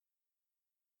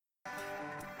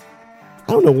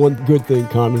don't know one good thing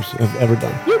Connors have ever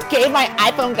done. You gave my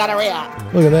iPhone gonorrhea.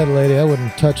 Look at that lady. I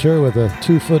wouldn't touch her with a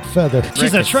 2-foot feather.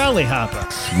 She's a trolley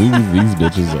hopper. Smooth these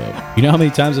bitches up. You know how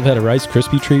many times I've had a Rice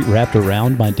Krispie treat wrapped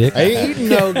around my dick? I ain't eating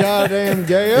no goddamn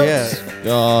gayups.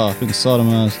 Been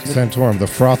sodomized. Santorum, the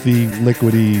frothy,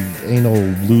 liquidy anal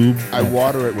lube. I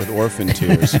water it with orphan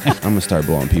tears. I'm going to start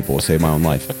blowing people to save my own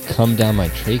life. Come down my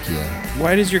trachea.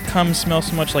 Why does your cum smell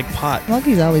so much like pot?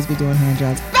 Monkeys always be doing hand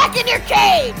jobs. Back in your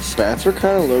cage! Bats are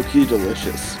kind of low-key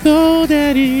delicious. Oh,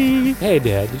 Daddy. Hey,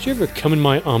 Dad, did you ever come in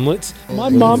my omelets? My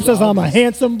mom says I'm a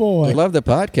handsome boy. I love the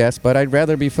podcast, but I'd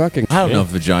rather be fucking. I don't know if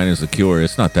vagina's a cure.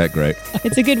 It's not that great.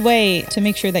 It's a good way to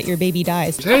make sure that your baby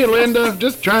dies. Hey, Linda,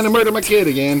 just trying to murder my kid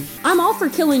again. I'm all for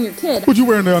killing your kid. What you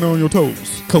wearing down on your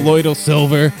toes? Colloidal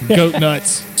silver, goat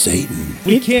nuts. Satan.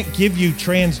 We can't give you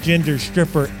transgender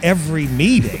stripper every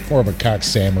meeting. More of a cock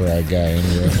samurai guy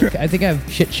anyway. I think I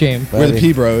have shit shame. We're the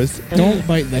P-bros. Don't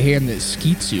bite the hand that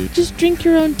skeets you. Just drink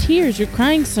your own tears. You're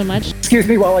crying so much. Excuse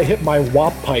me while I hit my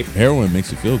wop pipe. Heroin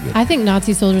makes you feel good. I think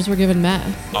Nazi soldiers were given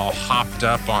meth. All hopped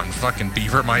up on fucking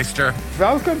Beavermeister.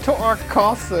 Welcome to our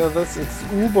car service. It's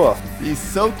Uber. He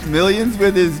soaked millions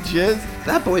with his jizz.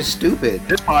 That boy's stupid.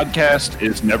 This podcast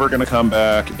is never going to come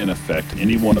back and affect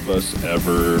any one of us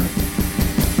ever.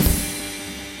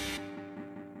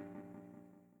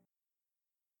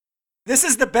 This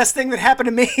is the best thing that happened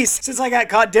to me since I got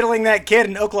caught diddling that kid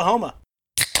in Oklahoma.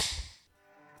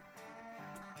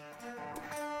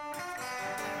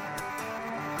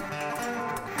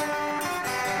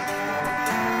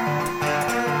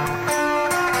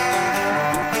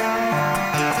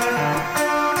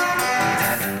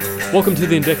 Welcome to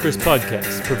the Indecorous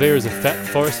Podcast, purveyors of fat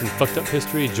farce and fucked up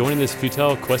history joining this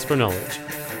futile quest for knowledge.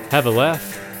 Have a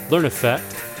laugh, learn a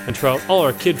fact, and try out all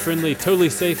our kid-friendly, totally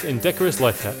safe, and decorous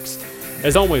life hacks.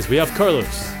 As always, we have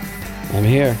Carlos. I'm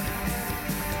here.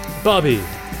 Bobby.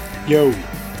 Yo.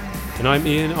 And I'm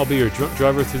Ian. I'll be your drunk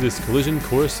driver through this collision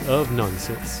course of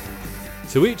nonsense.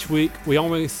 So each week, we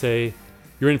always say,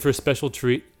 you're in for a special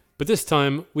treat, but this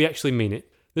time, we actually mean it.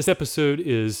 This episode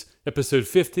is episode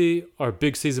 50, our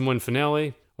big season 1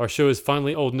 finale. Our show is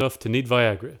finally old enough to need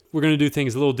Viagra. We're going to do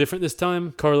things a little different this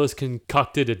time. Carlos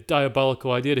concocted a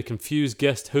diabolical idea to confuse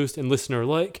guest, host, and listener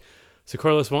alike. So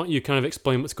Carlos, why don't you kind of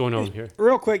explain what's going on here?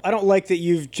 Real quick, I don't like that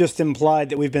you've just implied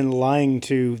that we've been lying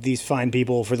to these fine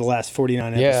people for the last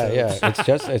 49 episodes.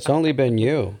 Yeah, it's only been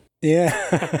you.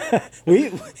 Yeah.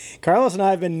 Carlos and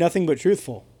I have been nothing but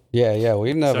truthful. Yeah,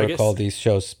 we've never called these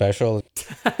shows special.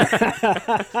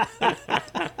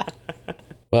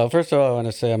 Well, first of all, I want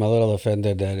to say I'm a little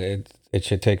offended that it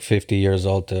should take 50 years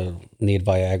old to need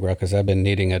Viagra, because I've been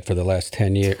needing it for the last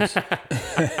 10 years.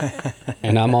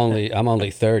 And I'm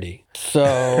only 30.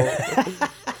 So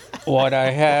what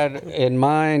I had in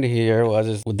mind here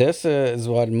was this is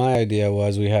what my idea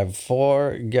was. We have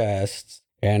 4 guests.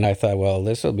 And I thought, well,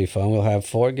 this will be fun. We'll have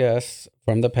 4 guests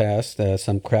from the past,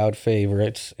 some crowd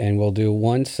favorites, and we'll do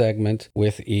 1 segment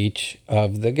with each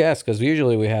of the guests, because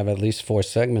usually we have at least 4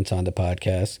 segments on the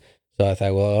podcast. So I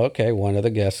thought, well, okay, one of the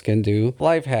guests can do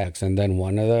life hacks, and then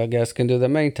one of the guests can do the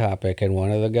main topic, and one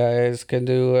of the guys can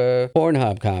do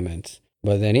Pornhub comments.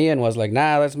 But then Ian was like,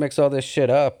 nah, let's mix all this shit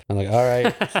up. I'm like, all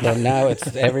right. So now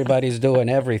it's everybody's doing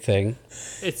everything.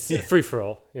 It's a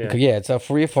free-for-all. Yeah, it's a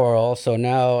free-for-all. So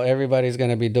now everybody's going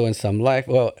to be doing some life.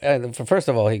 Well, first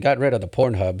of all, he got rid of the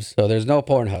Pornhubs. So there's no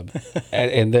Pornhub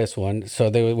in this one. So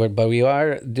but we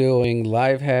are doing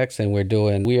live hacks, and we're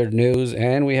doing weird news.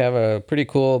 And we have a pretty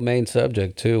cool main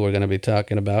subject, too, we're going to be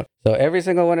talking about. So every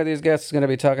single one of these guests is going to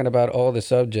be talking about all the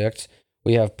subjects.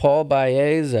 We have Paul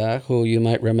Baeza, who you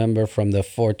might remember from the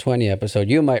 420 episode.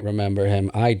 You might remember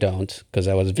him. I don't, because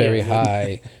I was very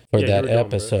high for that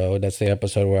episode. That's the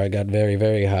episode where I got very,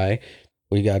 very high.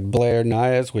 We got Blair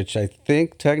Nias, which I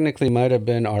think technically might have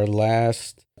been our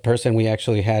last person we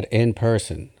actually had in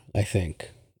person, I think.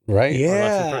 Right? Yeah. Our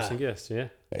last in-person guest, yeah.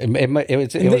 It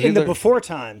was in the before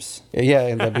times. Yeah,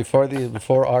 in the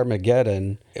before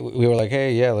Armageddon, we were like,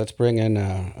 hey, yeah, let's bring in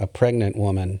a pregnant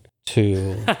woman.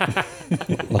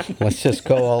 Let's just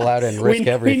go all out and risk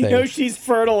everything. We know she's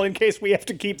fertile in case we have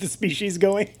to keep the species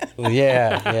going.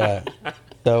 Yeah.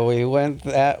 So we went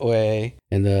that way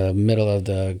in the middle of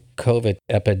the COVID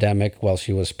epidemic while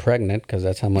she was pregnant, because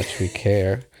that's how much we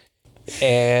care.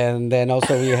 And then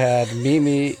also we had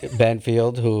Mimi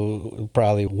Benfield, who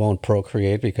probably won't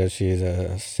procreate because she's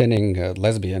a sinning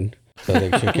lesbian. So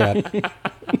they should get...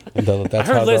 I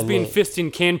heard lesbian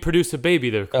fisting can produce a baby,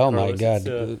 though. Oh, my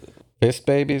God. Fist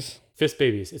babies? Fist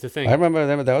babies. It's a thing. I remember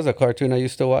them. That was a cartoon I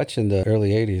used to watch in the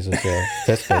early 80s. Was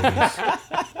Fist babies.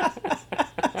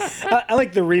 I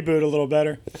like the reboot a little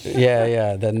better.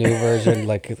 Yeah, the new version,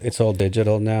 like it's all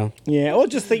digital now. Yeah, well,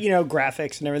 just the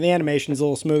graphics and everything. The animation's a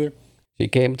little smoother. She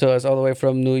came to us all the way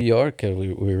from New York, and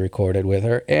we recorded with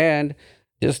her. And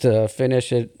just to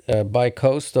finish it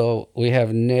bi-coastal, we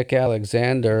have Nick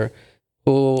Alexander,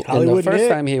 who Hollywood the first Nick.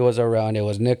 time he was around, it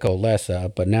was Nick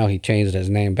Olesa, but now he changed his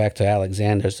name back to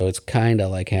Alexander, so it's kind of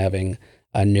like having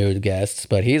a new guest.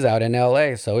 But he's out in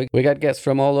L.A., so we got guests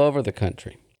from all over the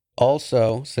country.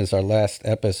 Also, since our last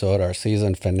episode, our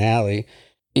season finale,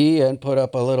 Ian put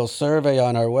up a little survey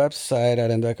on our website at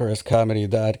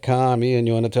indecorouscomedy.com. Ian,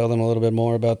 you want to tell them a little bit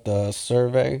more about the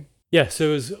survey? Yeah,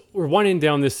 so as we're winding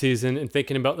down this season and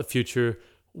thinking about the future,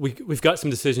 we've got some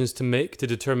decisions to make to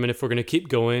determine if we're going to keep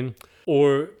going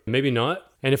or maybe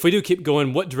not. And if we do keep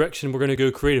going, what direction we're going to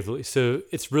go creatively. So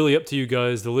it's really up to you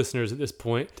guys, the listeners at this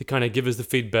point, to kind of give us the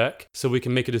feedback so we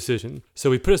can make a decision. So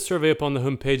we put a survey up on the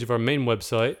homepage of our main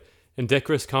website,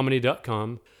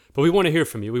 indecorouscomedy.com. But we want to hear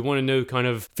from you. We want to know kind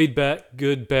of feedback,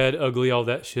 good, bad, ugly, all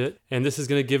that shit. And this is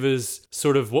going to give us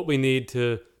sort of what we need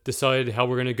to decide how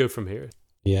we're going to go from here.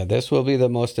 Yeah, this will be the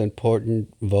most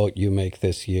important vote you make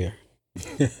this year.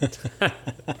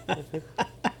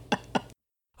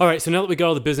 All right, so now that we got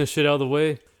all the business shit out of the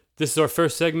way, this is our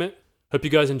first segment. Hope you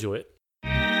guys enjoy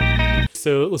it.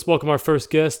 So let's welcome our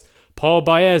first guest, Paul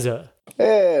Baeza.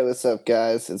 Hey, what's up,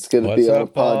 guys? It's good to be on a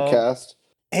podcast.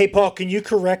 Hey, Paul, can you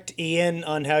correct Ian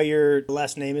on how your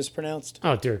last name is pronounced?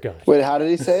 Oh, dear God. Wait, how did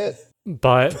he say it?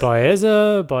 Baeza?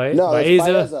 No, it's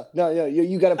Baeza? Baeza. No,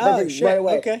 you got it perfect right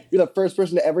away. Okay. You're the first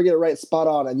person to ever get it right spot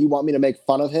on, and you want me to make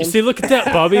fun of him? You see, look at that,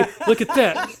 Bobby. Look at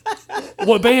that.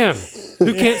 What, bam.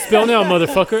 Who can't spell now,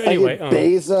 motherfucker? Anyway. I get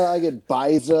Beza, I get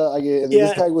Biza, and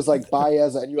this guy was like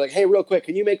Baeza, and you're like, hey, real quick,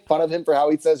 can you make fun of him for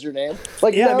how he says your name?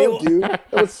 Like, dude, that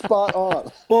was spot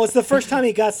on. Well, it's the first time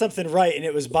he got something right, and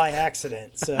it was by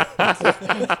accident. So.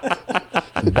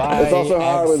 By also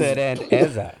how I was- accident,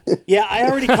 Eza. Yeah, I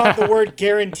already caught the word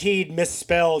guaranteed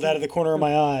misspelled out of the corner of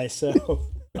my eye. So.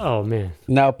 Oh, man.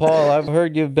 Now, Paul, I've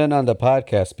heard you've been on the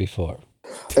podcast before.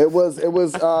 It was,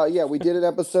 we did an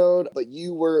episode, but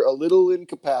you were a little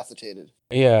incapacitated.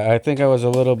 Yeah, I think I was a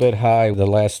little bit high the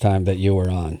last time that you were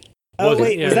on. Oh,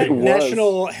 wait, Yeah, was that it was.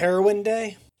 National Heroin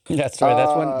Day? That's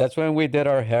right. That's when we did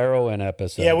our heroin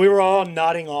episode. Yeah, we were all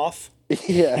nodding off.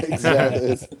 Yeah,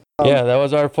 exactly. Yeah, that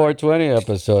was our 420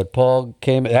 episode. Paul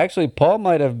came. Actually, Paul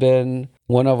might have been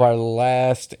one of our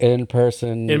last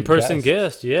in-person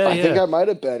guests. Yeah, I think I might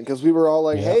have been, because we were all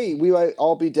like, hey, we might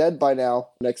all be dead by now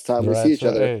next time we see each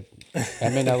other. I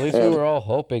mean, at least we were all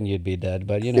hoping you'd be dead,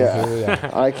 but here we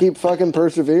are. I keep fucking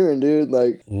persevering, dude.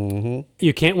 Like,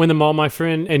 You can't win them all, my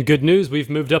friend. And good news, we've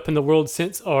moved up in the world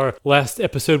since our last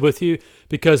episode with you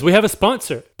because we have a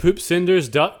sponsor,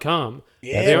 poopsenders.com.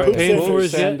 Yeah, They aren't paying for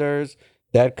us yet. Senders.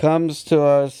 That comes to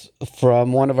us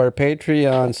from one of our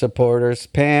Patreon supporters.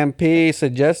 Pam P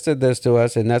suggested this to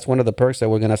us, and that's one of the perks that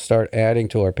we're going to start adding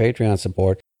to our Patreon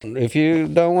support. If you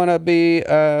don't want to be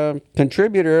a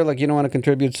contributor, like you don't want to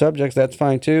contribute subjects, that's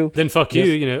fine too. Then fuck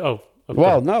you, Okay.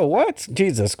 Well, no, what?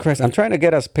 Jesus Christ. I'm trying to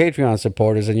get us Patreon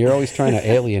supporters, and you're always trying to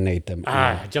alienate them.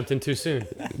 I jumped in too soon.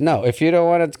 No, if you don't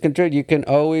want to contribute, you can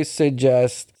always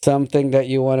suggest something that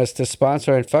you want us to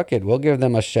sponsor, and fuck it, we'll give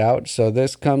them a shout. So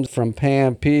this comes from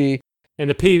Pam P. And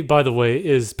the P, by the way,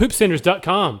 is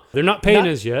poopsenders.com. They're not paying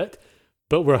us yet,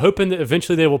 but we're hoping that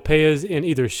eventually they will pay us in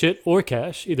either shit or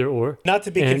cash, either or. Not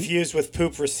to be confused with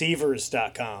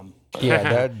poopreceivers.com.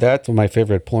 Yeah, that's my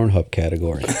favorite Pornhub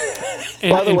category.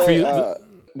 by the way,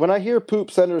 when I hear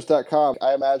poopsenders.com,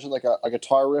 I imagine like a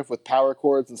guitar riff with power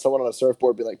chords and someone on a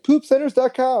surfboard be like,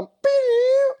 poopsenders.com,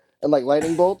 and like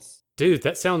lightning bolts. Dude,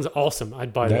 that sounds awesome.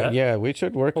 I'd buy that. Yeah, we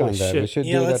should work Holy on that. shit. We should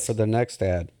do that for the next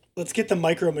ad. Let's get the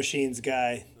Micro Machines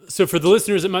guy. So for the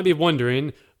listeners that might be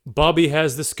wondering, Bobby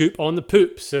has the scoop on the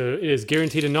poop. So it is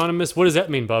guaranteed anonymous. What does that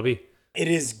mean, Bobby? It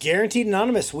is guaranteed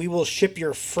anonymous. We will ship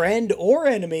your friend or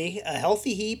enemy a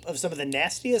healthy heap of some of the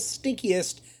nastiest,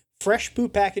 stinkiest, fresh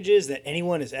poop packages that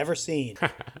anyone has ever seen.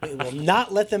 We will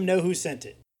not let them know who sent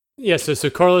it. Yeah, so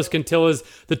Carlos can tell us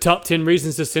the top 10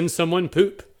 reasons to send someone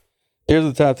poop. Here's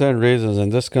the top 10 reasons,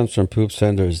 and this comes from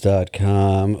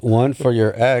poopsenders.com. One, for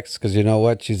your ex, because you know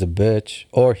what? She's a bitch,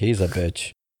 or he's a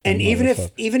bitch. And even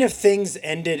if things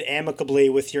ended amicably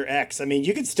with your ex, I mean,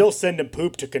 you could still send them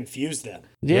poop to confuse them.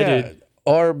 Yeah.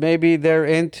 Or maybe they're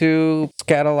into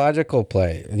scatological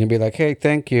play. And you'd be like, hey,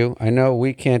 thank you. I know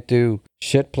we can't do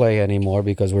shit play anymore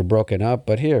because we're broken up,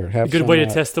 but here, have a good some, way to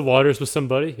test the waters with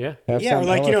somebody, yeah. Yeah, or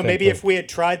like, maybe if we had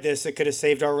tried this, it could have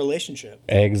saved our relationship.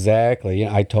 Exactly.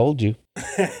 I told you.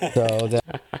 So,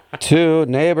 2,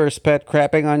 neighbor's pet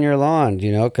crapping on your lawn,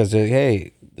 because,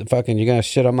 hey, fucking, you're gonna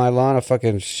shit on my lawn or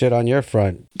fucking shit on your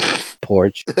front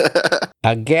porch?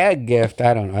 A gag gift?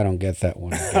 I don't get that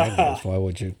one. A gag gift, why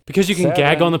would you? Because you can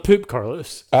gag on the poop,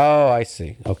 Carlos. Oh, I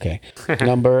see. Okay.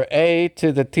 Number 8,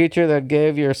 to the teacher that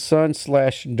gave your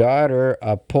son/daughter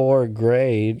a poor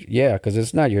grade. Yeah, because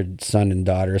it's not your son and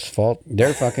daughter's fault.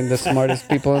 They're fucking the smartest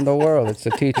people in the world. It's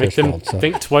the teacher's Make them fault. So.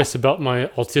 think twice about my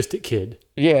autistic kid.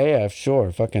 Yeah,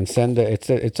 sure. Fucking send it.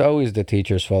 It's always the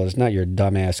teacher's fault. It's not your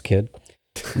dumbass kid.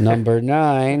 Number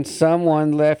 9,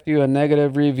 someone left you a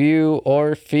negative review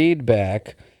or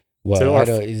feedback. Well,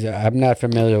 I'm not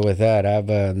familiar with that. I've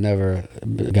never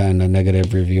gotten a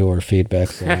negative review or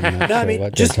feedback, so I'm not sure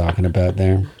what they're talking about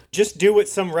there. Just do what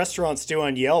some restaurants do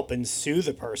on Yelp and sue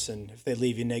the person if they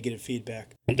leave you negative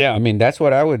feedback. Yeah, I mean, that's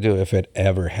what I would do if it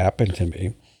ever happened to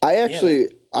me. I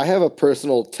have a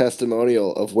personal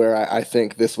testimonial of where I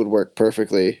think this would work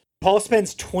perfectly. Paul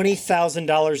spends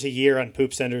 $20,000 a year on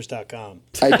poopsenders.com.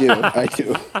 I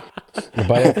do.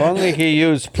 But if only he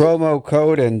used promo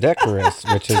code Indecorous,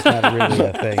 which is not really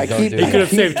a thing. He could have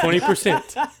saved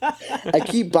 20%. I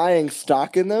keep buying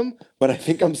stock in them, but I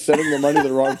think I'm sending the money to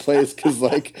the wrong place because,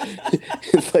 like,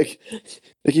 it's like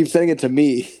they keep sending it to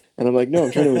me, and I'm like, no,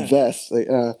 I'm trying to invest.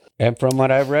 And from what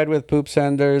I've read with Poop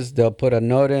Senders, they'll put a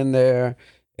note in there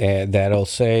that'll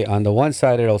say, on the one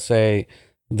side, it'll say,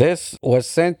 this was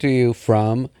sent to you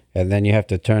from, and then you have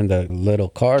to turn the little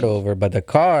card over, but the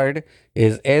card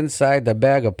is inside the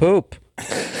bag of poop.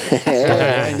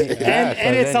 and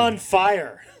it's on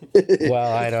fire.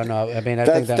 Well, I don't know. I mean, I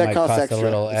think that might cost a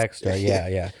little extra.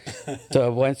 Yeah.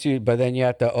 So but then you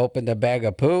have to open the bag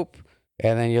of poop,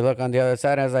 and then you look on the other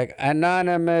side, and it's like,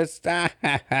 anonymous. Son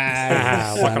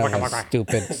of a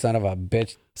stupid son of a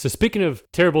bitch. So speaking of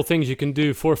terrible things you can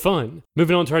do for fun,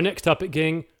 moving on to our next topic,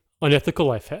 gang. Unethical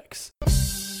life hacks.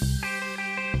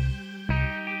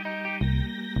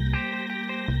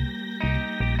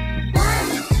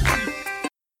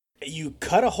 You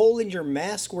cut a hole in your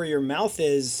mask where your mouth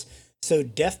is so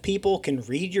deaf people can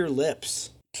read your lips.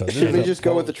 So should we just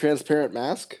go with the transparent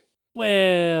mask?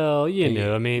 Well,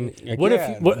 I mean,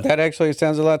 that actually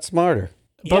sounds a lot smarter.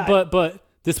 But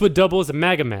this would double as a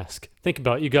MAGA mask. Think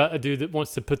about it. You got a dude that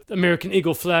wants to put the American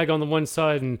Eagle flag on the one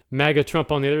side and MAGA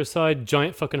Trump on the other side.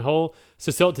 Giant fucking hole.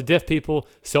 So sell it to deaf people,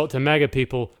 sell it to MAGA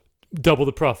people, double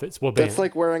the profits. Well, bam. That's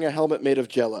like wearing a helmet made of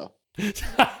Jell-O.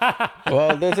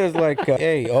 Well, this is like,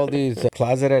 hey, all these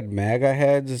closeted MAGA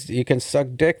heads, you can suck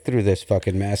dick through this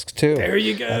fucking mask too. There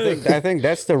you go. I think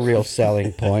that's the real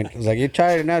selling point. It's like you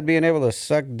try not being able to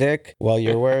suck dick while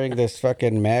you're wearing this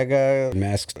fucking MAGA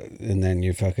mask, and then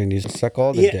you suck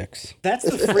all the dicks. That's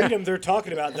the freedom they're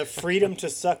talking about, the freedom to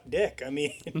suck dick. I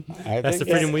mean, that's the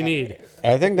freedom we need.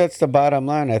 I think that's the bottom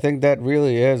line. I think that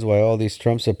really is why all these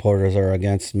Trump supporters are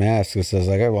against masks. It's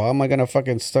like, well, how am I going to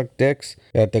fucking suck dicks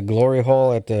at the glory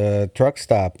hole at the truck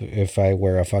stop if I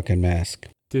wear a fucking mask?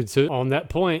 Dude, so on that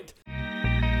point,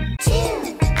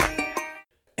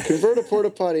 convert a porta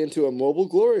potty into a mobile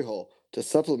glory hole to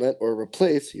supplement or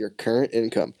replace your current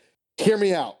income. Hear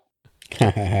me out.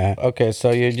 Okay,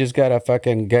 so you just gotta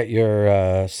fucking get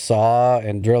your saw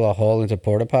and drill a hole into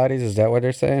porta potties. Is that what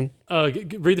they're saying?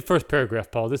 Read the first paragraph,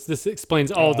 Paul. This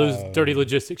explains all those dirty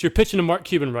logistics. You're pitching to Mark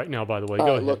Cuban right now, by the way.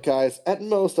 Go ahead. Look, guys. At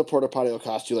most, a porta potty will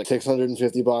cost you like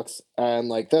 $650, and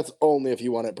like that's only if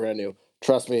you want it brand new.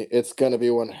 Trust me, it's gonna be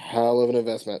one hell of an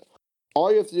investment.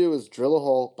 All you have to do is drill a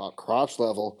hole about crotch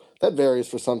level. That varies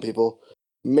for some people.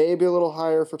 Maybe a little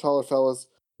higher for taller fellas.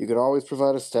 You can always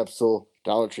provide a step stool.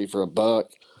 Dollar Tree for $1.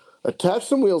 Attach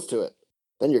some wheels to it.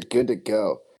 Then you're good to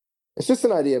go. It's just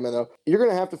an idea, man, though. You're going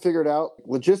to have to figure it out.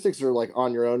 Logistics are like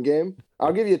on your own game.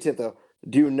 I'll give you a tip, though.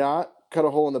 Do not cut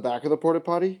a hole in the back of the porta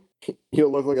potty.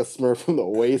 You'll look like a Smurf from the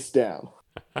waist down.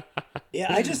 Yeah,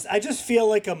 I just feel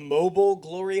like a mobile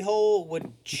glory hole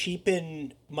would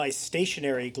cheapen my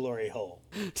stationary glory hole.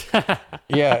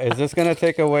 Yeah, is this going to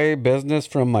take away business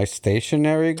from my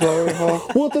stationary glory hole?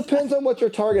 Well, it depends on what your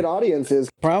target audience is.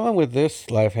 Problem with this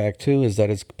life hack, too, is that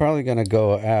it's probably going to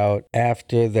go out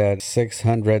after that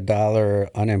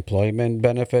 $600 unemployment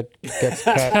benefit gets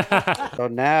cut. So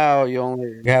now you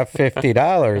only have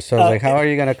 $50. So like, how are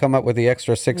you going to come up with the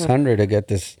extra $600 to get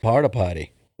this porta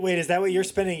potty? Wait, is that what you're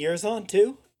spending yours on,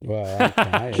 too? Well,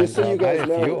 just so you guys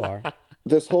know, you are.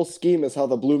 This whole scheme is how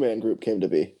the Blue Man Group came to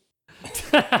be.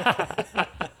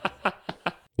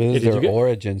 This is their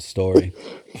origin story.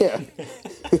 Yeah.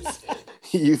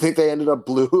 You think they ended up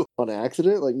blue on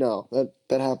accident? Like, no,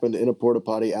 that happened in a porta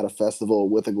potty at a festival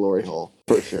with a glory hole,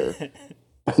 for sure.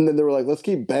 And then they were like, let's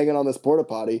keep banging on this porta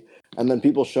potty. And then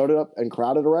people showed up and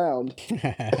crowded around.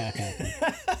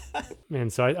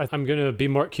 And so I'm going to be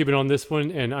Mark Cuban on this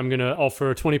one, and I'm going to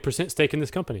offer a 20% stake in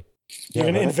this company. You're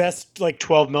going to invest like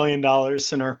 $12 million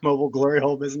in our mobile glory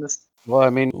hole business? Well, I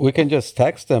mean, we can just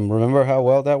text them. Remember how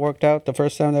well that worked out the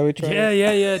first time that we tried?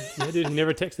 Yeah, dude, he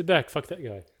never texted back. Fuck that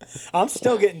guy. I'm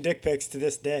still getting dick pics to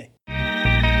this day.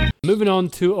 Moving on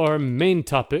to our main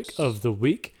topic of the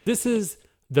week. This is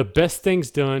the best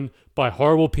things done by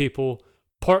horrible people,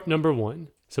 part number 1.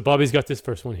 So Bobby's got this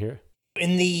first one here.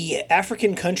 In the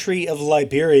African country of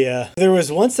Liberia, there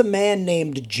was once a man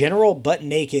named General Butt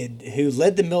Naked who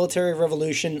led the military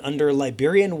revolution under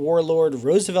Liberian warlord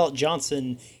Roosevelt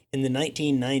Johnson in the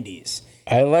 1990s.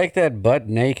 I like that Butt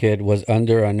Naked was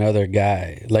under another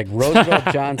guy. Like Roosevelt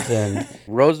Johnson.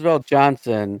 Roosevelt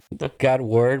Johnson got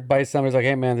word by somebody. Like,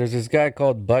 hey, man, there's this guy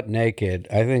called Butt Naked.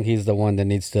 I think he's the one that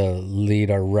needs to lead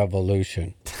our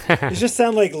revolution. These just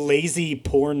sound like lazy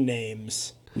porn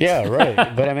names. Yeah, right.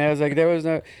 But I mean, I was like, there was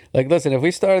no, like, listen, if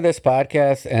we started this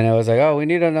podcast and it was like, oh, we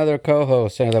need another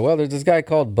co-host. And I was like, well, there's this guy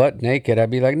called Butt Naked. I'd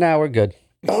be like, nah, we're good.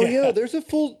 Oh, yeah, there's a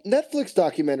full Netflix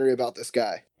documentary about this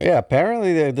guy. Yeah,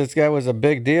 apparently this guy was a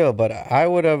big deal, but I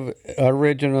would have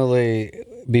originally,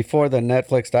 before the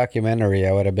Netflix documentary,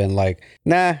 I would have been like,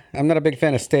 nah, I'm not a big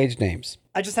fan of stage names.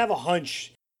 I just have a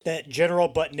hunch that General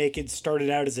Butt Naked started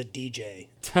out as a DJ.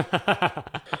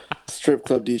 Strip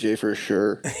club DJ for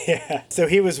sure. Yeah. So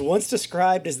he was once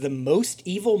described as the most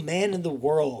evil man in the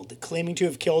world, claiming to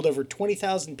have killed over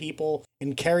 20,000 people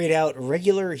and carried out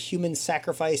regular human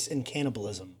sacrifice and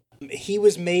cannibalism. He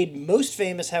was made most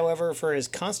famous, however, for his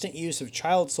constant use of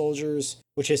child soldiers,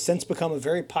 which has since become a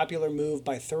very popular move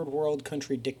by third world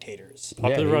country dictators.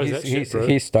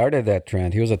 He started that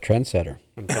trend. He was a trendsetter.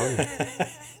 I'm telling you.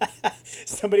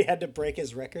 Somebody had to break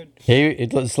his record.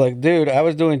 It was like, dude, I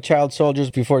was doing child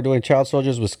soldiers before doing child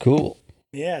soldiers was cool.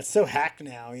 Yeah, it's so hacked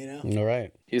now, you know? All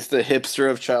right. He's the hipster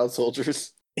of child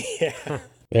soldiers. Yeah.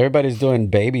 Everybody's doing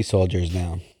baby soldiers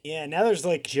now. Yeah, now there's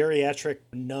like geriatric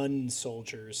nun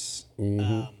soldiers.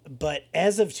 Mm-hmm. But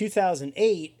as of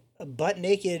 2008, Butt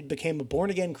Naked became a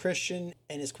born-again Christian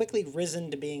and has quickly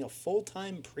risen to being a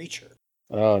full-time preacher.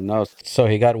 Oh, no. So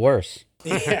he got worse.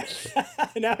 Yeah.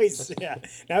 now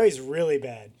he's really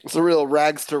bad. It's a real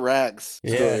rags to rags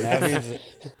story. Yeah,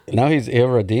 now he's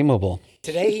irredeemable.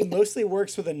 Today, he mostly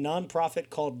works with a nonprofit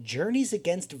called Journeys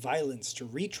Against Violence to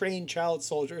retrain child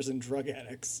soldiers and drug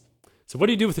addicts. So what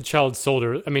do you do with a child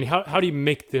soldier? I mean, how do you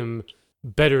make them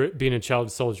better at being a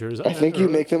child soldier? I think you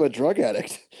make them a drug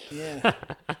addict. Yeah.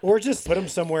 Or just put them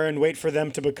somewhere and wait for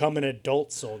them to become an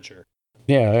adult soldier.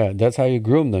 Yeah, that's how you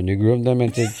groom them. You groom them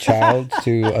into child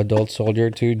to adult soldier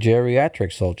to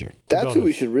geriatric soldier. That's who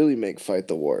we should really make fight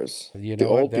the wars. You the know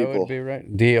old what? That people. would be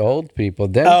right. The old people.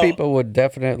 Then people would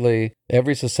definitely,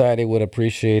 every society would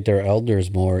appreciate their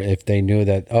elders more if they knew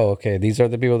that, oh, okay, these are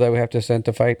the people that we have to send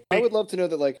to fight. I would love to know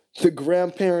that, like, the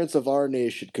grandparents of our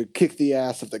nation could kick the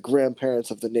ass of the grandparents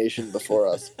of the nation before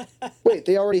us. Wait,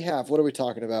 they already have. What are we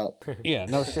talking about? Yeah,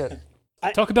 no shit.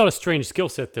 Talk about a strange skill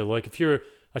set, though. Like, if you're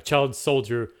a child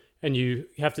soldier and you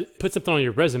have to put something on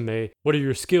your resume, what are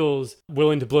your skills?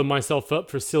 Willing to blow myself up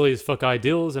for silly as fuck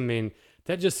ideals? I mean,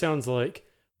 that just sounds like,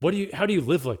 how do you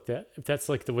live like that, if that's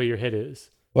like the way your head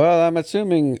is? Well, I'm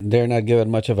assuming they're not given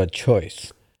much of a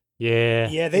choice. Yeah.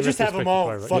 Yeah, they just have them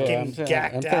all fucking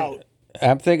gacked out.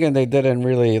 I'm thinking they didn't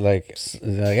really like,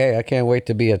 hey, I can't wait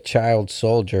to be a child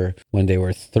soldier when they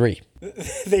were 3.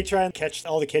 They try and catch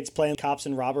all the kids playing cops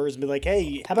and robbers and be like,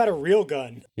 hey, how about a real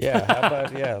gun? Yeah, how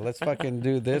about, let's fucking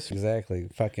do this. Exactly.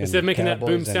 Fucking instead of making that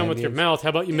boom cowboys sound with your Indians. mouth, how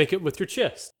about you make it with your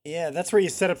chest? Yeah, that's where you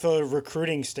set up the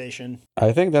recruiting station.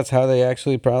 I think that's how they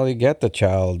actually probably get the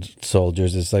child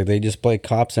soldiers. It's like they just play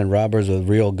cops and robbers with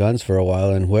real guns for a while,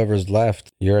 and whoever's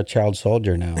left, you're a child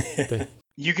soldier now.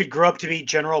 You could grow up to be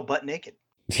General Butt Naked.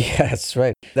 Yeah, that's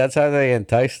right. That's how they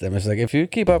entice them. It's like, if you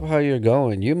keep up how you're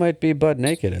going, you might be butt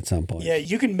naked at some point. Yeah,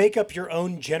 you can make up your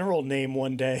own general name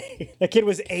one day. That kid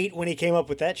was 8 when he came up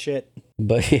with that shit.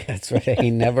 But yeah, that's right.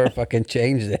 He never fucking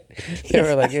changed it. They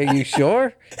were like, are you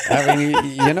sure? I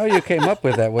mean, you came up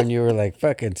with that when you were like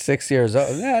fucking 6 years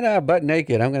old. No, butt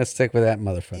naked. I'm going to stick with that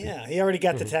motherfucker. Yeah, he already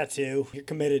got the tattoo. You're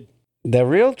committed. The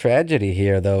real tragedy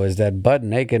here, though, is that Butt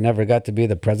Naked never got to be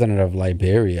the president of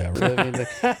Liberia. I mean,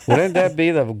 wouldn't that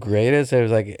be the greatest? It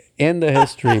was like in the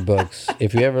history books,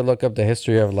 if you ever look up the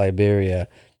history of Liberia,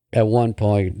 at one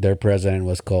point their president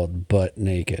was called Butt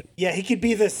Naked. Yeah, he could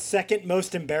be the second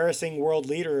most embarrassing world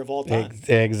leader of all time.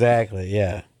 Exactly,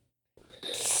 yeah.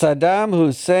 Saddam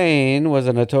Hussein was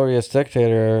a notorious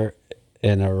dictator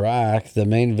in Iraq, the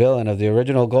main villain of the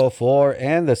original Gulf War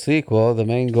and the sequel, the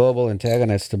main global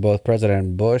antagonist to both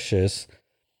President Bush's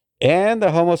And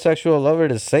the homosexual lover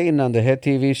to Satan on the hit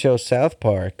TV show South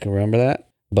Park. Remember that?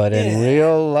 But in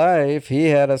real life, he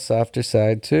had a softer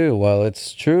side too. While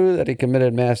it's true that he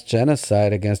committed mass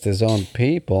genocide against his own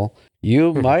people,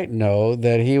 you might know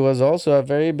that he was also a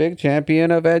very big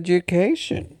champion of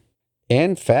education.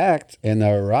 In fact, in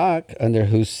Iraq, under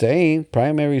Hussein,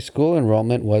 primary school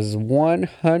enrollment was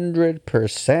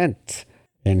 100%.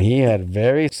 And he had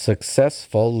very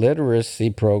successful literacy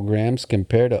programs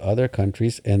compared to other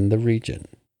countries in the region.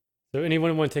 So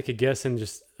anyone want to take a guess and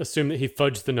just assume that he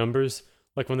fudged the numbers?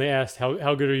 Like when they asked,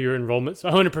 how good are your enrollments?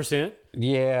 100%.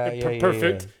 Yeah,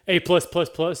 perfect. A+++.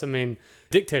 I mean,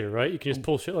 dictator, right? You can just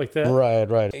pull shit like that.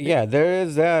 Right. Yeah, there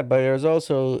is that, but there's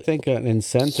also, I think, an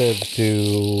incentive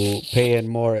to pay in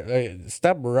more.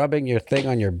 Stop rubbing your thing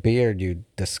on your beard, you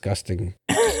disgusting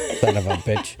son of a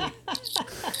bitch.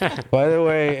 By the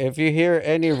way, if you hear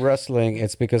any rustling,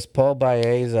 it's because Paul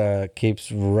Baeza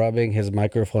keeps rubbing his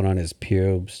microphone on his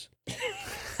pubes.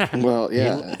 Well,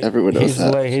 yeah, everyone knows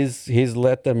that. He's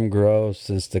let them grow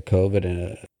since the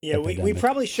COVID. Yeah, we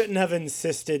probably shouldn't have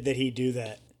insisted that he do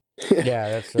that. Yeah,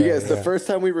 that's right. You guys, the first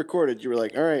time we recorded, you were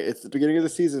like, all right, it's the beginning of the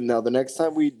season now. The next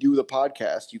time we do the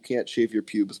podcast, you can't shave your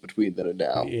pubes between then and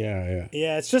now. Yeah.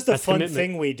 Yeah, it's just a fun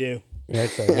thing we do.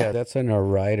 That's in a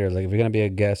writer. Like, if you're going to be a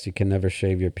guest, you can never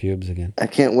shave your pubes again. I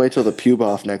can't wait till the pube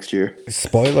off next year.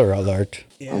 Spoiler alert.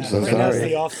 Yeah, I'm so right now it's sorry.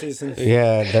 the off season.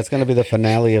 Yeah, that's going to be the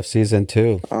finale of season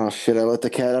 2. Oh, shit, I let the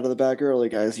cat out of the bag early,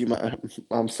 guys.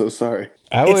 I'm so sorry.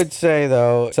 I would say,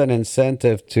 though, it's an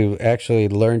incentive to actually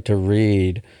learn to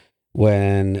read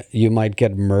when you might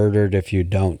get murdered if you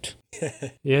don't.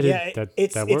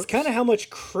 It's kind of how much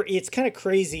it's kind of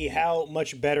crazy how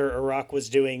much better Iraq was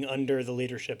doing under the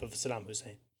leadership of Saddam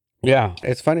Hussein. Yeah,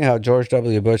 it's funny how George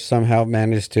W. Bush somehow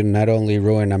managed to not only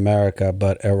ruin America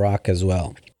but Iraq as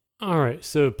well. All right,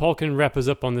 so Paul can wrap us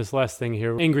up on this last thing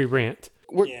here. Angry rant.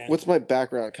 What's my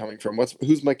background coming from?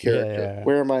 Who's my character? Yeah.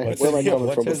 Where am I coming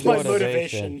from? What's my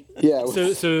motivation? Yeah.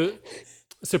 So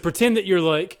pretend that you're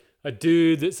like a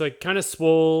dude that's like kind of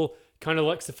swole, kind of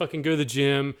likes to fucking go to the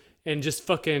gym, and just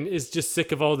fucking is just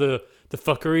sick of all the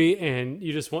fuckery, and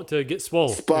you just want to get swole.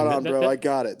 Spot on, bro. I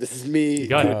got it. This is me.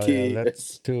 Yeah,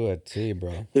 that's to a T, bro.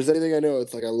 If there's anything I know,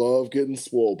 it's like I love getting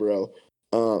swole, bro.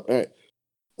 All right.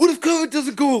 What if COVID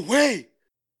doesn't go away?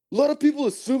 A lot of people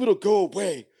assume it'll go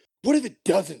away. What if it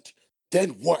doesn't?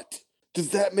 Then what?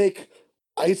 Does that make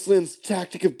Iceland's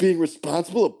tactic of being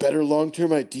responsible a better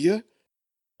long-term idea?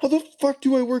 How the fuck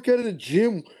do I work out in a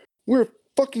gym? Wear a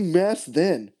fucking mask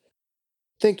then.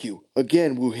 Thank you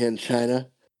again, Wuhan, China.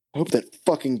 I hope that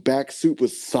fucking back soup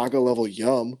was Saga level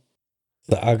yum.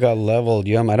 Saga level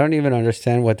yum. I don't even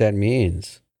understand what that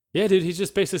means. Yeah, dude, he's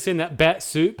just basically saying that bat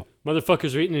soup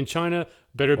motherfuckers are eating in China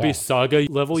better be Saga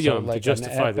level yum like to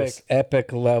justify this.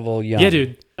 Epic level yum. Yeah,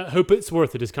 dude. I hope it's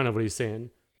worth it is kind of what he's saying.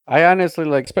 I honestly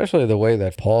like, especially the way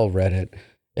that Paul read it.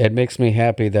 It makes me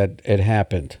happy that it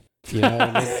happened. You know what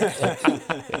I mean?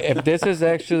 If this is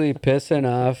actually pissing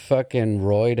off fucking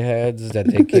roid heads that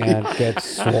they can't get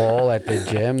swole at the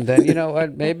gym, then you know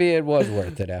what? Maybe it was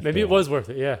worth it after. Maybe it was worth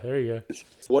it. Yeah, there you go.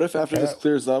 What if after this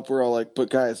clears up, we're all like,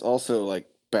 but guys, also, like,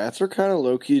 bats are kind of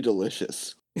low-key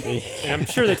delicious. And I'm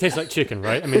sure they taste like chicken,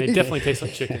 right? I mean, they definitely taste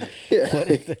like chicken.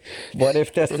 Yeah. What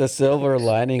if that's the silver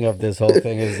lining of this whole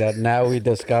thing is that now we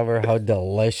discover how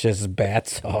delicious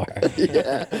bats are?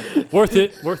 Yeah. Worth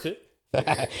it.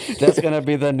 That's going to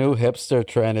be the new hipster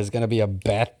trend. Is going to be a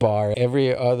bat bar.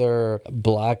 Every other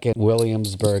block in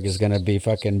Williamsburg is going to be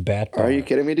fucking bat bar. Are you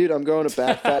kidding me, dude? I'm going to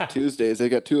Bat Fat Tuesdays. They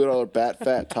got $2 Bat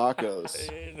Fat tacos.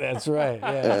 That's right.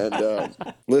 Yeah.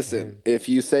 And listen, if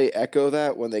you say echo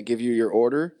that when they give you your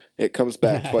order, it comes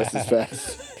back twice as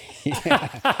fast.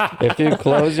 Yeah. If you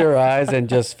close your eyes and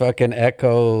just fucking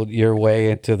echo your way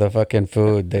into the fucking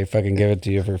food, they fucking give it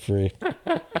to you for free.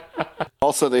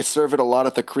 Also, they serve it a lot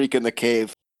at the creek and the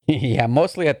cave. Yeah,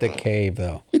 mostly at the cave,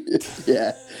 though.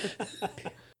 Yeah.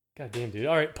 God damn, dude.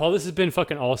 All right, Paul, this has been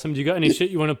fucking awesome. Do you got any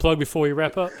shit you want to plug before we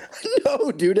wrap up?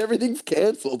 No, dude, everything's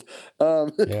canceled.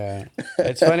 Yeah.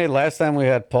 It's funny, last time we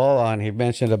had Paul on, he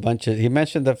mentioned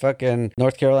the fucking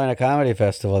North Carolina Comedy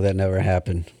Festival that never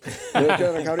happened. North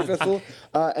Carolina Comedy Festival?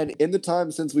 And in the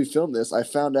time since we filmed this, I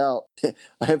found out,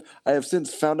 I have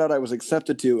since found out I was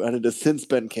accepted to, and it has since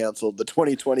been canceled, the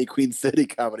 2020 Queen City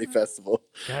Comedy Festival.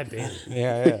 God damn.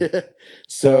 Yeah.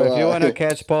 So if you want to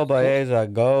catch Paul Baeza,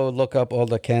 go look up all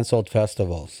the canceled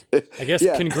festivals. I guess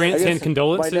congrats and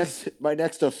condolences. My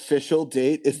next official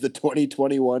date is the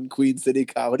 2021 Queen City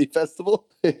Comedy Festival.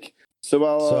 So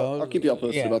I'll keep you all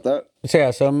posted about that. So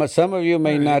yeah, some of you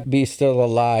may not be still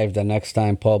alive the next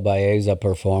time Paul Baeza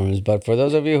performs, but for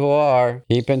those of you who are,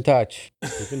 keep in touch.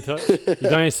 Keep in touch. You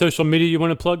got any social media you want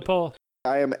to plug, Paul?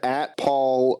 I am at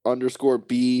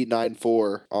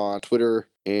Paul_B94 on Twitter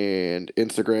and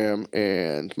Instagram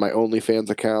and my OnlyFans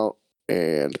account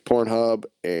and Pornhub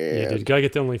and dude, gotta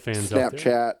get the OnlyFans out there.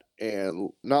 Snapchat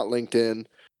and not LinkedIn.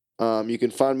 You can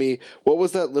find me. What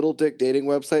was that little dick dating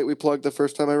website we plugged the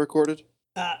first time I recorded?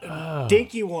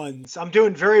 Dinky Ones. I'm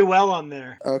doing very well on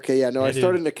there. Okay, yeah, no, I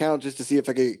started an account just to see if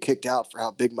I could get kicked out for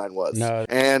how big mine was. No.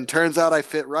 And turns out I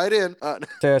fit right in.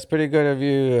 So it's pretty good of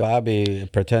you, Bobby,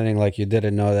 pretending like you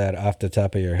didn't know that off the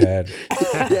top of your head.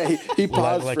 Yeah, he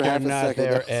paused like for half you're a not second.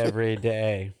 there every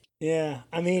day. Yeah,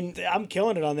 I mean, I'm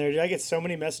killing it on there. Did I get so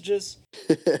many messages?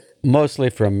 Mostly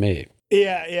from me.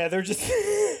 Yeah, they're just,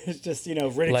 it's just,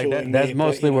 ridiculing Like me. that's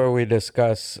mostly where we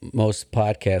discuss most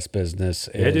podcast business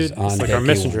is on it's like Dinky our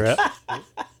messenger Ones. app.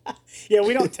 Yeah,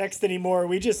 we don't text anymore.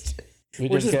 We're just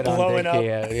get on blowing up.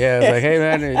 Dinky. Yeah, it's like, hey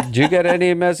man, did you get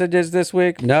any messages this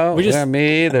week? No,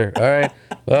 me either. All right.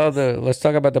 Well, let's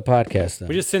talk about the podcast then.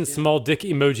 We just send small dick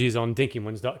emojis on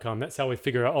dinkyones.com. That's how we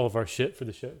figure out all of our shit for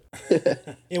the show.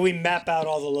 Yeah, we map out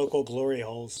all the local glory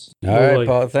holes. All right,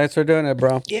 Paul. Thanks for doing it,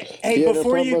 bro. Yeah. Hey,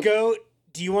 before you go,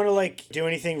 do you want to do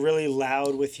anything really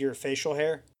loud with your facial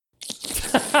hair?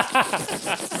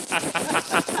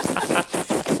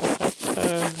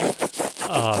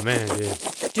 Oh man,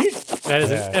 dude. That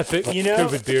is an epic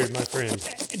COVID beard, my friend.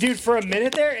 Dude, for a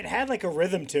minute there, it had like a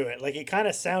rhythm to it. Like it kind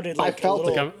of sounded like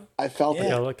I felt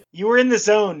it. You were in the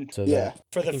zone. So yeah.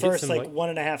 For the first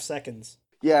 1.5 seconds.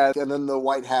 Yeah, and then the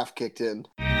white half kicked in.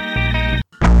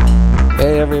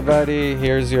 Hey everybody,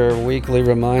 here's your weekly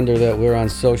reminder that we're on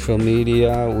social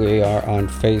media. We are on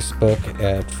Facebook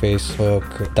at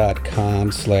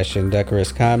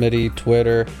facebook.com/indecorouscomedy,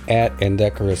 Twitter at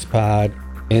indecorouspod,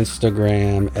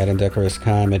 Instagram at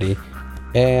indecorouscomedy,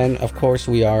 and of course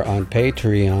we are on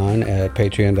Patreon at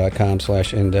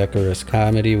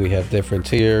patreon.com/indecorouscomedy. We have different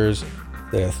tiers.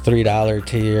 The $3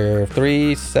 tier,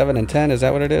 3, 7, and 10, is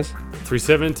that what it is? 3,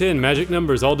 7, and 10, magic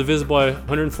numbers, all divisible by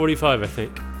 145, I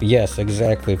think. Yes,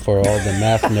 exactly, for all the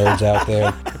math nerds out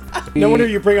there. No wonder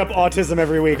you bring up autism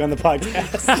every week on the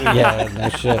podcast. Yeah, no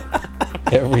shit.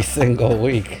 Every single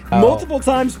week. Multiple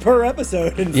times per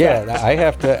episode, in fact. I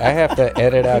have to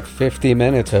edit out 50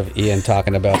 minutes of Ian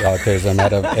talking about autism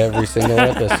out of every single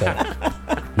episode.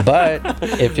 But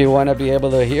if you want to be able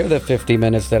to hear the 50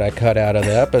 minutes that I cut out of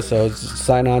the episodes,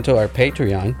 sign on to our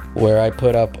Patreon, where I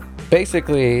put up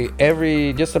basically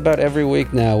just about every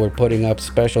week now. We're putting up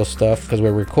special stuff because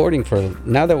we're recording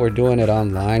now that we're doing it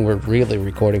online, we're really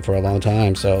recording for a long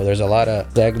time. So there's a lot of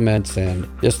segments and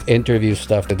just interview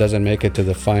stuff that doesn't make it to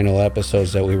the final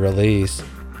episodes that we release.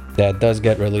 That does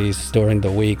get released during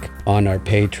the week on our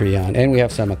Patreon. And we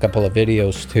have a couple of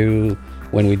videos too.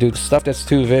 When we do stuff that's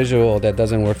too visual that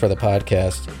doesn't work for the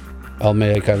podcast, I'll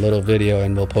make a little video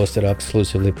and we'll post it up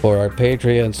exclusively for our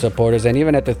Patreon supporters. And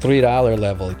even at the $3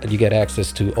 level, you get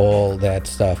access to all that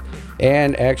stuff.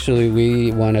 And actually,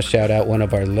 we want to shout out one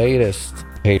of our latest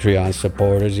Patreon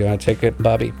supporters. You want to take it,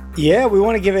 Bobby? Yeah, we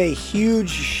want to give a huge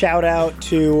shout out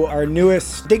to our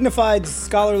newest dignified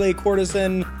scholarly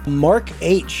courtesan, Mark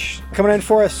H. Coming in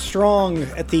for us strong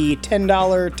at the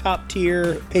 $10 top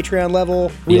tier Patreon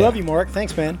level. We love you, Mark.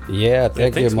 Thanks, man. Yeah,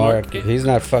 thanks, you, Mark. He's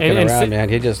not fucking around, man.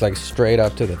 He just straight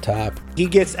up to the top. He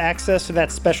gets access to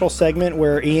that special segment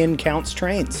where Ian counts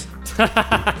trains.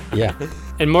 Yeah.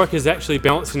 And Mark is actually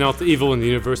balancing out the evil in the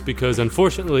universe because,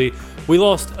 unfortunately, we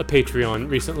lost a Patreon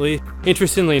recently.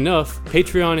 Interestingly enough,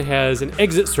 Patreon has an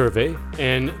exit survey,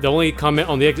 and the only comment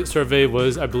on the exit survey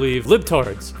was, I believe,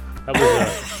 libtards.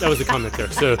 That was the comment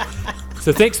there. So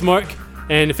thanks, Mark.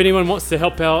 And if anyone wants to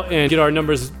help out and get our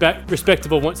numbers back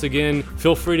respectable once again,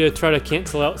 feel free to try to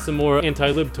cancel out some more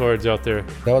anti-libtards out there.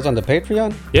 That was on the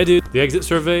Patreon? Yeah, dude. The exit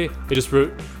survey, they just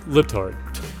wrote libtard.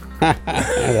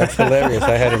 That's hilarious.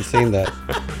 I hadn't seen that.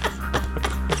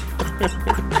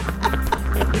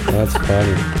 That's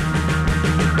funny.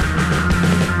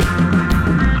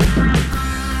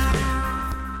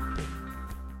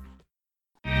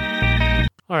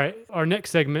 All right, our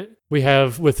next segment we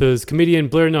have with us comedian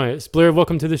Blair Nias. Blair,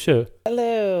 welcome to the show.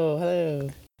 Hello.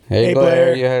 Hey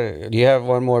Blair, you have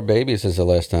one more baby since the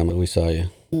last time we saw you.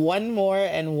 One more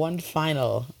and one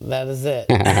final. That is it.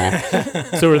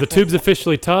 So are the tubes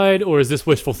officially tied, or is this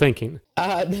wishful thinking?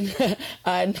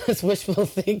 It's wishful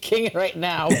thinking right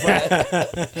now,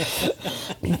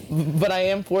 but I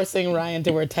am forcing Ryan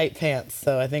to wear tight pants,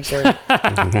 so I think we're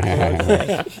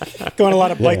okay. Going a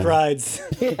lot of bike rides.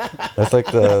 That's like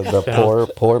the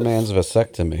poor man's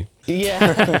vasectomy.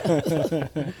 Yeah.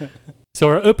 So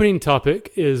our opening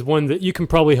topic is one that you can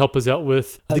probably help us out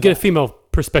with to get a female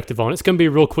perspective on. It's going to be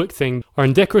a real quick thing. Our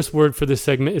indecorous word for this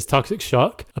segment is toxic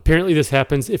shock. Apparently this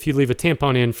happens if you leave a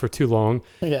tampon in for too long.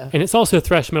 Yeah. And it's also a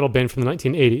thrash metal band from the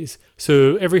 1980s.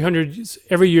 So every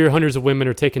year, hundreds of women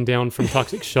are taken down from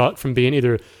toxic shock from being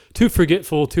either too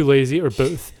forgetful, too lazy, or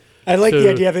both. I like the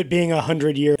idea of it being a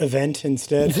 100-year event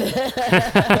instead.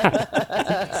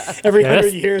 Every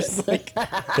 100 years, like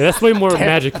that's way more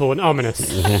magical and ominous.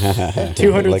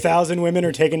 200,000 women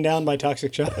are taken down by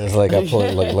toxic shock. It's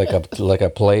like a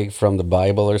plague from the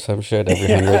Bible or some shit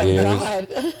every 100 years.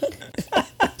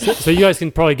 So you guys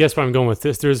can probably guess where I'm going with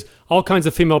this. There's all kinds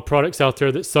of female products out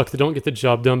there that suck, that don't get the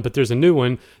job done, but there's a new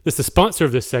one. This is the sponsor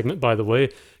of this segment, by the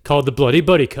way, called the Bloody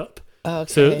Buddy Cup.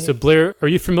 Okay. So Blair, are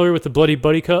you familiar with the Bloody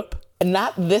Buddy Cup?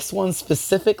 Not this one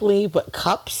specifically, but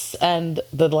cups and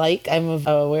the like I'm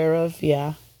aware of,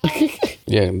 yeah.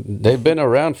 Yeah, they've been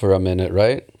around for a minute,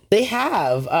 right? They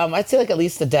have. I'd say like at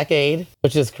least a decade,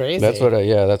 which is crazy. That's what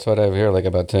I've heard, like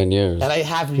about 10 years. And I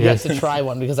have yet to try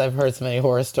one because I've heard so many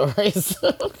horror stories.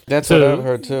 That's what I've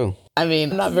heard too. I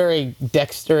mean, I'm not very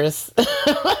dexterous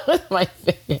with my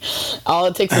finger. All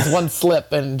it takes is one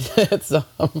slip and it's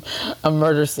a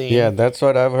murder scene. Yeah, that's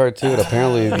what I've heard too.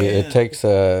 Apparently it takes,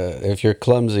 if you're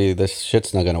clumsy, this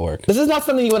shit's not going to work. This is not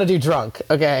something you want to do drunk,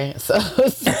 okay? So,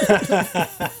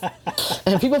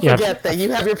 and people forget that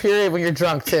you have your period when you're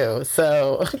drunk too.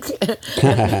 So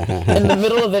in the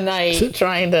middle of the night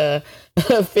trying to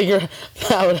figure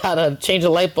out how to change a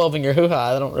light bulb in your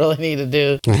hoo-ha, I don't really need to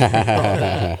do all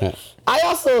that. I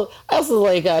also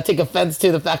like take offense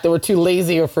to the fact that we're too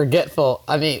lazy or forgetful.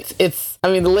 I mean,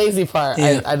 the lazy part.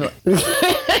 Yeah. I don't.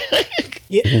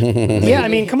 Yeah, I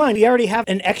mean, come on. You already have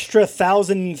an extra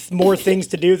 1,000 more things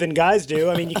to do than guys do.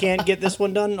 I mean, you can't get this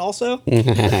one done also?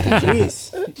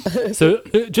 Jeez. So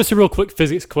just a real quick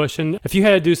physics question. If you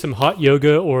had to do some hot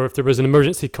yoga or if there was an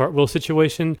emergency cartwheel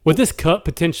situation, would this cup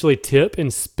potentially tip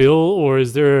and spill, or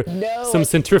is there some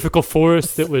centrifugal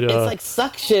force that would... It's like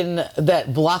suction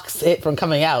that blocks it from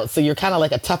coming out. So you're kind of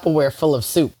like a Tupperware full of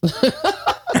soup.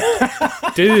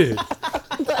 Dude,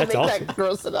 that's awesome. That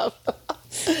gross enough.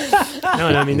 No,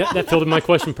 I mean, that filled in my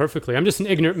question perfectly. I'm just an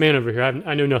ignorant man over here.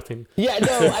 I know nothing. Yeah,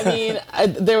 no, I mean,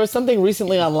 there was something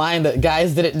recently online that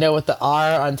guys didn't know what the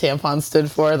R on tampon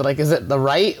stood for. Like, is it the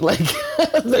right? Like,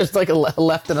 there's like a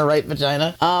left and a right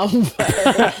vagina.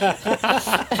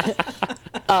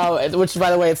 Which,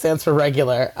 by the way, it stands for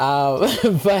regular.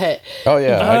 But oh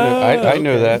yeah, I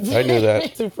knew that. I knew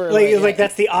that. Like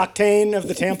that's the octane of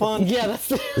the tampon. Yeah, that's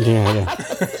the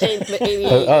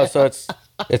so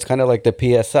it's kind of like the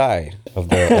PSI of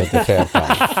the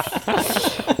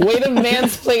tampon. Way to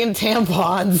mansplain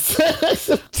tampons.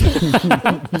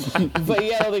 But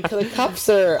yeah, the cups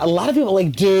are, a lot of people are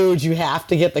like, dude, you have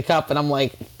to get the cup. And I'm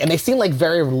like, and they seem like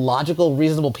very logical,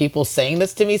 reasonable people saying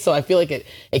this to me. So I feel like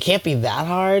it can't be that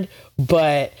hard.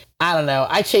 But I don't know.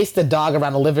 I chased the dog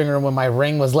around the living room when my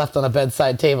ring was left on a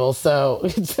bedside table. So I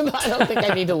don't think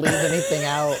I need to leave anything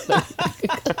out.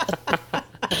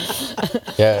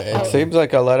 Yeah, it seems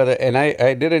like a lot of and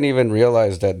I didn't even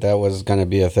realize that was going to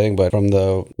be a thing, but from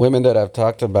the women that I've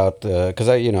talked about, because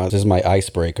this is my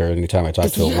icebreaker anytime I talk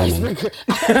to a woman.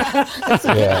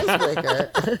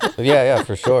 Yeah,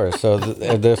 for sure. So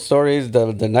the stories,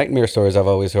 the nightmare stories I've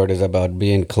always heard is about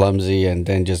being clumsy and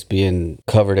then just being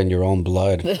covered in your own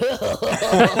blood.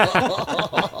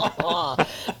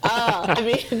 I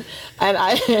mean, and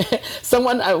I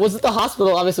was at the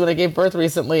hospital, obviously, when I gave birth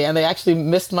recently, and they actually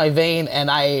missed my vein,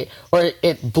 or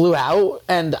it blew out,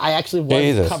 and I actually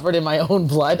was covered in my own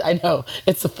blood. I know,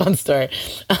 it's a fun story.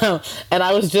 And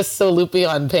I was just so loopy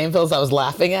on pain pills, I was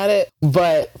laughing at it.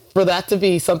 But for that to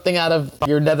be something out of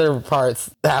your nether parts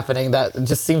happening, that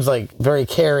just seems like very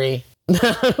Carrie.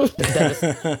 Yeah,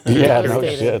 no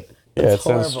shit. Yeah, it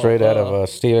sounds straight out of a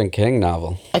Stephen King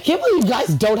novel. I can't believe you guys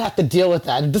don't have to deal with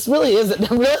that. This really isn't.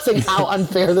 I'm realizing how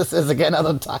unfair this is again as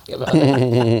I'm talking about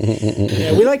it.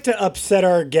 Yeah, we like to upset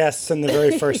our guests in the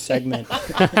very first segment.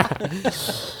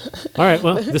 All right,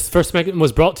 well, this first segment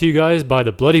was brought to you guys by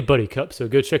the Bloody Buddy Cup, so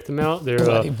go check them out. They're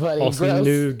awesome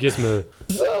new gizmo.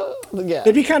 Yeah.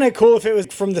 It'd be kind of cool if it was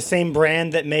from the same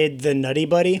brand that made the Nutty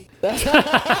Buddy. They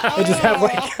just have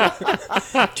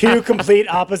like 2 complete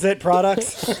opposite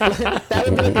products. That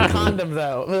would be like a condom,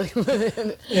 though.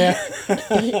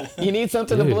 Yeah. You need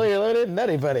something to blow your load in?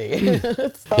 Nutty Buddy.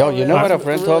 Yo, you know what a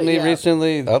friend told me yeah.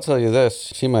 recently? I'll tell you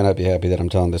this. She might not be happy that I'm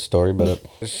telling this story, but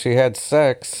she had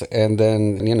sex, and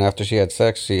then, after she had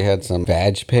sex, she had some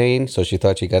vag pain, so she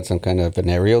thought she got some kind of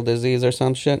venereal disease or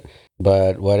some shit.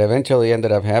 But what eventually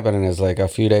ended up happening is like a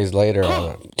few days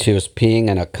later, she was peeing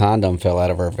and a condom fell out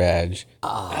of her vag.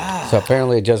 So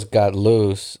apparently it just got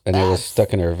loose, and it was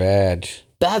stuck in her vag.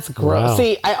 That's gross. Wow.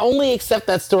 See, I only accept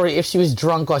that story if she was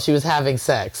drunk while she was having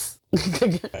sex.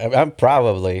 I'm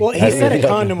probably. Well, he said a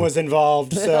condom was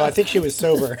involved, so I think she was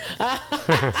sober.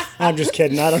 I'm just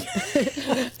kidding. I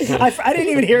didn't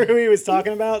even hear who he was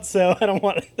talking about, so I don't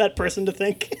want that person to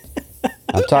think.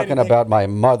 I'm talking about my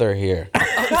mother here.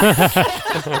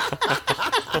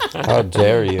 How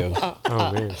dare you?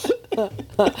 Oh, man.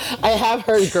 I have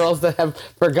heard girls that have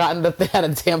forgotten that they had a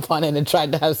tampon in and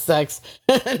tried to have sex,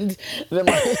 and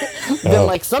they're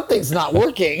like, something's not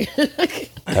working.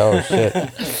 Oh, shit.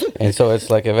 And so it's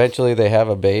like eventually they have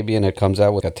a baby and it comes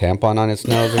out with a tampon on its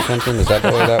nose or something? Is that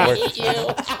the way that works?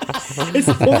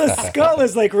 The skull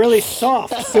is like really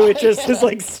soft, so it just is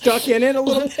like stuck in it a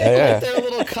little bit. Yeah. Their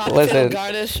little cocktail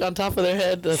garnish on top of their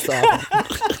head. That's awesome.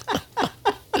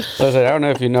 Listen, I don't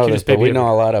know if you know Cutest this, but baby we ever.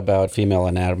 know a lot about female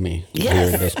anatomy here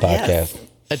in this podcast.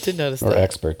 I did notice We're that.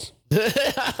 experts.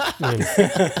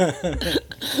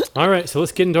 All right, so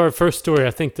let's get into our first story.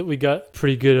 I think that we got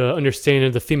pretty good understanding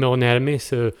of the female anatomy.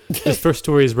 So this first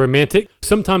story is romantic.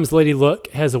 Sometimes Lady Luck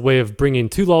has a way of bringing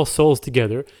 2 lost souls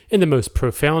together in the most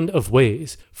profound of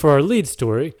ways. For our lead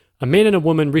story, a man and a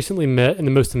woman recently met in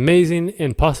the most amazing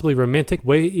and possibly romantic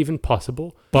way even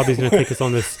possible. Bobby's going to take us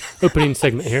on this opening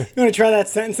segment here. You want to try that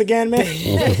sentence again, man?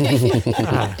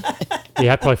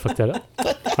 Yeah, I probably fucked that up.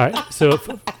 All right, so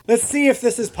Let's see if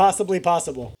this is possibly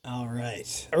possible. All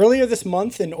right. Earlier this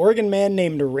month, an Oregon man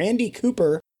named Randy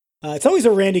Cooper. It's always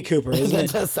a Randy Cooper, isn't That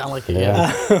it? does sound like it,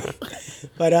 yeah.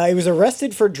 But he was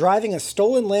arrested for driving a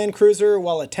stolen Land Cruiser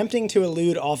while attempting to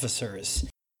elude officers.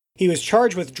 He was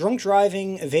charged with drunk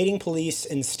driving, evading police,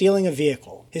 and stealing a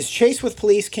vehicle. His chase with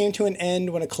police came to an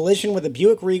end when a collision with a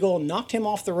Buick Regal knocked him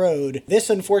off the road. This,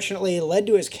 unfortunately, led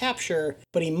to his capture,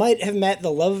 but he might have met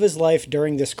the love of his life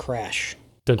during this crash.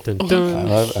 dun, dun,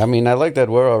 dun. I like that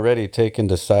we're already taking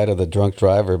the side of the drunk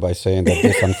driver by saying that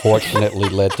this unfortunately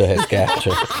led to his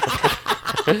capture.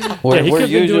 We're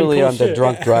usually on the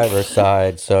drunk driver's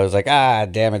side, so it's like,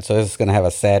 damn it, so this is going to have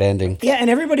a sad ending. Yeah,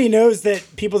 and everybody knows that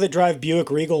people that drive Buick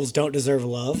Regals don't deserve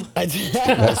love.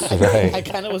 That's right. I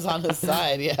kind of was on his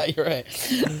side. Yeah, you're right.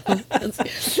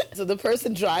 So the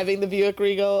person driving the Buick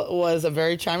Regal was a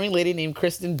very charming lady named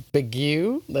Kristen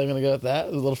Begue. I'm going to go with that.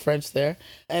 A little French there.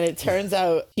 And it turns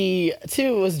out he,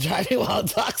 too, was driving while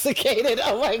intoxicated.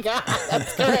 Oh, my God.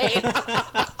 That's great.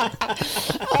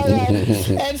 Oh, God.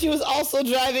 And she was also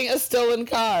driving a stolen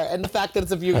car. And the fact that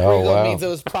it's a Buick Regal means it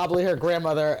was probably her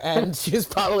grandmother. And she was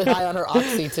probably high on her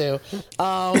Oxy, too.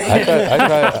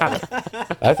 I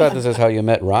thought this is how you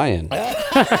met Ryan.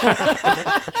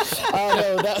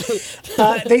 Oh, no.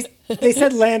 They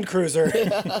said Land Cruiser.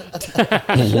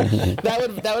 that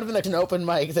would have been like an open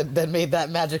mic that made that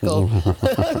magical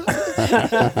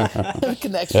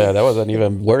connection. Yeah, that was an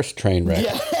even worse train wreck.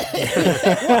 Yeah,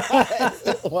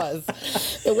 it was.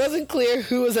 It wasn't clear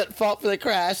who was at fault for the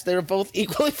crash. They were both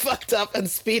equally fucked up and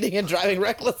speeding and driving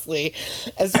recklessly,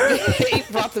 as fate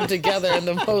brought them together in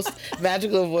the most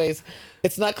magical of ways.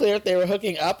 It's not clear if they were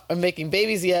hooking up or making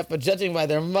babies yet, but judging by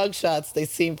their mugshots, they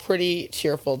seem pretty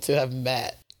cheerful to have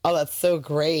met. Oh, that's so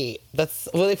great. They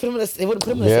wouldn't put him in the same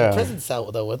prison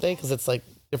cell, though, would they? Because it's like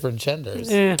different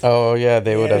genders. Yeah. Oh, yeah,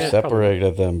 they would have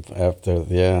separated them after,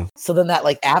 So then that,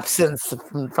 like, absence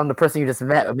from the person you just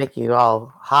met would make you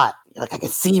all hot. Like, I can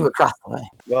see you across the way.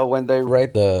 Well, when they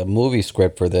write the movie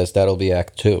script for this, that'll be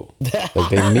Act 2. Like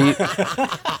they meet,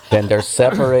 then they're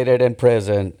separated in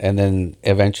prison, and then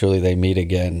eventually they meet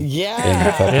again. Yeah. In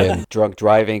the fucking drunk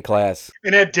driving class.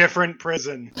 In a different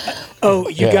prison. Oh,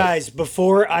 you guys,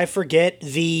 before I forget,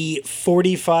 the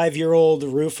 45-year-old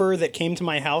roofer that came to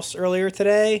my house earlier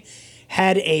today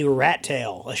had a rat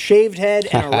tail, a shaved head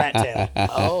and a rat tail.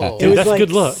 Oh. Dude, that's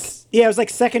good luck. Yeah, it was like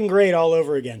second grade all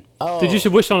over again. Oh. Dude, you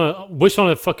should wish on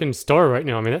a fucking star right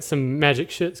now. I mean, that's some magic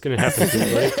shit's gonna happen to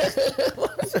you, right?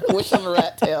 Wish on a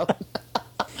rat tail.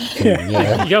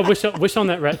 Yeah. You gotta wish on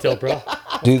that rat tail, bro.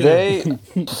 Do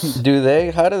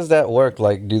they? How does that work?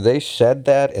 Like, do they shed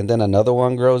that and then another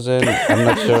one grows in? I'm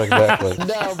not sure exactly.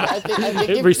 No, but I think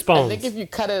It respawns. I think if you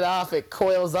cut it off, it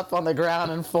coils up on the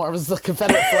ground and forms the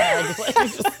Confederate flag.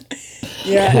 Like,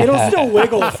 Yeah, it'll still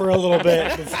wiggle for a little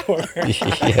bit before.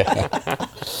 Yeah.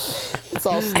 It's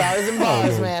all stars and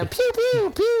bars, man. Pew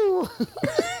pew pew.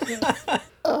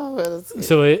 Oh, man, that's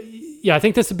So, yeah, I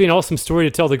think this would be an awesome story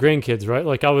to tell the grandkids, right?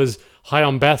 Like, I was high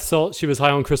on bath salt. She was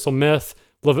high on crystal meth.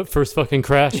 Love at first fucking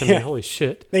crash. I mean, holy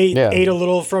shit. They ate a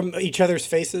little from each other's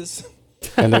faces.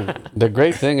 And the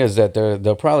great thing is that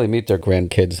they'll probably meet their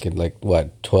grandkids in like,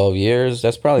 what, 12 years?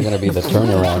 That's probably going to be the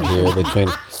turnaround here between...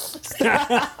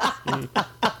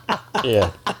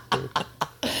 Yeah.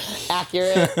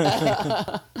 accurate.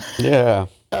 Yeah.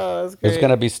 Oh, that's great. It's going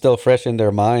to be still fresh in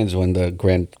their minds when the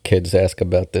grandkids ask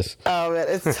about this. Oh man,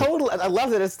 it's total. I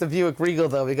love that it's the Buick Regal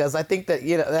though, because I think that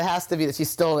it has to be that she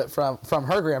stole it from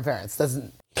her grandparents.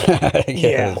 Doesn't?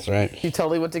 Yeah, that's right. She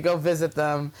totally went to go visit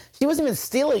them. She wasn't even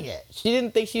stealing it. She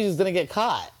didn't think she was gonna get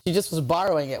caught. She just was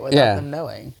borrowing it without them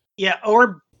knowing. Yeah,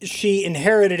 or she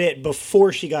inherited it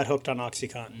before she got hooked on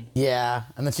OxyContin. Yeah,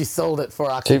 and then she sold it for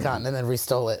OxyContin and then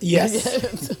restole it.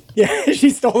 Yes. Yeah, she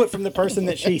stole it from the person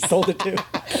that she sold it to.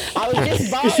 I was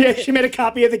just borrowing she made a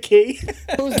copy of the key.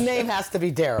 Whose name has to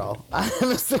be Daryl?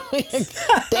 I'm assuming.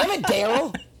 Damn it,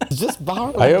 Daryl. Just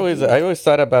borrow. I always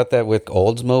thought about that with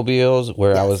Oldsmobiles,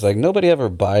 where I was like, nobody ever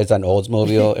buys an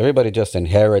Oldsmobile. Everybody just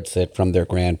inherits it from their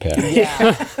grandparents.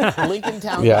 Yeah. Lincoln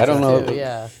Town. Yeah, I don't know. Too,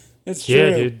 yeah. It's true.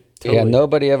 Yeah, dude. Totally. Yeah,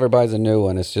 nobody ever buys a new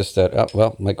one. It's just that, oh,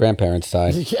 well, my grandparents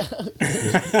died. Yeah.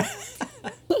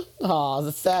 Oh,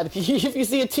 that's sad. If you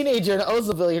see a teenager in an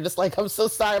Oldsmobile, you're just like, I'm so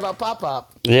sorry about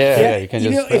Pop. Yeah, you can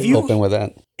just open with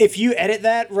that. If you edit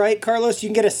that right, Carlos, you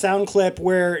can get a sound clip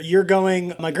where you're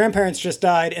going, my grandparents just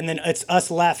died, and then it's us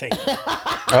laughing.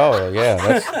 Oh,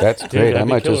 yeah, that's great. I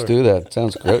might just do that.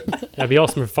 Sounds great. That'd be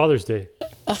awesome for Father's Day.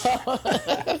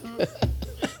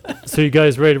 So you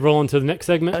guys ready to roll into the next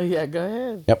segment? Oh, yeah, go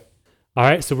ahead. Yep. All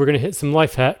right, so we're going to hit some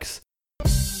life hacks.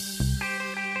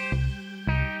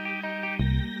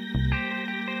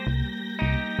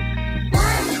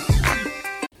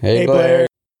 Hey, Blair.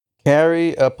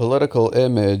 Carry a political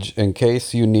image in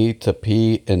case you need to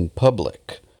pee in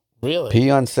public. Really? Pee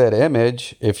on said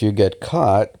image. If you get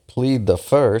caught, plead the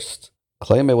first.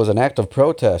 Claim it was an act of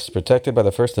protest protected by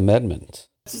the First Amendment.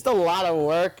 It's just a lot of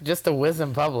work just to whiz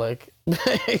in public.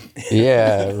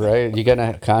 Yeah, right. You're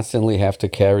gonna constantly have to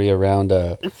carry around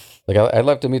I'd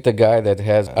love to meet the guy that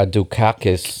has a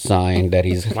Dukakis sign that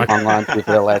he's hung on to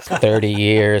for the last 30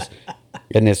 years.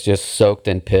 And it's just soaked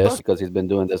in piss because he's been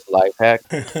doing this life hack.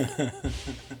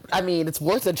 I mean, it's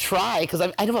worth a try because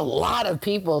I know a lot of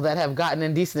people that have gotten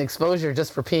indecent exposure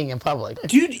just for peeing in public.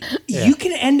 Dude, you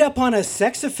can end up on a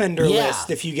sex offender list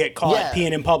if you get caught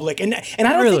peeing in public. And I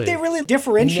don't think they really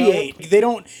differentiate. No. They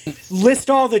don't list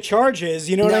all the charges.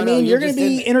 You know what I mean? You're going to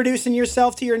be introducing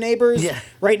yourself to your neighbors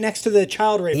right next to the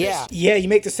child rapist. Yeah, you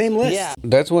make the same list. Yeah.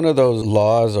 That's one of those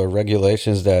laws or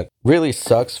regulations that really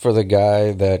sucks for the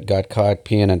guy that got caught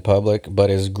peeing in public,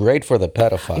 but is great for the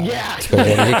pedophile. Yeah.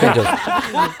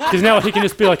 Because now he can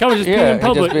just be like, I was just peeing in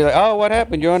public. Just be like, oh, what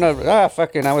happened? You're on I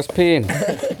was peeing.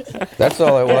 That's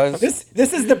all it was.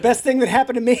 This is the best thing that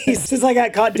happened to me since I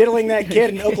got caught diddling that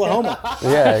kid in Oklahoma.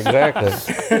 Yeah, exactly.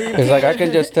 It's like, I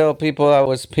can just tell people I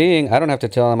was peeing. I don't have to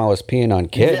tell them I was peeing on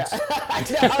kids. Yeah.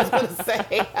 I was going to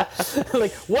say,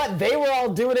 like, what? They were all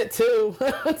doing it too.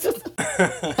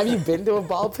 Have you been to a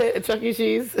ball pit at Chuck E.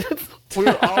 Cheese? We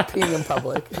were all peeing in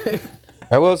public.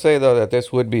 I will say, though, that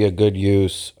this would be a good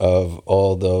use of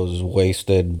all those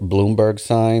wasted Bloomberg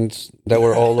signs that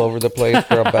were all over the place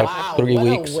for about 3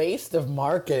 weeks. What a waste of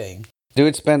marketing.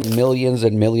 Dude spent millions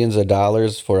and millions of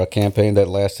dollars for a campaign that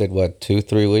lasted,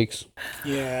 2-3 weeks?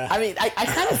 Yeah. I mean, I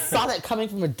kind of saw that coming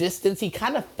from a distance. He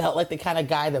kind of felt like the kind of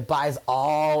guy that buys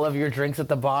all of your drinks at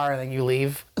the bar and then you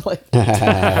leave. Like,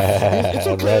 it's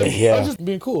okay. Right, yeah. I'm just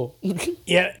being cool.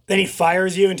 Yeah, then he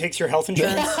fires you and takes your health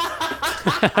insurance.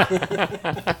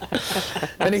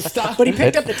 And he stopped. But he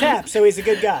picked up the tab, so he's a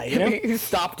good guy, you know? He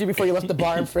stopped you before you left the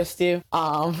bar and frisked you.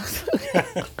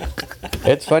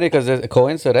 It's funny because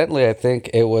coincidentally, I think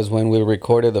it was when we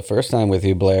recorded the first time with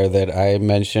you, Blair, that I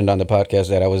mentioned on the podcast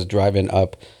that I was driving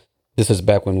up. This is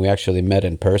back when we actually met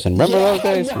in person. Remember those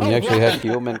days when you actually had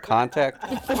human contact?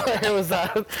 It was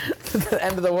the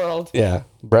end of the world. Yeah,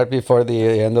 right before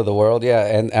the end of the world. Yeah,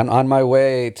 and on my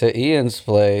way to Ian's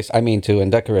place, to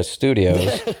Indecorous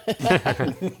Studios,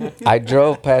 I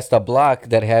drove past a block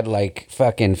that had like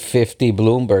fucking 50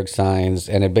 Bloomberg signs,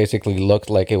 and it basically looked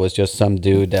like it was just some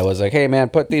dude that was like, hey man,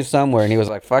 put these somewhere. And he was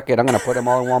like, fuck it, I'm going to put them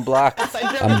all in one block.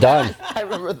 I'm done. I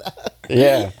remember that.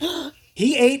 Yeah.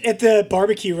 He ate at the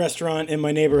barbecue restaurant in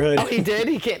my neighborhood. Oh, he did?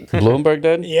 He can't. Bloomberg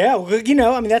did? Yeah, well, you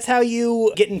know, I mean, that's how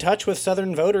you get in touch with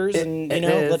Southern voters and, you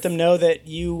know, let them know that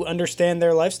you understand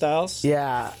their lifestyles.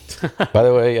 Yeah. By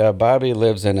the way, Bobby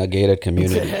lives in a gated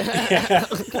community.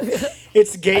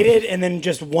 It's gated and then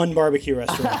just one barbecue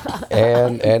restaurant.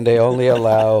 and they only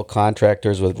allow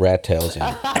contractors with rat tails in.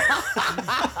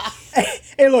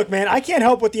 Hey, look, man, I can't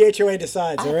help what the HOA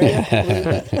decides, all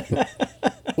right?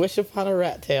 Wish upon a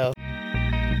rat tail.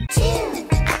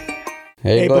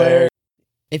 Hey, Blair.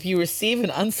 If you receive an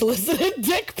unsolicited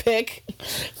dick pic,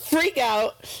 freak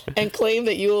out and claim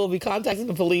that you will be contacting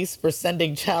the police for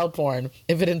sending child porn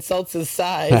if it insults his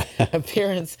size,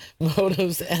 appearance,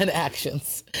 motives, and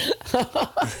actions.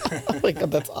 Oh my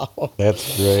God, that's awful.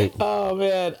 That's great. Oh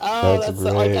man. Oh, that's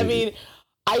great. like, I mean,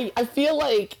 I feel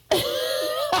like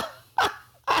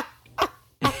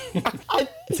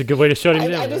It's a good way to shut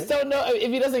him down. I just don't know if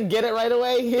he doesn't get it right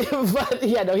away, but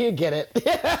yeah, no, he'd get it.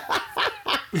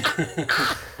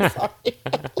 Sorry.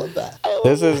 I love that.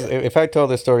 This is, if I told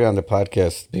this story on the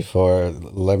podcast before,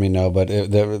 let me know. But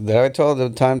I told the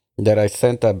time that I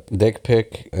sent a dick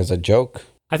pic as a joke.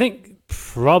 I think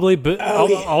probably, but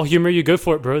I'll humor you. Go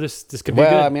for it, bro. This could be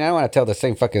good. Well, I mean, I don't want to tell the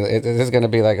same fucking. This is going to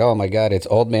be like, oh my God, it's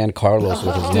old man Carlos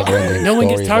with his never-ending No one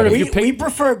gets tired of your pic. We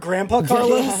prefer Grandpa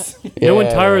Carlos. No one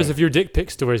tires of your dick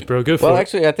pic stories, bro. Go for it. Well,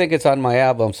 actually, I think it's on my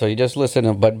album, so you just listen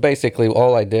to. But basically,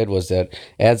 all I did was that,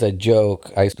 as a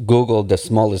joke, I Googled the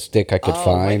smallest dick I could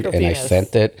find, and I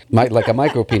sent it. Like a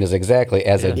micro penis, exactly,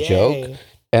 as a joke.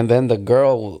 And then the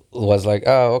girl was like,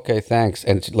 "Oh, okay, thanks,"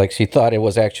 and she thought it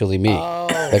was actually me.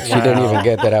 Like she didn't even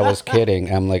get that I was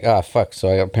kidding. I'm like, "Oh, fuck!" So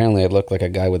apparently, I look like a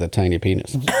guy with a tiny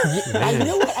penis. I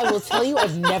know what I will tell you.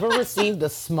 I've never received a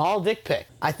small dick pic.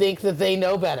 I think that they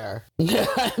know better. They're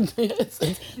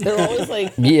always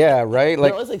like, yeah, right.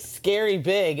 They're always like scary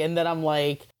big, and then I'm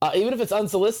like, even if it's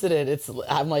unsolicited,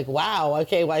 I'm like, wow,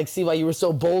 okay, well, I see why you were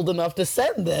so bold enough to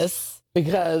send this.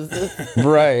 Because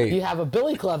right, you have a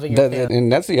billy club in your hand.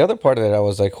 And that's the other part of it. I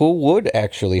was like, who would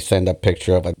actually send a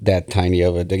picture of that tiny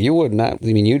of it? You would not.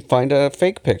 I mean, you'd find a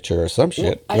fake picture or some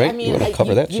shit, right? I mean, you would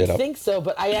cover that shit up. I think so,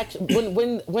 but I actually,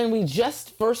 when we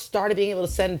just first started being able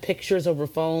to send pictures over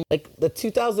phone, like the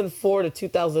 2004 to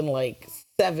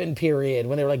 2007 period,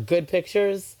 when they were like good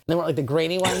pictures, they weren't like the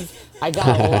grainy ones. I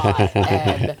got a lot,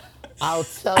 and I'll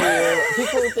tell you,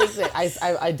 people think that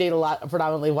I date a lot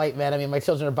predominantly white men. I mean, my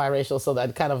children are biracial, so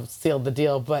that kind of sealed the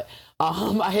deal. But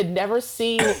I had never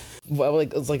seen, it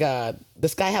was like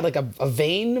this guy had like a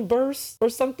vein burst or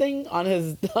something on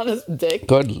his dick.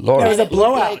 Good Lord. It was a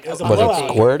blowout. Was it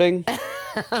squirting?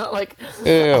 Like, ew.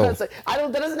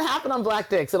 That doesn't happen on black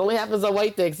dicks. It only happens on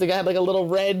white dicks. The guy had like a little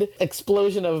red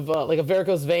explosion of like a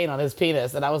varicose vein on his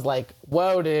penis. And I was like,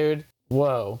 whoa, dude.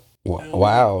 Whoa.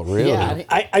 Wow, really? Yeah,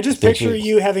 I just picture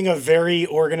you having a very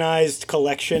organized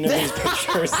collection of these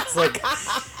pictures. It's like,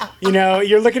 you know,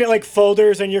 you're looking at like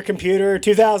folders on your computer,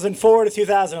 2004 to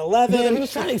 2011. He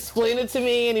was trying to explain it to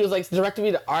me, and he was like directing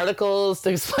me to articles to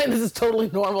explain this is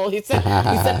totally normal. He sent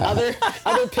other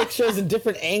pictures and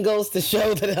different angles to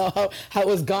show that how it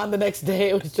was gone the next day.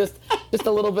 It was just a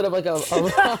little bit of like like,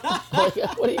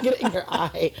 what are you getting in your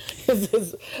eye?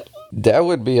 That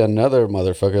would be another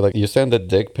motherfucker. Like, you send a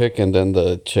dick pic and then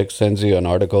the chick sends you an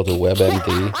article to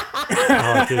WebMD.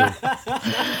 Oh, dude.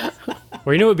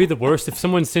 Or you know what would be the worst? If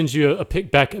someone sends you a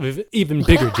pic back of an even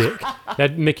bigger dick.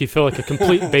 That'd make you feel like a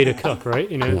complete beta cuck,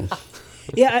 right? You know?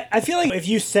 Yeah, I feel like if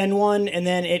you send one and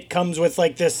then it comes with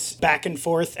like this back and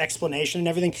forth explanation and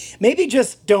everything, maybe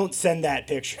just don't send that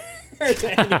picture.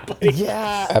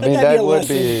 Yeah, I mean, that would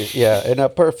be, in a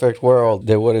perfect world,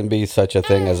 there wouldn't be such a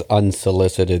thing as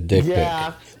unsolicited dick pic.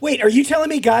 Wait, are you telling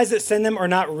me guys that send them are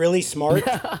not really smart?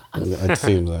 It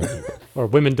seems like it. Or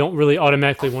women don't really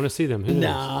automatically want to see them.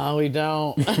 No, we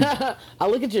don't.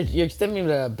 I'll look at you're sending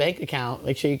me to a bank account.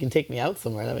 Make sure you can take me out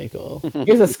somewhere. That'd be cool.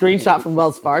 Here's a screenshot from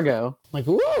Wells Fargo. I'm like,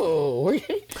 whoa, we're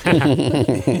gonna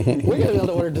be able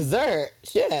to order dessert.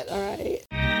 Shit, all right.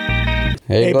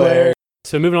 Hey, Blair.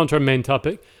 So moving on to our main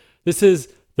topic. This is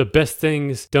the best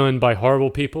things done by horrible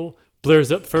people.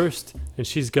 Blair's up first, and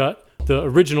she's got the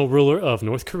original ruler of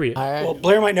North Korea. Well,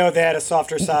 Blair might know they had a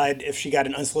softer side if she got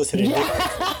an unsolicited dick.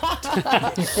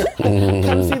 Come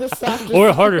see the softer or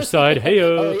a harder side.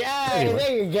 Hey-o. Oh, yeah, anyway.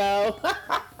 There you go.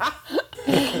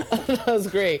 That was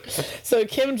great. So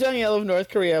Kim Jong-il of North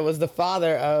Korea was the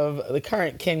father of the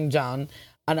current Kim Jong,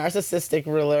 a narcissistic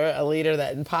ruler, a leader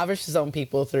that impoverished his own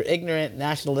people through ignorant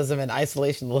nationalism and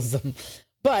isolationism,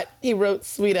 but he wrote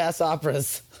sweet-ass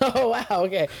operas. Oh, wow,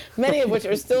 okay. Many of which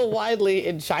are still widely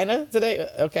in China today.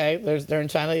 Okay, they're in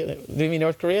China. Do you mean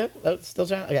North Korea? Oh, still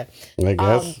China? Okay. I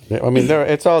guess. I mean,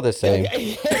 it's all the same.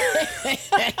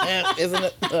 Isn't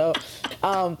it? So,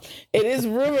 it is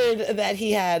rumored that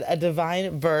he had a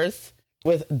divine birth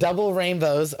with double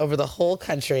rainbows over the whole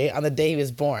country on the day he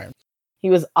was born. He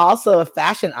was also a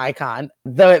fashion icon,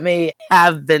 though it may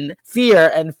have been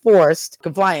fear and forced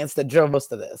compliance that drove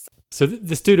most of this. So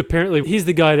this dude, apparently, he's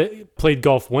the guy that played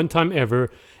golf one time ever,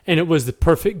 and it was the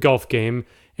perfect golf game.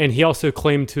 And he also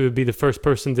claimed to be the first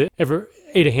person that ever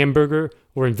ate a hamburger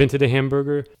or invented a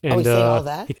hamburger. And, he's saying all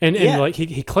that? Like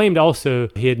he claimed also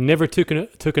he had never taken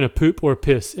a poop or a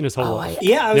piss in his whole life.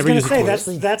 Yeah, I was going to say that's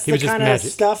He the was just kind of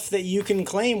magic. stuff that you can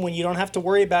claim when you don't have to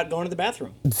worry about going to the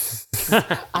bathroom.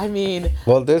 I mean,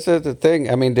 Well, this is the thing.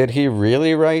 I mean, did he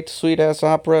really write sweet-ass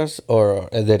operas, or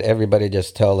did everybody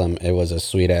just tell him it was a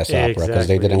sweet-ass opera because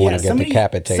they didn't want to get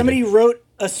decapitated? Somebody wrote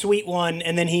a sweet one,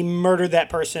 and then he murdered that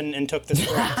person and took the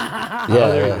script.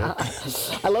 Yeah.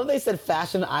 I love they said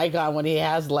fashion icon when he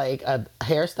has like a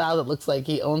hairstyle that looks like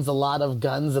he owns a lot of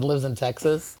guns and lives in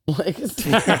Texas. Like, just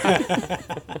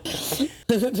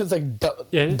like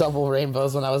double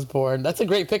rainbows when I was born. That's a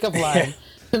great pickup line.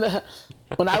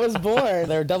 When I was born,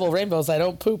 there were double rainbows. I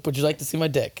don't poop. Would you like to see my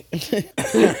dick?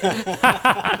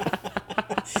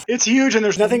 It's huge, and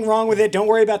there's nothing wrong with it. Don't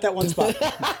worry about that one spot.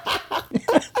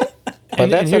 But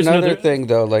that's another thing,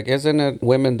 though. Like, isn't it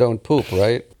women don't poop,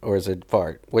 right? Or is it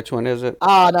fart? Which one is it?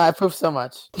 Oh, no, I poop so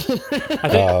much.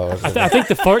 I think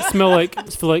the farts smell like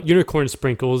unicorn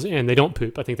sprinkles, and they don't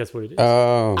poop. I think that's what it is.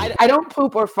 Oh. I don't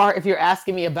poop or fart if you're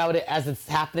asking me about it as it's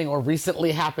happening or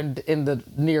recently happened in the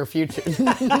near future.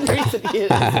 Recent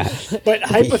years. But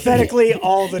hypothetically,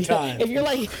 all the time. If you're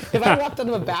like, if I walked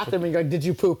into a bathroom and you're like, did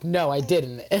you poop? No, I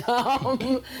didn't.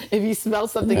 If you smell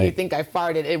something you think I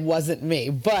farted, it wasn't me.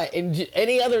 But in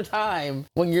any other time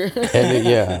when you're...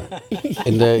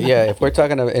 If we're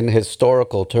talking in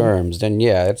historical terms, then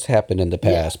it's happened in the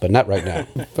past, but not right now.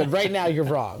 But right now, you're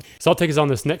wrong. So I'll take us on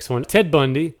this next one. Ted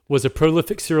Bundy was a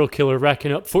prolific serial killer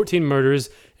racking up 14 murders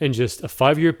in just a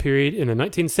 5-year period in the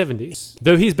 1970s.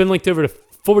 Though he's been linked over to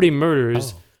 40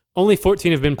 murders, only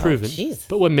 14 have been proven.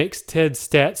 But what makes Ted's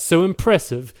stats so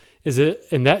impressive is that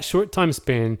in that short time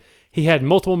span, he had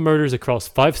multiple murders across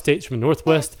 5 states from the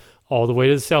Northwest all the way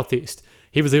to the Southeast.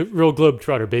 He was a real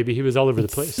globetrotter, baby. He was all over the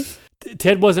place.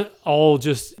 Ted wasn't all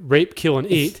just rape, kill, and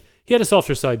eat. He had a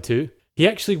softer side, too. He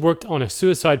actually worked on a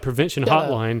suicide prevention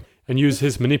hotline and used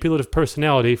his manipulative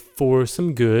personality for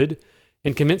some good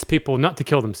and convinced people not to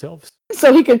kill themselves.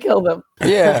 So he could kill them.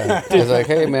 Yeah. He's like,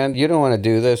 hey, man, you don't want to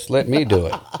do this. Let me do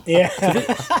it. Yeah.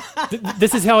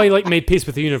 This is how he made peace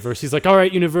with the universe. He's like, all right,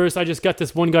 universe, I just got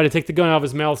this one guy to take the gun out of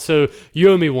his mouth, so you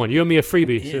owe me one. You owe me a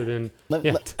freebie. Yeah. So then,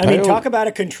 I mean, talk about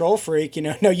a control freak.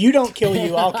 No, you don't kill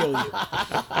you, I'll kill you.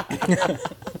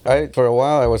 For a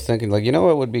while, I was thinking,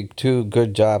 what would be 2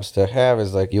 good jobs to have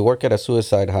is you work at a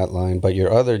suicide hotline, but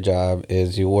your other job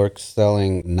is you work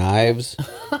selling knives.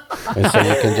 And so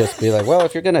you can just be like, well,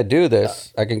 if you're going to do this,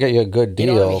 I can get you a good deal.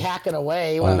 You don't want to be hacking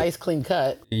away. You want a nice clean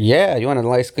cut. Yeah, you want a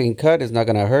nice clean cut. It's not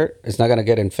going to hurt. It's not going to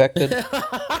get infected. Not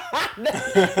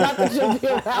that you'll be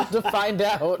around to find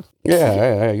out.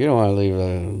 Yeah, you don't want to leave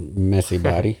a messy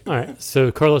body. All right,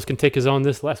 so Carlos can take us on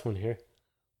this last one here.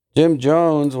 Jim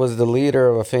Jones was the leader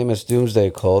of a famous doomsday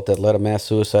cult that led a mass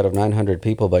suicide of 900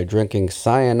 people by drinking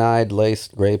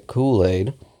cyanide-laced grape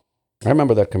Kool-Aid. I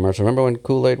remember that commercial. Remember when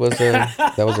Kool-Aid was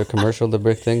that was a commercial, the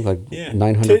big thing?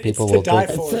 900 people will die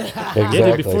drink. for it. Exactly.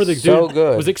 Yeah, before the so dude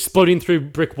good. was exploding through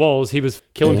brick walls, he was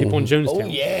killing people in Jonestown. Oh,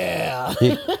 yeah.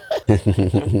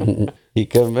 He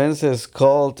convinced his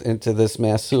cult into this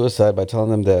mass suicide by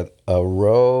telling them that a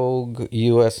rogue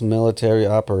U.S. military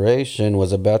operation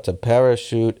was about to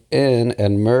parachute in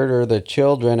and murder the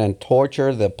children and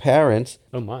torture the parents.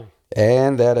 Oh, my.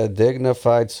 And that a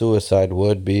dignified suicide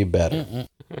would be better.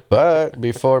 But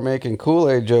before making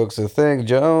Kool-Aid jokes a thing,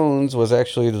 Jones was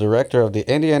actually the director of the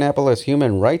Indianapolis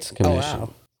Human Rights Commission. Oh,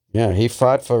 wow. Yeah, he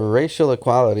fought for racial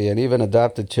equality and even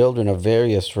adopted children of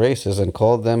various races and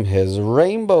called them his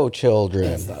rainbow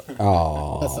children. That's not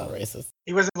racist.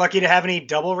 He wasn't lucky to have any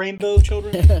double rainbow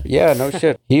children? Yeah, no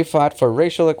shit. He fought for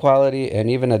racial equality and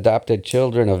even adopted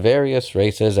children of various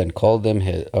races and called them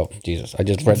his... Oh, Jesus, I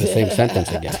just read the same sentence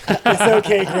again. It's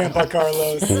okay, Grandpa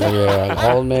Carlos.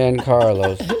 Yeah, old man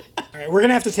Carlos. All right, we're going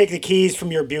to have to take the keys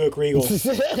from your Buick Regal.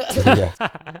 Yeah.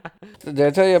 Did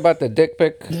I tell you about the dick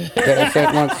pic that I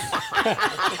sent once?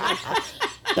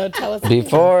 No, tell us.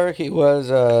 Before he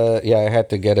was, I had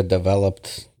to get it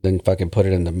developed, then fucking put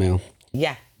it in the mail.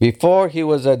 Yeah. Before he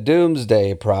was a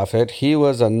doomsday prophet, he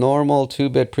was a normal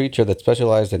 2-bit preacher that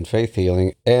specialized in faith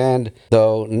healing. And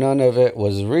though none of it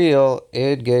was real,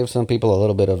 it gave some people a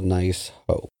little bit of nice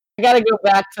hope. I gotta go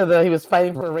back to he was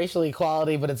fighting for racial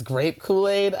equality, but it's grape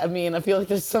Kool-Aid. I mean, I feel like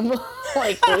there's some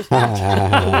like racial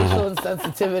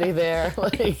insensitivity there.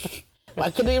 Like,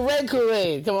 why couldn't it be red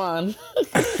Kool-Aid? Come on.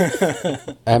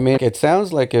 I mean, it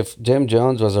sounds like if Jim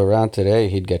Jones was around today,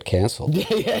 he'd get canceled.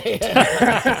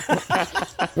 Yeah.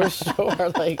 For sure.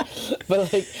 Like,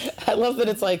 but like, I love that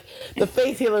it's like the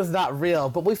faith healer is not real,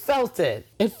 but we felt it.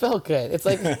 It felt good. It's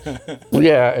like,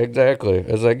 yeah, exactly.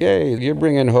 It's like, hey, you're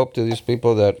bringing hope to these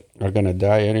people that are gonna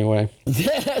die anyway.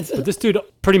 But this dude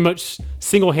pretty much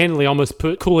single-handedly almost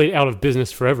put Kool-Aid out of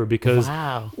business forever because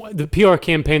the PR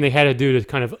campaign they had to do to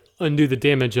kind of undo the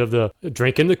damage of the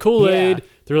drinking the Kool-Aid. Yeah.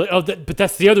 They're like, oh, but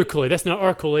that's the other Kool-Aid. That's not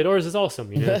our Kool-Aid. Ours is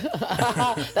awesome, you know?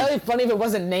 That'd be funny if it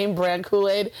wasn't name brand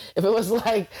Kool-Aid. If it was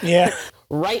like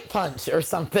Right Punch or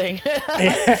something.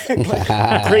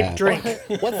 Grape drink.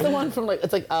 What's the one from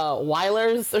it's like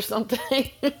Weiler's or something?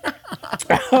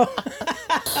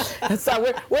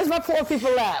 So where's my poor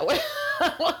people at?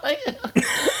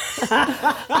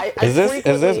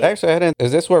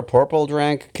 Is this where Purple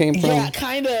Drank came from? Yeah,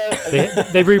 kind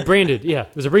of. They rebranded. Yeah,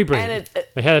 it was a rebrand.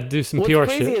 They had to do some PR shit.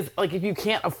 What's crazy is like if you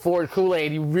can't afford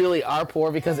Kool-Aid, you really are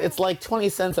poor because it's like 20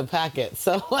 cents a packet.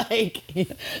 So like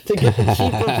to get the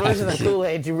cheaper version of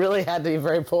Kool-Aid, you really had to be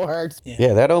very poor.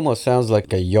 Yeah, that almost sounds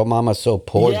like a Yo Mama So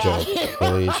Poor joke.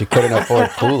 She couldn't afford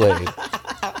Kool-Aid.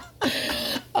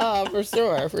 For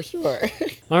sure.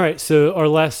 All right, so our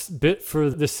last bit for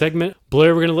this segment,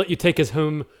 Blair, we're going to let you take us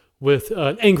home with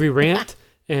an angry rant,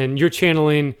 and you're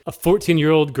channeling a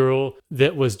 14-year-old girl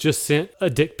that was just sent a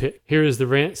dick pic. Here is the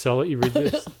rant, so I'll let you read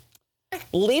this.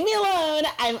 Leave me alone.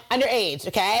 I'm underage,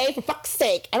 okay? For fuck's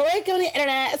sake. I'm already going to the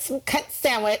internet, some cut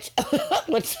sandwich.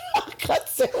 Cut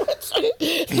sandwich?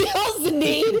 You also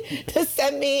need to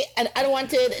send me an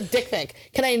unwanted dick pic.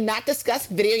 Can I not discuss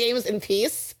video games in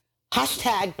peace?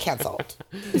 Hashtag canceled.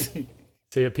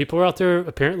 So yeah, people are out there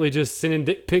apparently just sending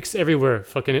dick pics everywhere.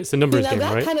 Fucking it's a numbers game,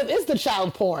 that right? Kind of is the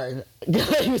child porn.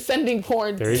 You're sending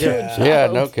porn to a child. Yeah,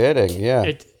 no kidding. Yeah.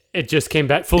 It just came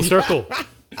back full circle.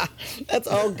 That's,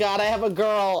 oh God, I have a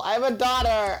girl. I have a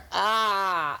daughter.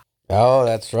 Ah. Oh,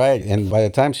 that's right. And by the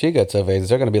time she gets of age,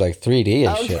 they're going to be like 3D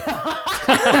and shit.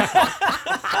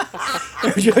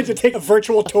 Would you like to take a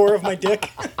virtual tour of my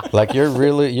dick? Like you're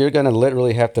going to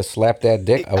literally have to slap that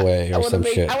dick away or some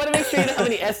shit. I want to make sure you don't have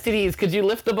any STDs. Could you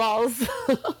lift the balls?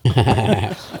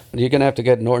 You're going to have to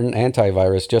get Norton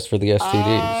antivirus just for the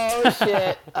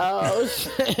STDs. Oh,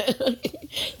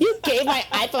 shit. You gave my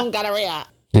iPhone gonorrhea.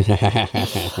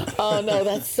 Oh no,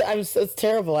 it's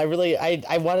terrible. I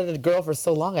wanted a girl for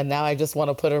so long, and now I just want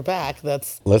to put her back.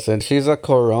 Listen, she's a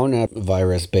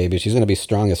coronavirus baby. She's gonna be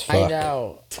strong as fuck. I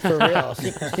know, for real.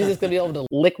 She's just gonna be able to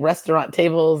lick restaurant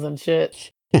tables and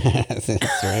shit. That's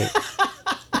right.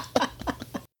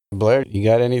 Blair, you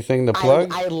got anything to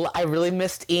plug? I really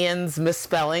missed Ian's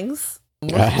misspellings.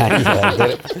 The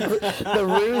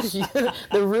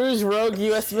Rouge Rogue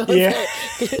U.S. military.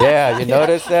 Yeah, you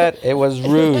noticed that? It was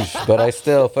Rouge, but I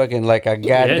still fucking like a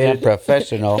goddamn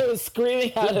professional. It was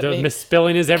screaming out at me. The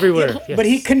misspelling is everywhere. Yes. But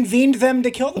he convened them to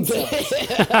kill themselves.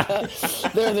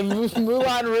 They're the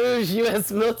Moulin Rouge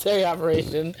U.S. military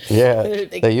operation. Yeah,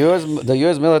 the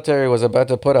U.S. military was about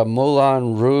to put a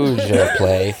Moulin Rouge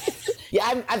play.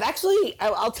 Yeah,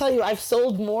 I'll tell you, I've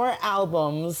sold more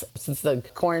albums since the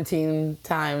quarantine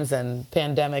times and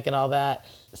pandemic and all that.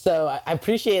 So I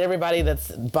appreciate everybody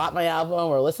that's bought my album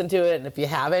or listened to it. And if you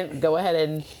haven't, go ahead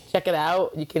and check it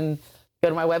out. You can go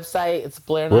to my website. It's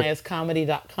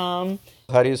blairniascomedy.com.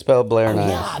 How do you spell Blair Nias?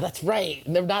 Yeah, that's right.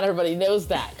 Not everybody knows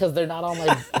that because they're not on my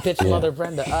bitch mother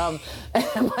Brenda.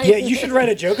 Yeah, you should write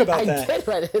a joke about that. I did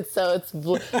write it. So it's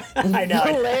I know.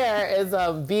 Blair is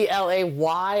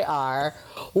Blayr.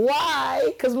 Why?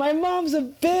 Because my mom's a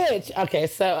bitch. Okay,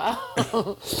 so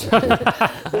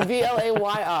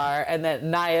Blayr and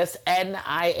then Nias,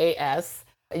 Nias.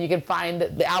 You can find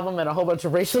the album and a whole bunch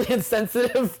of racially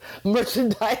insensitive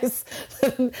merchandise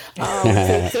to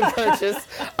purchase,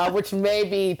 which may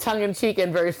be tongue-in-cheek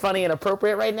and very funny and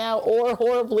appropriate right now, or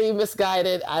horribly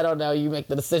misguided. I don't know. You make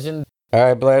the decision. All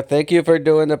right, Blair. Thank you for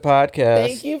doing the podcast.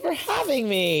 Thank you for having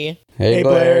me. Hey,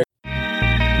 Blair.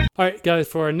 All right, guys,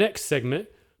 for our next segment,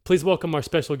 please welcome our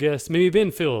special guest, Mimi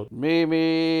Benfield.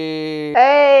 Mimi.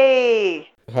 Hey.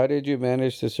 How did you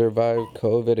manage to survive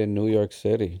COVID in New York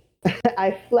City?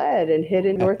 I fled and hid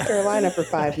in North Carolina for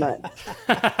 5 months.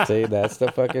 See, that's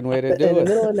the fucking way to do it. In the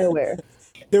middle of nowhere.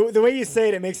 The way you say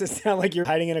it, it makes it sound like you're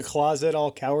hiding in a closet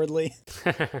all cowardly.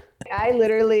 I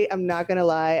literally, I'm not going to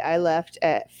lie, I left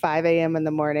at 5 a.m. in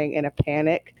the morning in a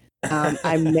panic.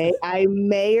 I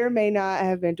may or may not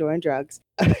have been doing drugs.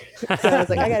 So I was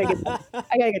like, I gotta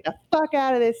get the fuck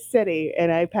out of this city.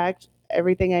 And I packed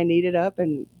everything I needed up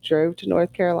and drove to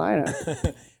North Carolina.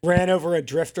 Ran over a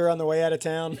drifter on the way out of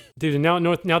town. Dude, and now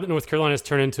that North Carolina's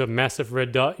turned into a massive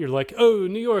red dot, you're like, oh,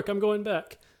 New York, I'm going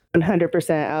back.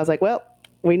 100%. I was like, well,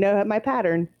 we know my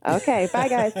pattern. Okay, bye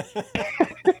guys.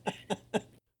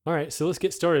 All right, so let's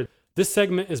get started. This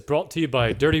segment is brought to you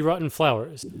by Dirty Rotten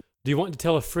Flowers. Do you want to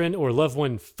tell a friend or loved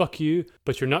one, fuck you,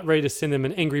 but you're not ready to send them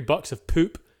an angry box of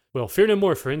poop? Well, fear no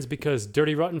more, friends, because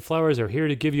Dirty Rotten Flowers are here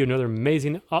to give you another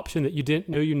amazing option that you didn't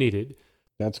know you needed.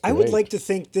 That's great. I would like to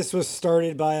think this was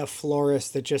started by a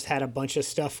florist that just had a bunch of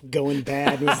stuff going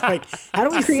bad. And was like, how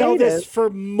do we sell this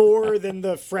for more than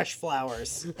the fresh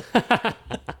flowers? I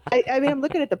mean, I'm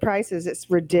looking at the prices. It's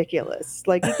ridiculous.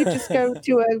 Like, you could just go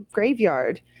to a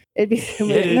graveyard. It'd be so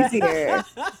much easier.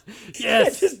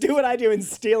 Yes. Just do what I do and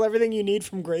steal everything you need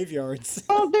from graveyards.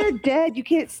 Oh, they're dead. You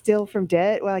can't steal from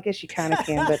dead. Well, I guess you kind of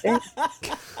can, but they're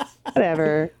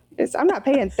whatever. I'm not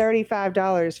paying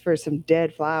 $35 for some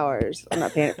dead flowers. I'm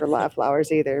not paying it for live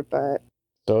flowers either, but...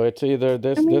 So it's either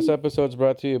this episode's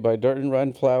brought to you by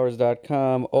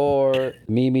dirtyrottenflowers.com or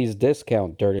Mimi's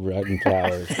discount Dirty Rotten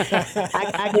Flowers.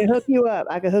 I can hook you up.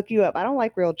 I don't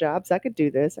like real jobs. I could do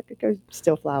this. I could go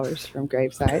steal flowers from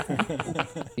gravesites.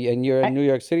 And you're in New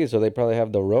York City, so they probably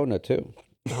have the Rona too.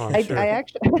 Oh, I sure.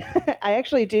 I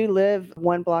actually do live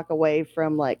 1 block away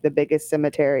from like the biggest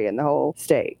cemetery in the whole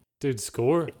state. Dude,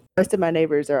 score. Most of my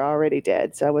neighbors are already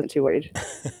dead, so I wasn't too worried.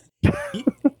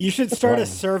 You should start a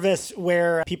service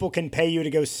where people can pay you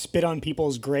to go spit on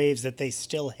people's graves that they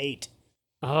still hate.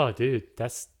 Oh, dude,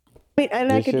 that's... I mean,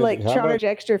 and I could like charge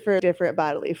extra for different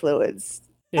bodily fluids.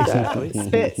 Exactly.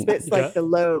 Spit's like the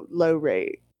low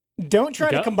rate. Don't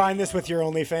try to combine this with your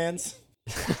OnlyFans.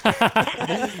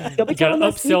 Don't be You gotta telling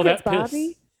us upsell that secrets, piss.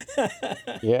 Bobby.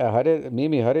 Yeah, how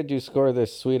did you score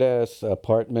this sweet ass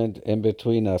apartment in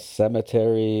between a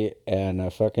cemetery and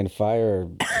a fucking fire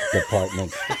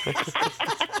department?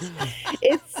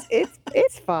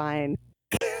 It's fine.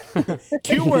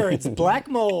 2 words, black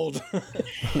mold.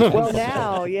 Well,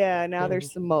 now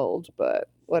there's some mold, but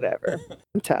whatever.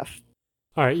 I'm tough.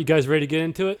 All right, you guys ready to get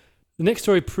into it? The next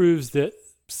story proves that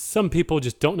some people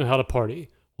just don't know how to party.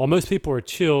 While most people are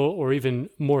chill or even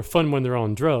more fun when they're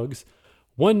on drugs,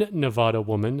 one Nevada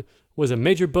woman was a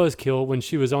major buzzkill when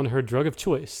she was on her drug of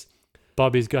choice.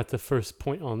 Bobby's got the first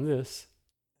point on this.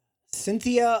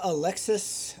 Cynthia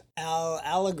Alexis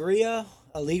Alegria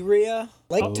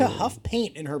liked to huff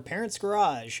paint in her parents'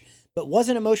 garage, but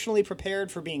wasn't emotionally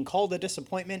prepared for being called a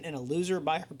disappointment and a loser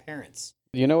by her parents.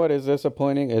 You know what is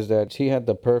disappointing is that she had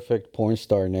the perfect porn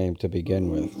star name to begin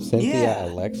with. Cynthia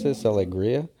Alexis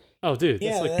Alegria. Oh, dude.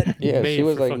 Yeah, that's she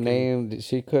was like named.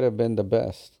 She could have been the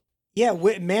best. Yeah,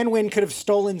 Manwin could have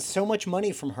stolen so much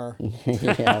money from her.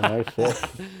 Yeah, no shit.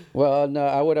 Well, no,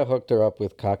 I would have hooked her up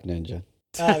with Cock Ninja.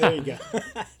 There you go.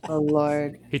 Oh,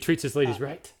 Lord. He treats his ladies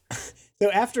right. So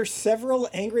after several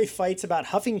angry fights about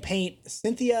huffing paint,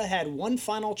 Cynthia had one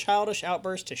final childish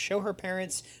outburst to show her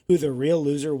parents who the real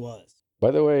loser was. By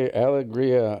the way,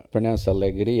 alegría, pronounced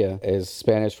alegría, is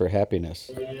Spanish for happiness.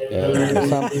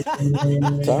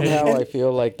 Somehow I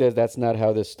feel like that's not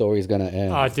how this story is going to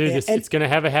end. Oh, dude, it's going to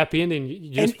have a happy ending.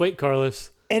 You just wait, Carlos.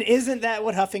 And isn't that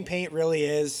what huffing paint really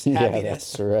is? Happiness. Yeah,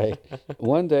 that's right.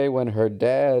 One day when her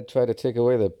dad tried to take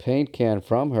away the paint can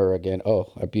from her again,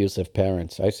 abusive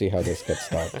parents. I see how this gets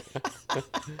started.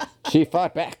 She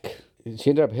fought back.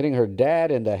 She ended up hitting her dad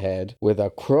in the head with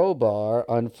a crowbar,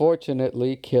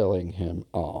 unfortunately killing him.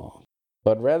 Aw.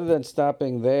 But rather than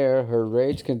stopping there, her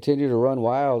rage continued to run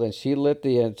wild, and she lit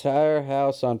the entire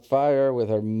house on fire with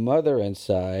her mother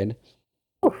inside.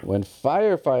 When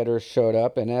firefighters showed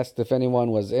up and asked if anyone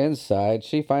was inside,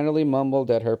 she finally mumbled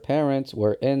that her parents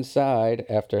were inside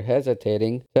after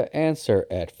hesitating to answer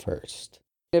at first.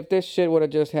 If this shit would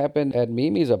have just happened at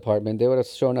Mimi's apartment, they would have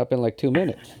shown up in like 2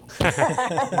 minutes.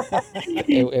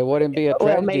 it wouldn't be a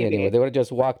tragedy anymore. They would have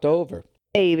just walked over.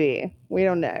 Maybe. We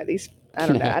don't know. I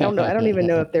don't know. I don't even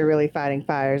know if they're really fighting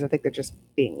fires. I think they're just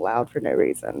being loud for no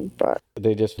reason. But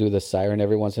they just do the siren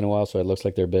every once in a while, so it looks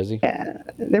like they're busy. Yeah,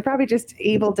 they're probably just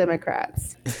evil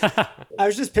Democrats. I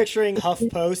was just picturing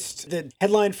HuffPost. The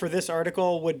headline for this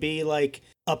article would be like,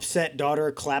 "Upset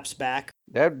daughter claps back."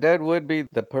 That would be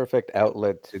the perfect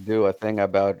outlet to do a thing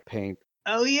about paint.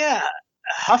 Oh yeah,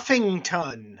 huffing a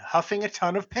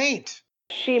ton of paint.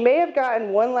 She may have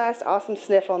gotten one last awesome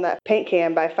sniff on that paint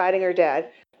can by fighting her dad,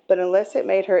 but unless it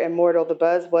made her immortal, the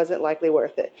buzz wasn't likely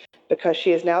worth it, because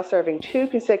she is now serving 2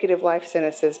 consecutive life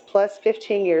sentences plus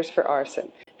 15 years for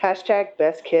arson. Hashtag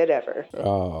best kid ever.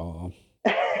 Oh.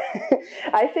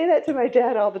 I say that to my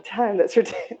dad all the time. That's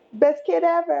ridiculous. Best kid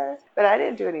ever. But I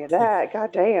didn't do any of that.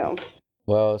 God damn.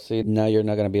 Well, see, now you're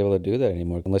not going to be able to do that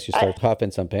anymore unless you start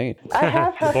huffing some paint. I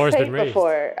have huffed paint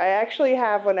before. I actually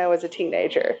have when I was a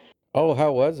teenager. Oh,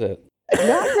 how was it?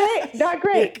 Not great. Not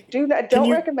great. Don't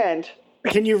recommend.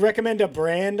 Can you recommend a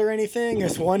brand or anything?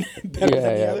 Is one better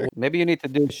than the other? Maybe you need to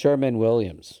do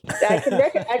Sherman-Williams.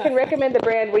 I can recommend the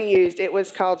brand we used. It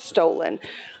was called Stolen.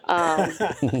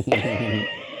 I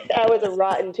was a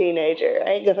rotten teenager. I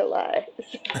ain't gonna lie.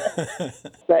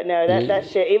 But no, that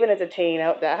shit. Even as a teen,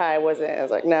 that high wasn't. I was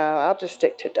like, no, I'll just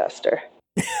stick to Duster.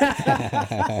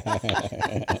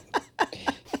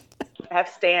 Have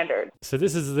standard. So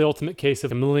this is the ultimate case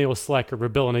of a millennial slacker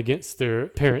rebelling against their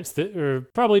parents that are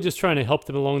probably just trying to help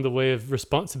them along the way of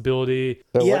responsibility.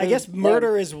 Yeah, I guess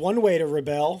murder is one way to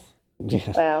rebel.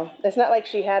 Yeah. Well, it's not like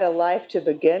she had a life to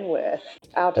begin with.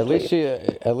 At least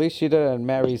she didn't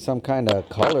marry some kind of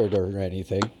colored or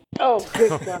anything. Oh,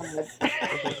 good God.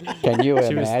 Can you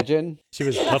imagine? She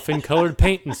was huffing colored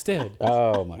paint instead.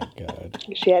 Oh my God.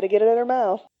 She had to get it in her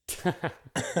mouth.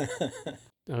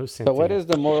 Oh, so what is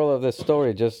the moral of this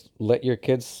story? Just let your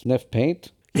kids sniff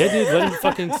paint? Yeah, dude, let them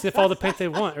fucking sniff all the paint they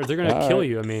want, or they're gonna kill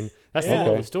you. I mean, that's the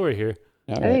moral of the story here.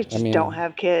 They just don't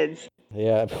have kids.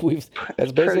 Yeah,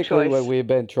 that's basically what we've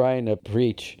been trying to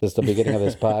preach since the beginning of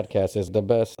this podcast. Is the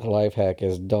best life hack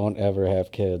is don't ever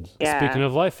have kids. Yeah. Speaking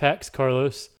of life hacks,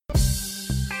 Carlos.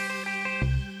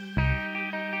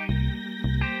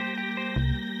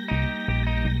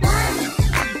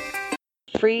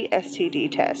 Free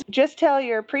STD test. Just tell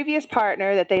your previous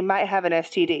partner that they might have an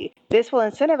STD. This will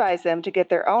incentivize them to get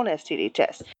their own STD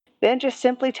test. Then just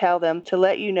simply tell them to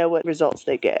let you know what results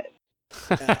they get.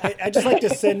 I just like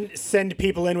to send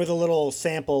people in with a little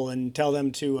sample and tell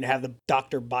them to have the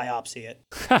doctor biopsy it.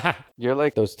 You're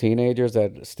like those teenagers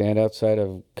that stand outside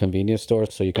of convenience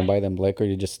stores so you can buy them liquor.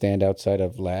 You just stand outside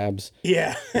of labs.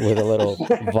 Yeah. With a little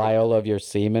vial of your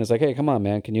semen. It's like, hey, come on,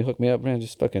 man. Can you hook me up, man?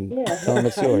 Just fucking tell them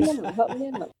it's yours.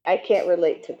 I can't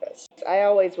relate to this. I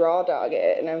always raw dog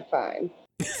it and I'm fine.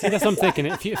 See, that's what I'm thinking.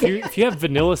 If you have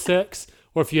vanilla sex,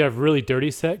 or if you have really dirty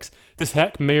sex, this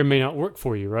hack may or may not work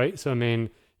for you, right? So, I mean,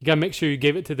 you got to make sure you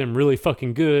gave it to them really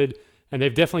fucking good, and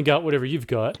they've definitely got whatever you've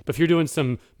got. But if you're doing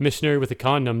some missionary with a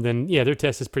condom, then, yeah, their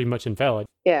test is pretty much invalid.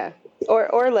 Yeah,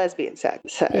 or lesbian sex.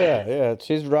 So. Yeah,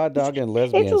 she's raw dogging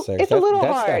lesbian sex. It's a little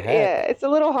hard. Yeah, it's a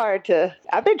little hard to...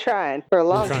 I've been trying for a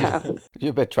long time.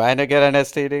 You've been trying to get an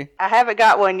STD? I haven't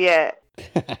got one yet.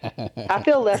 I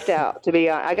feel left out, to be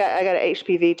honest. I got an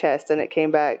HPV test and it came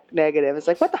back negative. It's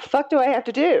like, what the fuck do I have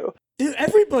to do? Dude,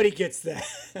 everybody gets that.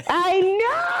 I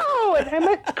know,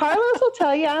 and Carlos will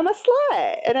tell you I'm a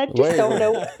slut, and I just don't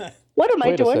know what am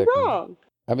I doing wrong.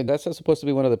 I mean, that's not supposed to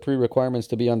be one of the pre-requirements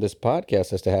to be on this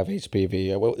podcast, is to have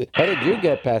HPV. How did you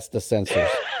get past the censors?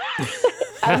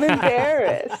 I'm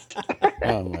embarrassed.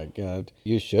 Oh my God,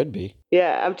 you should be.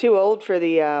 Yeah, I'm too old for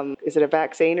the is it a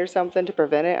vaccine or something to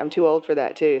prevent it? I'm too old for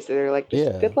that too. So they're like,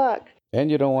 good luck. And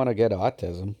you don't want to get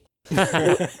autism.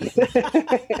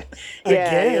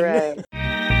 Yeah, you're right.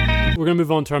 We're gonna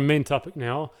move on to our main topic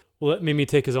now. We'll let Mimi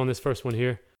take us on this first one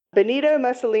here. Benito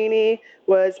Mussolini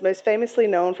was most famously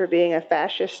known for being a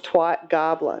fascist twat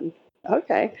goblin.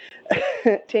 Okay.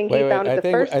 I think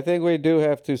we do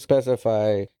have to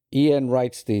specify Ian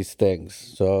writes these things,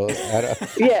 so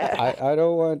I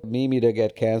don't want Mimi to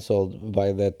get canceled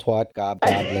by the twat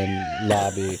goblin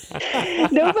lobby.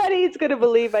 Nobody's going to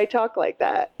believe I talk like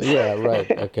that. Yeah,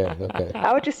 right. Okay.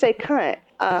 I would just say cunt.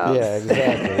 Yeah,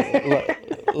 exactly.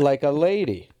 Like a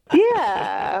lady.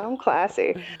 Yeah, I'm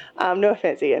classy. No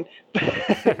offense, Ian.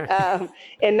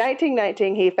 In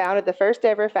 1919, he founded the first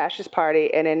ever fascist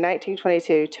party, and in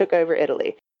 1922 took over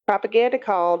Italy. Propaganda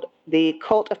called the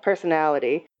Cult of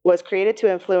Personality was created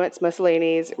to influence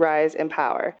Mussolini's rise in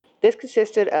power. This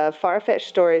consisted of far-fetched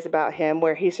stories about him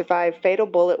where he survived fatal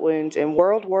bullet wounds in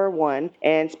World War I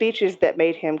and speeches that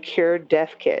made him cure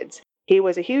deaf kids. He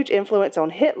was a huge influence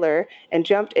on Hitler and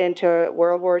jumped into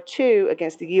World War II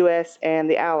against the U.S. and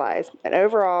the Allies, and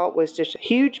overall was just a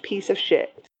huge piece of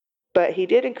shit. But he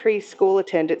did increase school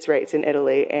attendance rates in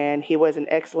Italy, and he was an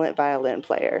excellent violin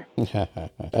player.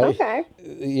 Okay.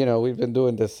 You know, we've been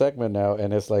doing this segment now,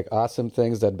 and it's like awesome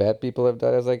things that bad people have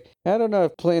done. I was like, I don't know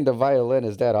if playing the violin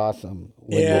is that awesome.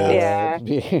 Yeah.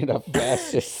 Being a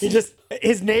fascist.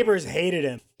 His neighbors hated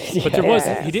him. But there was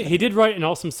he did write an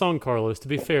awesome song, Carlos. To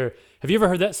be fair, have you ever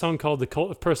heard that song called "The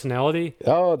Cult of Personality"?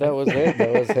 Oh, that was it.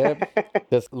 That was him.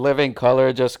 This Living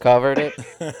Color just covered it.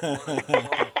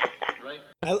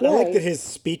 I like that his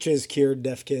speeches cured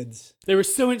deaf kids. They were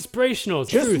so inspirational.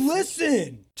 Just Truth.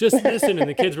 listen. Just listen, and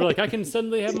the kids were like, "I can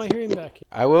suddenly have my hearing back."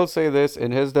 I will say this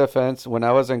in his defense: when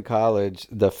I was in college,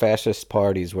 the fascist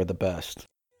parties were the best.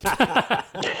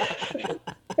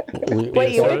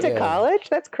 Wait, you went to college?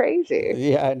 That's crazy.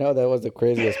 Yeah, I know that was the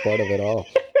craziest part of it all.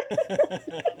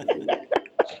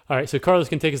 All right, so Carlos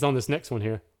can take us on this next one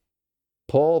here.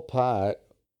 Pol Pot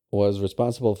was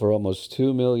responsible for almost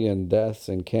 2 million deaths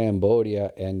in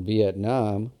Cambodia and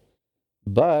Vietnam,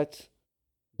 but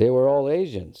they were all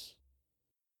Asians.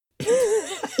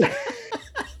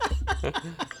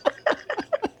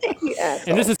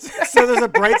 And this is so there's a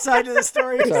bright side to the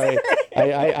story. Sorry,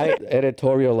 I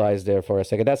editorialized there for a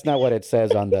second. That's not what it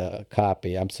says on the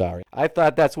copy. I'm sorry. I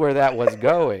thought that's where that was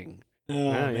going. Oh,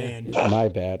 man. My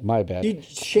bad. Dude,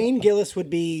 Shane Gillis would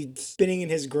be spinning in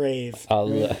his grave. I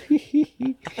don't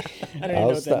even know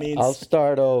what that means. I'll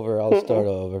start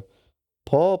over.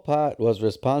 Pol Pot was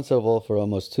responsible for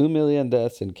almost 2 million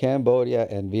deaths in Cambodia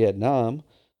and Vietnam,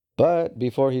 but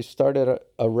before he started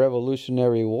a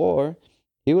revolutionary war,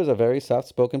 he was a very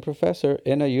soft-spoken professor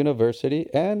in a university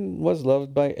and was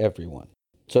loved by everyone.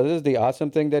 So this is the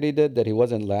awesome thing that he did, that he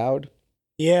wasn't loud.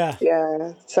 Yeah.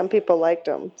 Yeah, some people liked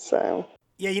him, so.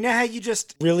 Yeah, you know how you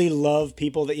just really love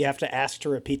people that you have to ask to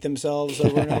repeat themselves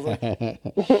over and over?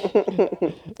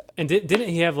 And didn't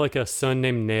he have like a son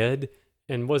named Ned?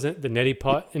 And wasn't the neti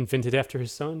pot invented after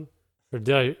his son? Or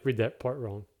did I read that part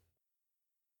wrong?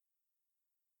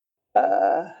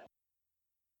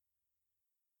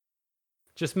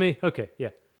 Just me? Okay, yeah.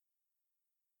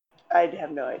 I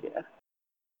have no idea.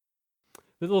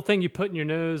 The little thing you put in your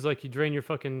nose, like you drain your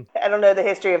fucking... I don't know the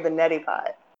history of the neti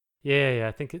pot. Yeah,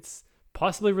 I think it's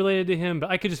possibly related to him,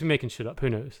 but I could just be making shit up. Who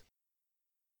knows?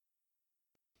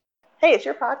 Hey, it's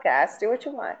your podcast. Do what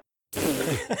you want.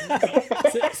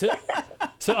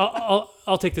 So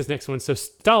I'll take this next one. So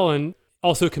Stalin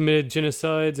also committed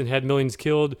genocides and had millions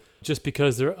killed just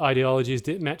because their ideologies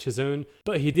didn't match his own.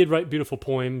 But he did write beautiful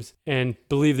poems and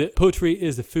believed that poetry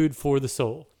is the food for the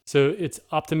soul. So it's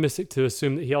optimistic to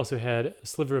assume that he also had a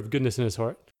sliver of goodness in his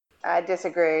heart. I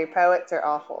disagree. Poets are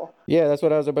awful. Yeah, that's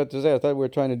what I was about to say. I thought we were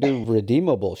trying to do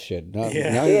redeemable shit.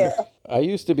 I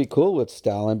used to be cool with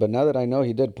Stalin, but now that I know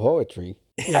he did poetry.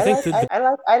 Yeah,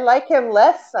 I like him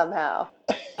less somehow.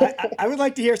 I would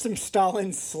like to hear some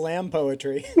Stalin slam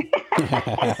poetry.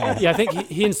 Yeah, I think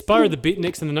he inspired the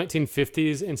beatniks in the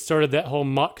 1950s and started that whole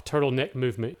mock turtleneck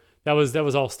movement. That was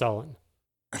all Stalin.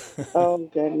 Oh,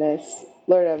 goodness.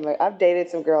 Lord, I've dated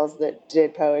some girls that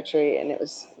did poetry, and it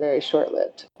was very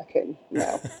short-lived. I couldn't,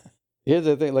 no. Here's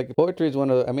the thing, like, poetry is one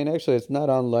of, I mean, actually, it's not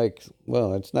unlike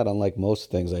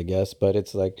most things, I guess, but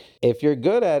it's like, if you're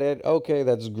good at it, okay,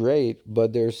 that's great,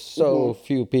 but there's so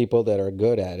few people that are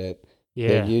good at it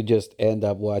that you just end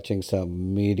up watching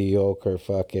some mediocre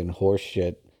fucking horse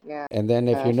shit. Yeah. And then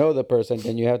if you know the person,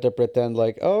 then you have to pretend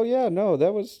like, oh, yeah, no,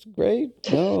 that was great.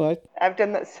 No, I've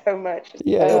done that so much.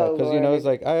 Yeah, because, it's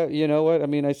like, you know what? I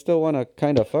mean, I still want to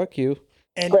kind of fuck you.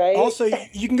 And also,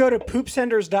 you can go to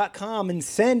poopsenders.com and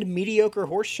send mediocre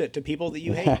horse shit to people that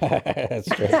you hate. That's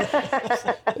true.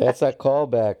 That's a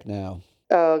callback now.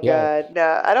 Oh, God.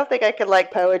 No, I don't think I could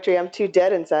like poetry. I'm too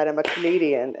dead inside. I'm a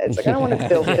comedian. It's like, I don't want to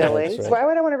feel feelings. Right. Why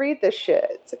would I want to read this shit?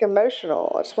 It's like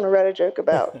emotional. I just want to write a joke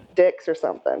about dicks or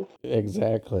something.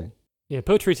 Exactly. Yeah,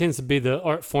 poetry tends to be the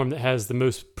art form that has the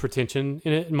most pretension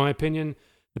in it, in my opinion.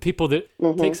 The people that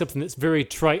take something that's very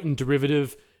trite and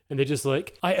derivative, and they're just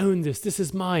like, I own this. This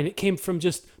is mine. It came from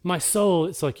just my soul.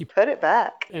 It's like you put it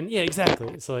back. And yeah, exactly.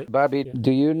 It's like, Bobby, do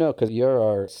you know, because you're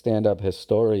our stand-up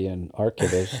historian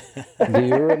archivist, do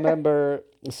you remember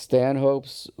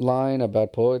Stanhope's line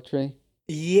about poetry?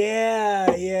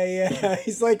 Yeah.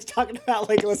 He's like talking about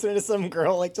like listening to some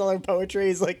girl like tell her poetry.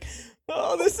 He's like,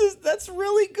 oh, that's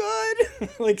really good.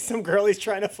 Like some girl he's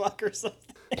trying to fuck or something.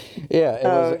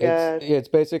 Yeah, it's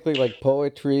basically like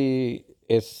poetry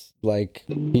is like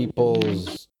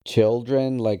people's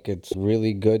children, like it's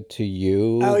really good to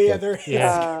you. Oh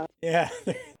yeah, yeah.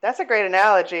 That's a great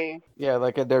analogy. Yeah,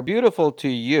 like they're beautiful to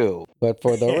you, but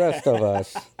for the rest of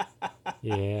us,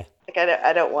 yeah. Like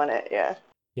I don't want it. Yeah.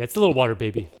 Yeah, it's a little water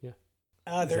baby.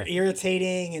 Yeah. They're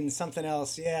irritating and something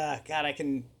else. Yeah, God,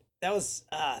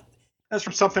 that's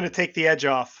from something to take the edge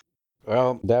off.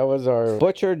 Well, that was our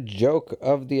butchered joke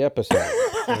of the episode.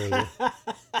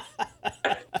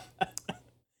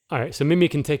 All right, so Mimi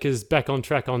can take us back on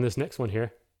track on this next one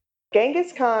here.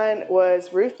 Genghis Khan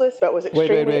was ruthless, but was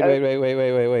Wait, extremely.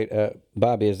 wait.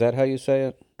 Bobby, is that how you say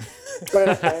it? What did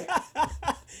I say?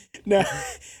 No,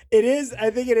 it is.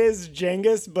 I think it is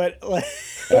Genghis, but like.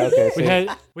 Okay,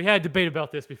 we had a debate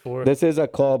about this before. This is a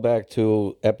callback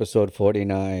to episode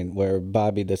 49 where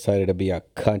Bobby decided to be a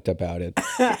cunt about it.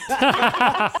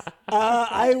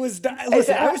 I was. Is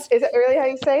it really how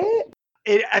you say it?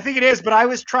 I think it is, but I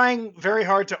was trying very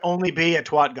hard to only be a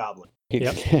twat goblin.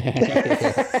 Yep.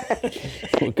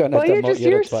 Well,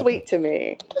 you're sweet to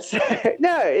me.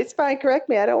 No, it's fine. Correct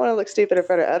me. I don't want to look stupid in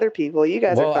front of other people. You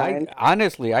guys are fine.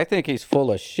 Honestly, I think he's full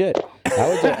of shit.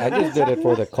 I just did it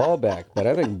for the callback, but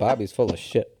I think Bobby's full of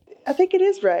shit. I think it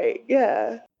is right.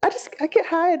 Yeah. I get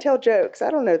high and tell jokes. I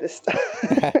don't know this stuff.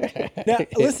 Now,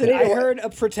 listen, I heard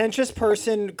a pretentious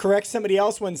person correct somebody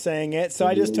else when saying it, so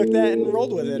I just took that and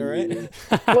rolled with it, all right?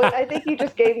 Well, I think you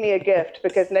just gave me a gift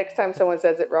because next time someone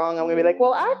says it wrong, I'm going to be like,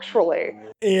 well, actually.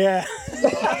 Yeah.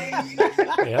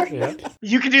 Yeah.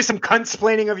 You can do some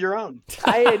cunt-splaining of your own.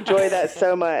 I enjoy that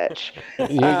so much.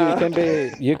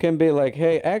 You can be like,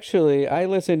 hey, actually, I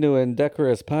listened to an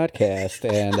Indecorous podcast,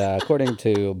 and according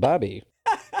to Bobby.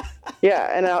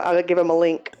 Yeah, and I'll give him a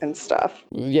link and stuff.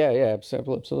 Yeah,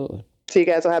 absolutely. So you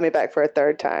guys will have me back for a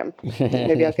third time.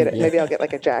 Maybe I'll get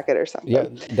like a jacket or something. Yeah,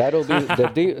 that'll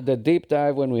be the deep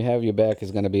dive when we have you back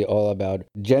is going to be all about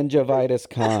Gingivitis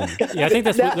Khan. Yeah, I think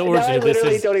that's the origin of this. I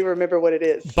literally don't even remember what it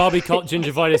is. Bobby caught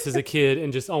gingivitis as a kid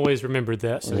and just always remembered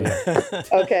that. So yeah.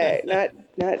 Okay,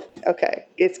 not okay.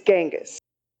 It's Genghis.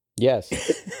 Yes.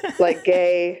 Like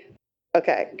gay.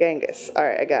 Okay, Genghis. All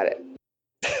right, I got it.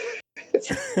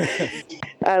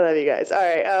 I love you guys. All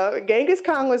right. Genghis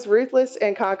Khan was ruthless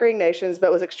in conquering nations,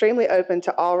 but was extremely open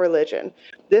to all religion.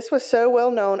 This was so well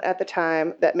known at the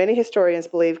time that many historians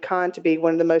believe Khan to be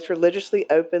one of the most religiously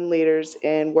open leaders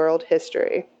in world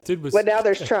history. But now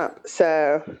there's Trump,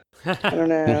 so I don't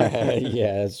know.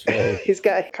 Yeah, that's right. He's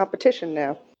got competition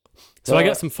now. So I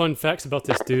got some fun facts about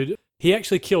this dude. He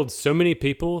actually killed so many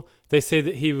people. They say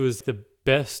that he was the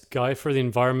best guy for the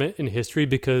environment in history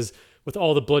because with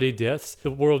all the bloody deaths, the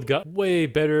world got way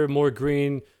better, more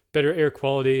green, better air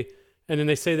quality. And then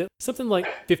they say that something like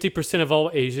 50% of all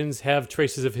Asians have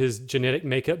traces of his genetic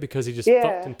makeup because he just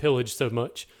fucked and pillaged so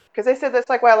much. Because they said that's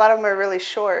like why a lot of them are really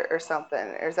short or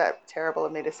something. Or is that terrible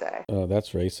of me to say? Oh,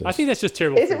 that's racist. I think that's just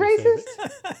terrible. Is it racist?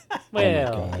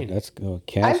 Well, oh my God, that's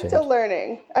canceled. I'm still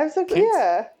learning.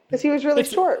 Yeah, because he was really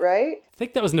short, right? I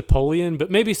think that was Napoleon,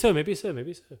 but maybe so.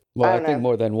 Well, I think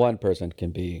more than one person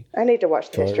can be. I need to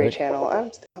watch the History Channel.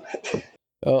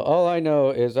 All I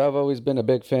know is I've always been a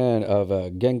big fan of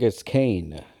Genghis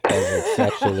Khan, as it's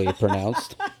actually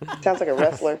pronounced. Sounds like a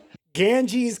wrestler.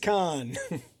 Genghis Khan.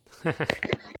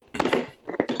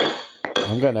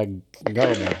 I'm gonna go,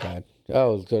 my God.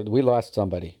 Oh, so we lost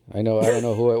somebody. I don't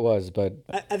know who it was, but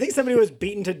I think somebody was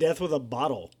beaten to death with a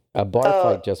bottle. A bar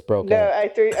fight just broke out. No, I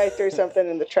threw something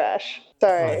in the trash.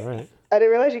 Sorry. Right. I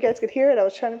didn't realize you guys could hear it. I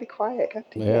was trying to be quiet.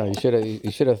 Yeah, you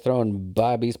should have thrown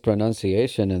Bobby's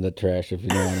pronunciation in the trash if you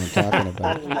know what I'm talking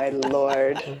about. Oh, my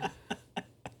Lord.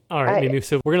 All right, Mimi.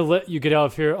 So we're gonna let you get out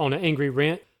of here on an angry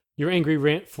rant. Your angry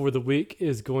rant for the week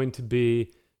is going to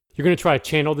be you're gonna try to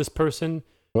channel this person.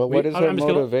 Well, what is her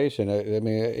motivation? I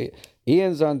mean,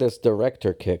 Ian's on this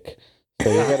director kick, so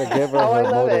you got to give her her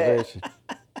motivation.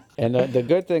 And the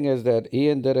good thing is that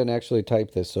Ian didn't actually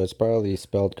type this, so it's probably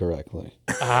spelled correctly.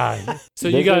 So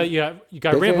you got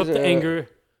ramp up the anger.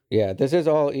 Yeah, this is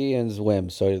all Ian's whim.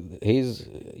 So he's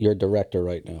your director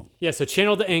right now. Yeah, so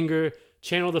channel the anger,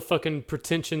 channel the fucking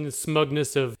pretension,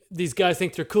 smugness of these guys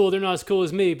think they're cool. They're not as cool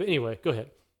as me. But anyway, go ahead.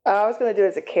 I was going to do it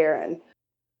as a Karen.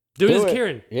 Do it as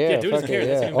Karen. Yeah, do it as Karen.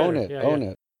 Yeah. Own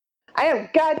it. I am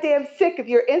goddamn sick of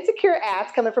your insecure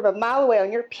ass coming from a mile away on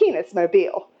your penis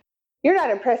mobile. You're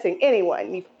not impressing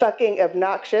anyone, you fucking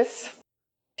obnoxious.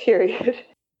 Period.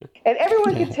 And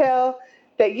everyone can tell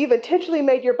that you've intentionally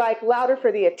made your bike louder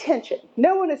for the attention.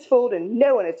 No one is fooled and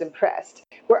no one is impressed.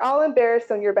 We're all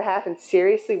embarrassed on your behalf and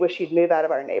seriously wish you'd move out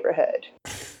of our neighborhood.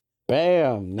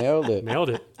 Bam, nailed it.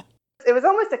 It was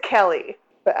almost a Kelly.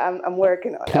 But I'm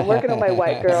working on it. I'm working on my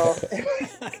white girl.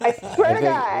 I swear to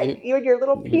God, you and your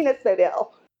little penis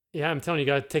mobile. Yeah, I'm telling you,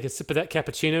 you got to take a sip of that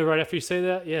cappuccino right after you say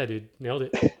that. Yeah, dude, nailed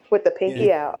it. With the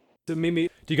pinky out. So, Mimi,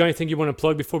 do you got anything you want to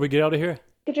plug before we get out of here?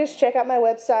 You can just check out my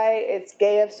website. It's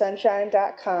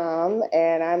gayofsunshine.com.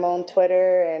 And I'm on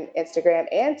Twitter and Instagram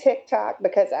and TikTok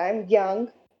because I'm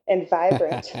young and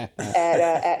vibrant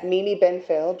at Mimi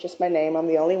Benfield. Just my name. I'm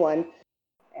the only one.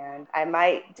 And I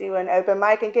might do an open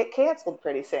mic and get canceled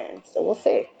pretty soon. So we'll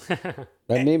see.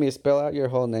 And Mimi, spell out your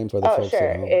whole name for the folks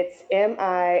at home. It's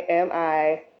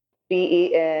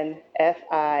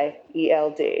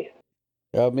MIMIBENFIELD.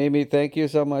 Mimi, thank you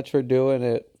so much for doing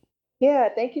it. Yeah,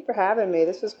 thank you for having me.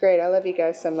 This was great. I love you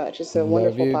guys so much. It's a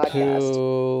wonderful podcast.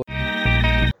 Too.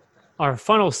 Our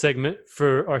final segment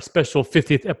for our special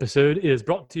 50th episode is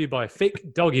brought to you by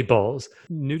Fake Doggy Balls.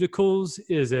 Nudicles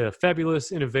is a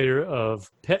fabulous innovator of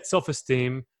pet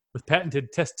self-esteem with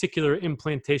patented testicular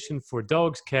implantation for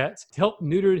dogs, cats, to help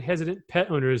neutered, hesitant pet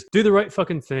owners do the right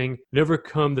fucking thing and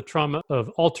overcome the trauma of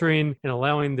altering and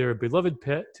allowing their beloved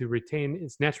pet to retain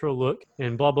its natural look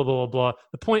and blah, blah, blah, blah, blah.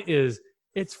 The point is,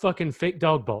 it's fucking fake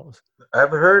dog balls. I've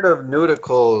heard of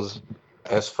nudicles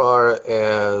as far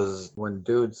as when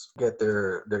dudes get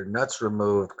their nuts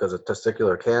removed because of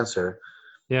testicular cancer.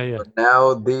 Yeah. But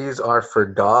now these are for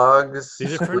dogs.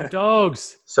 These are for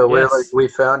dogs. So we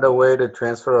found a way to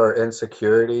transfer our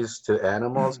insecurities to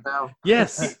animals now.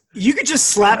 Yes. You could just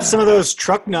slap some of those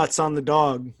truck nuts on the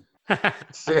dog.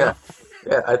 Yeah,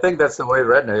 I think that's the way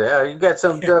redneck. Yeah, you get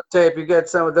some duct tape, you get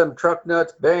some of them truck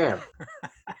nuts, bam.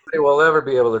 Nobody will ever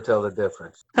be able to tell the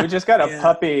difference. We just got a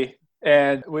puppy,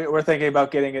 and we're thinking about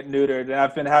getting it neutered. And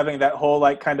I've been having that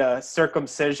whole kind of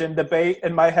circumcision debate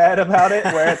in my head about it,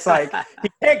 where it's like he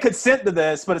can't consent to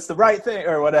this, but it's the right thing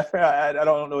or whatever. I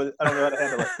don't know how to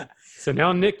handle it. So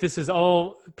now, Nick, this is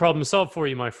all problem solved for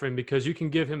you, my friend, because you can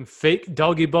give him fake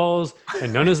doggy balls,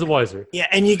 and none is the wiser. Yeah,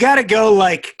 and you got to go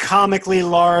comically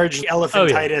large,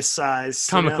 elephantitis size.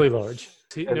 Comically large.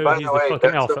 And by the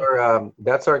way,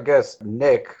 that's our guest,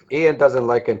 Nick. Ian doesn't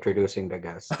like introducing the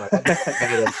guest.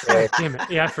 Damn it.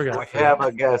 Yeah, I forgot. We have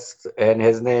a guest, and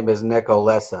his name is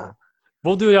Nicolessa.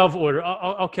 We'll do it out of order.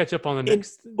 I'll catch up on the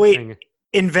next thing.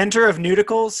 Inventor of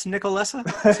nudicles, Nicolessa?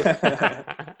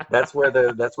 That's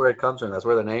where it comes from. That's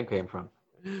where the name came from.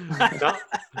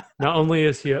 Not only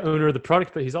is he an owner of the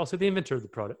product, but he's also the inventor of the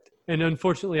product. And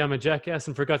unfortunately, I'm a jackass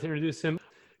and forgot to introduce him.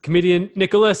 Comedian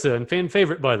Nicolessa, and fan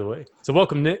favorite, by the way. So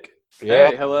welcome, Nick. Yeah.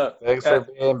 Hey, hello. Thanks for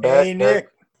being back. Hey, Nick.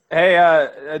 Hey,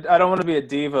 I don't want to be a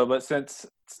diva, but since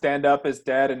stand-up is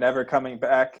dead and never coming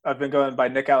back, I've been going by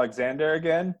Nick Alexander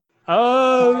again.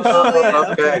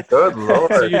 Oh, okay. Good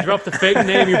Lord. So you dropped the fake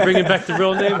name, you're bringing back the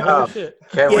real name? Holy shit.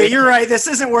 You're right. This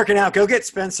isn't working out. Go get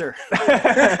Spencer.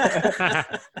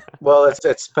 Well,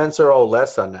 it's Spencer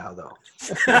Olessa now, though.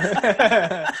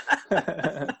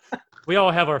 We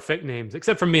all have our fake names,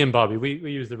 except for me and Bobby. We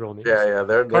use the real names. Yeah.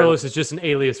 Carlos is just an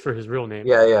alias for his real name.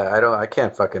 Yeah. I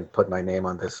can't fucking put my name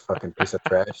on this fucking piece of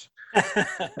trash.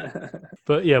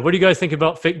 But yeah, what do you guys think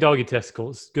about fake doggy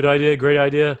testicles? Good idea? Great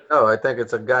idea? No, I think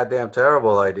it's a goddamn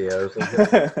terrible idea. It's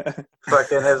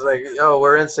like, oh,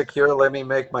 we're insecure. Let me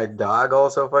make my dog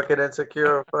also fucking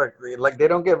insecure. Fuck, like they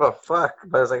don't give a fuck.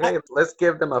 But it's like, hey, let's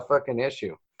give them a fucking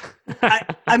issue.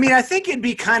 I mean, I think it'd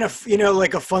be kind of,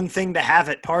 like a fun thing to have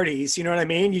at parties. You know what I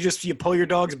mean? You pull your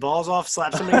dog's balls off,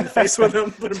 slap somebody in the face with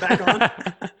them, put them back on.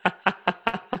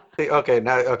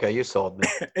 Okay, you sold me.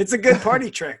 It's a good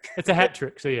party trick. It's a hat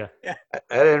trick, so yeah. I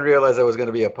didn't realize it was going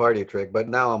to be a party trick, but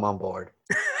now I'm on board.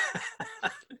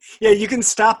 Yeah, you can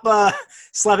stop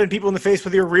slapping people in the face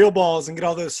with your real balls and get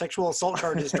all those sexual assault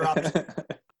charges dropped.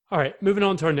 All right, moving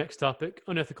on to our next topic,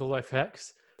 unethical life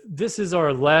hacks. This is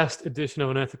our last edition of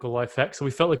Unethical Life Hacks, so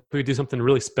we felt like we would do something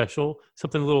really special,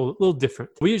 something a little different.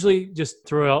 We usually just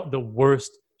throw out the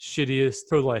worst, shittiest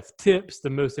pro-life tips, the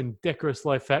most indecorous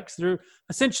life hacks that are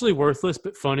essentially worthless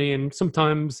but funny, and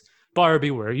sometimes buyer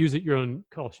beware, use at your own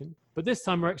caution. But this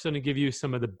time we're actually going to give you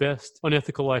some of the best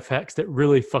unethical life hacks that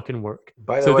really fucking work.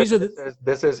 By the way,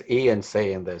 this is Ian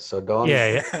saying this, so don't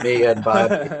me and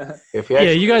Bobby.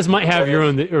 You guys might have your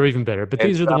own that are even better, but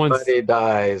these are the ones. If somebody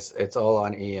dies, it's all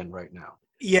on Ian right now.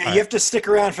 Yeah, you have to stick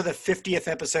around for the 50th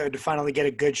episode to finally get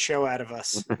a good show out of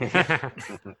us.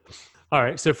 All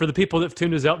right, so for the people that have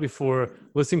tuned us out before,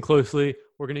 listen closely.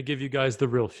 We're going to give you guys the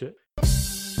real shit.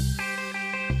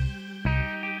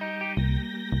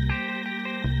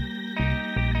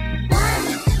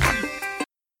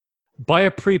 Buy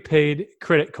a prepaid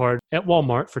credit card at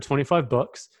Walmart for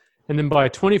 $25 and then buy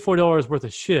 $24 worth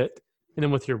of shit. And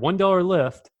then with your $1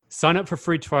 left, sign up for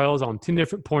free trials on 10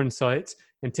 different porn sites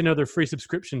and 10 other free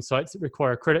subscription sites that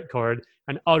require a credit card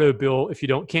and auto bill if you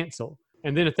don't cancel.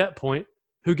 And then at that point,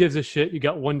 who gives a shit? You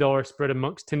got $1 spread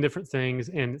amongst 10 different things,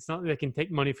 and it's not that they can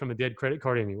take money from a dead credit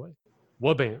card anyway.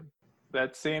 Wha-bam.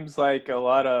 That seems like a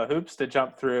lot of hoops to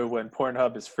jump through when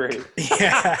Pornhub is free.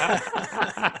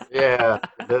 Yeah,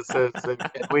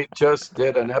 we just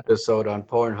did an episode on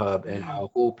Pornhub and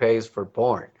who pays for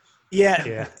porn.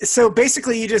 Yeah. So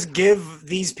basically you just give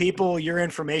these people your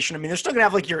information. I mean, they're still going to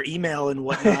have your email and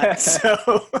whatnot.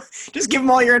 So just give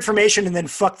them all your information and then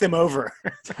fuck them over.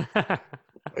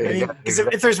 I mean, because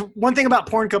if there's one thing about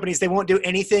porn companies, they won't do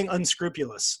anything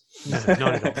unscrupulous.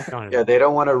 Yeah, they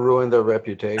don't want to ruin their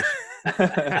reputation.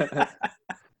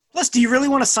 Plus, do you really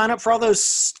want to sign up for all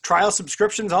those trial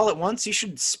subscriptions all at once? You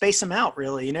should space them out,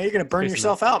 really. You know, you're going to burn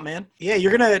yourself out, man. Yeah, you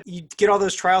get all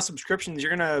those trial subscriptions,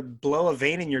 you're going to blow a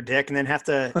vein in your dick and then have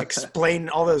to explain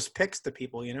all those pics to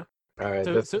people, you know? All right,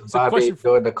 this is Bobby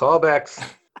doing the callbacks.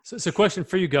 So question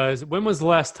for you guys. When was the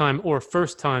last time or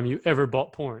first time you ever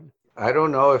bought porn? I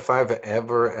don't know if I've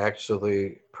ever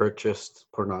actually purchased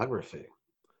pornography.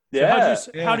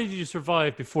 So how did you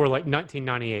survive before like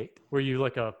 1998? Were you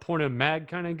like a porno mag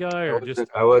kind of guy, or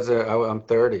I'm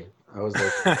 30. I was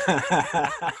like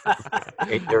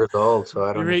 8 years old, so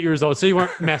I don't. You're 8 years old, so you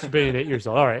weren't masturbating at 8 years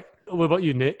old. All right. What about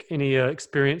you, Nick? Any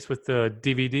experience with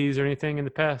DVDs or anything in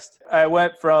the past? I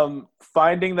went from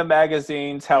finding the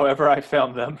magazines however I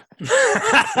found them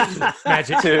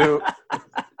Magic.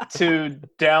 to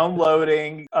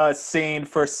downloading a scene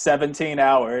for 17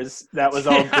 hours that was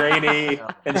all grainy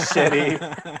and shitty.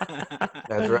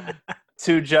 That's right.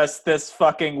 To just this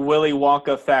fucking Willy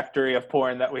Wonka factory of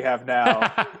porn that we have now.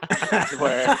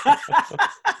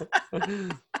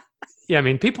 Yeah, I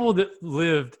mean, people that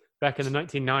lived back in the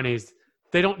 1990s,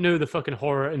 they don't know the fucking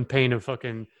horror and pain of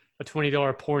fucking a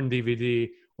 $20 porn DVD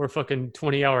or a fucking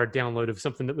 20-hour download of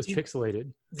something that was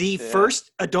pixelated. The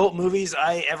first adult movies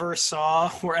I ever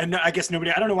saw were, and I guess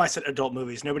nobody, I don't know why I said adult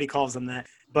movies, nobody calls them that,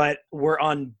 but were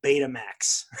on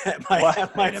Betamax at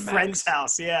my friend's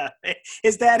house. Yeah.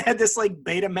 His dad had this like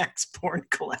Betamax porn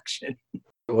collection.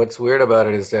 What's weird about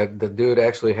it is that the dude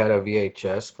actually had a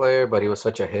VHS player, but he was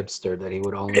such a hipster that he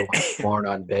would only watch porn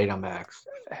on Betamax.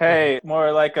 Hey,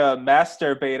 more like a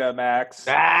master Betamax.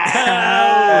 Hey,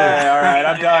 all right,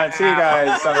 I'm done. See you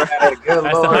guys. That's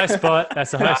the high spot.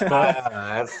 That's the high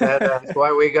spot. That's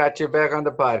why we got you back on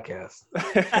the podcast.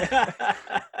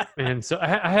 And so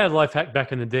I had a life hack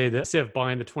back in the day that instead of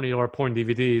buying the $20 porn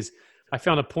DVDs, I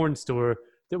found a porn store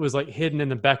that was like hidden in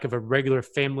the back of a regular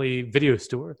family video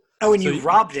store. Oh, and you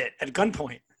robbed it at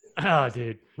gunpoint. Oh,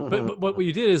 dude. But what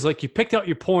you did is like you picked out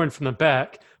your porn from the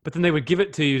back, but then they would give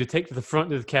it to you to take to the front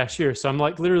to the cashier. So I'm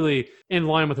like literally in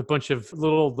line with a bunch of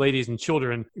little old ladies and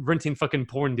children renting fucking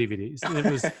porn DVDs. And it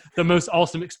was the most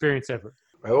awesome experience ever.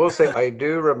 I will say I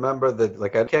do remember that,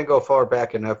 like, I can't go far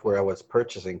back enough where I was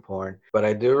purchasing porn, but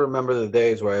I do remember the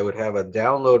days where I would have a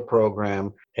download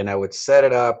program and I would set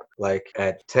it up like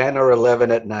at 10 or 11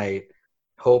 at night,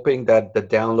 hoping that the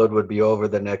download would be over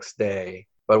the next day.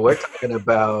 But we're talking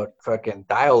about fucking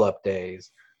dial-up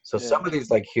days. So some of these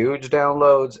like huge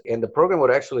downloads, and the program would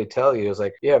actually tell you, it's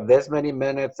like, you have this many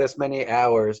minutes, this many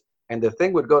hours, and the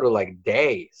thing would go to like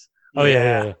days. Oh,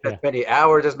 yeah. This many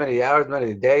hours, this many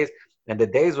many days. And the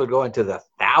days would go into the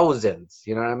thousands,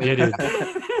 you know what I mean? Yeah,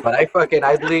 but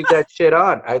I'd leave that shit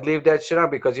on. I'd leave that shit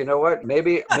on because you know what?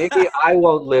 Maybe I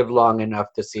won't live long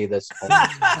enough to see this porn.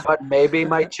 But maybe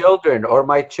my children or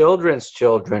my children's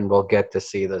children will get to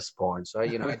see this porn. So,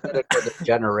 you know, I did it for the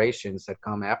generations that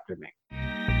come after me.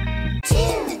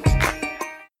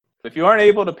 If you aren't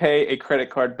able to pay a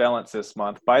credit card balance this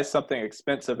month, buy something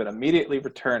expensive and immediately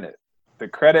return it. The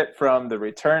credit from the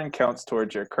return counts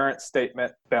towards your current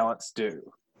statement balance due.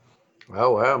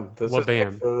 Oh, wow. This is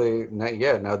actually,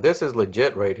 now this is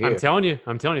legit right here. I'm telling you,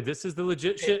 this is the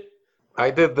legit shit.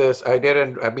 I did this.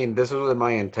 This was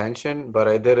my intention, but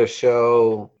I did a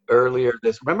show earlier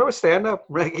remember stand-up?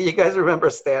 You guys remember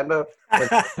stand-up?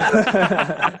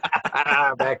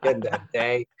 Back in that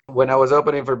day. When I was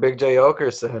opening for Big J.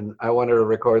 Okerson, I wanted to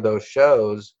record those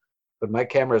shows, but my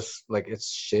camera's like,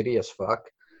 it's shitty as fuck.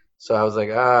 So I was like,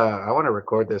 I want to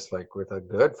record this like with a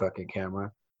good fucking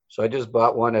camera. So I just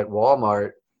bought one at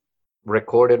Walmart,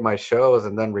 recorded my shows,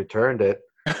 and then returned it.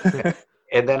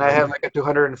 And then I have like a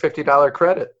 $250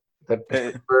 credit that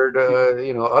covered,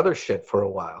 other shit for a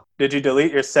while. Did you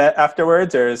delete your set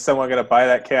afterwards, or is someone going to buy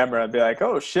that camera and be like,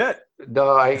 oh, shit?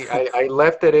 No, I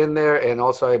left it in there, and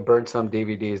also I burned some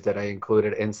DVDs that I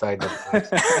included inside the box.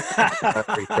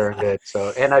 I returned it.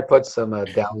 And I put some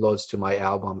downloads to my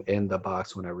album in the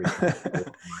box when I returned it.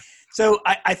 So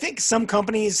I think some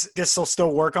companies this will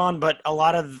still work on, but a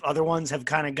lot of other ones have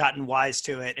kind of gotten wise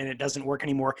to it, and it doesn't work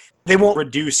anymore. They won't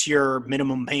reduce your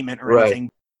minimum payment or anything.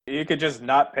 You could just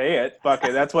not pay it. Fuck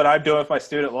it. That's what I'm doing with my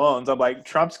student loans. I'm like,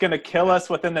 Trump's going to kill us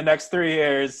within the next 3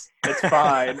 years. It's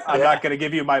fine. I'm not going to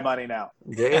give you my money now.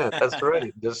 Yeah, that's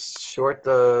right. Just short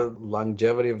the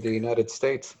longevity of the United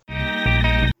States.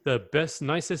 The best,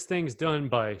 nicest things done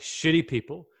by shitty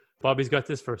people. Bobby's got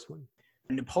this first one.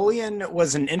 Napoleon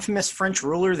was an infamous French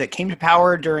ruler that came to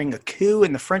power during a coup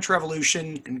in the French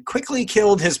Revolution and quickly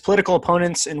killed his political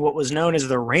opponents in what was known as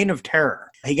the Reign of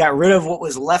Terror. He got rid of what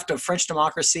was left of French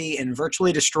democracy and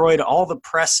virtually destroyed all the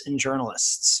press and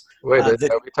journalists. Wait, are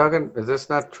we talking? Is this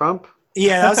not Trump?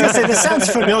 Yeah, I was going to say, this sounds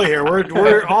familiar.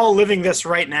 We're all living this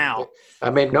right now. I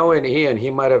mean, knowing Ian,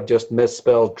 he might have just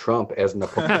misspelled Trump as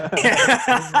Napoleon.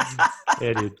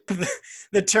 Yeah, dude.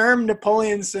 The term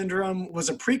Napoleon syndrome was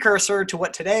a precursor to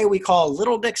what today we call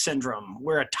Little Dick syndrome,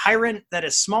 where a tyrant that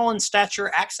is small in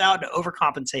stature acts out to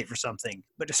overcompensate for something.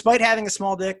 But despite having a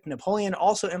small dick, Napoleon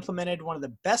also implemented one of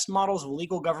the best models of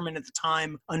legal government at the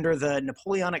time under the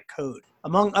Napoleonic Code.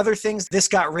 Among other things, this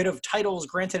got rid of titles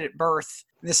granted at birth.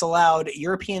 This allowed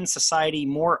European society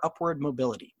more upward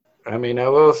mobility. I mean, I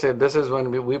will say this is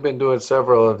when we've been doing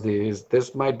several of these.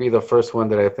 This might be the first one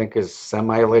that I think is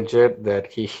semi-legit that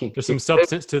There's some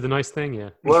substance to the nice thing, yeah.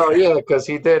 Well, yeah, because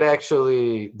he did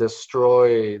actually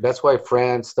destroy. That's why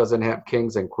France doesn't have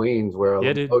kings and queens, where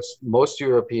most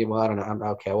European, well, I don't know,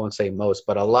 okay, I won't say most,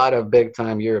 but a lot of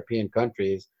big-time European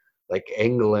countries, like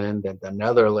England and the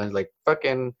Netherlands, like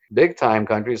fucking big-time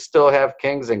countries, still have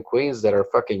kings and queens that are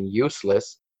fucking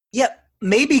useless. Yep.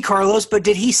 Maybe Carlos, but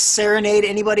did he serenade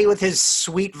anybody with his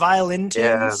sweet violin tunes?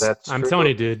 Yeah, that's true. I'm telling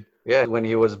you, dude. Yeah, when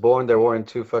he was born, there weren't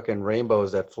two fucking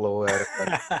rainbows that flew out of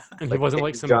it. And he wasn't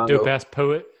like some dope-ass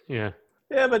poet? Yeah.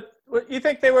 Yeah, but you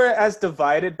think they were as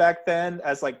divided back then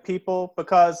as like people?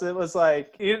 Because it was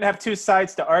like, you didn't have two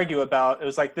sides to argue about. It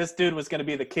was like, this dude was going to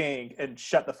be the king and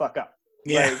shut the fuck up.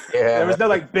 Yeah. Like, there was no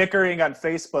like bickering on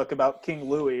Facebook about King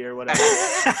Louis or whatever.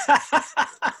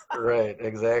 Right,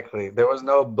 exactly. There was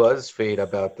no BuzzFeed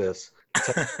about this.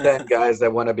 10 guys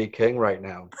that want to be king right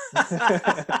now.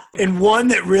 And one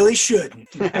that really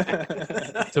shouldn't.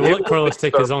 So we'll let Carlos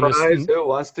take his on this. Who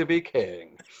wants to be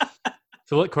king?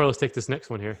 So we'll let Carlos take this next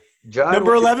one here.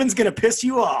 Number 11's going to piss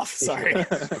you off. Sorry.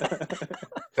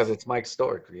 Because it's Mike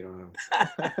Stork, you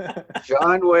know.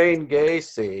 John Wayne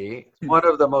Gacy, one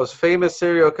of the most famous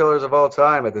serial killers of all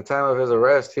time. At the time of his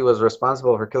arrest, he was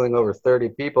responsible for killing over 30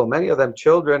 people, many of them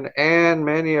children, and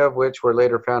many of which were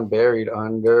later found buried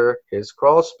under his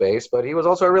crawl space. But he was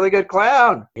also a really good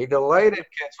clown. He delighted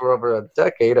kids for over a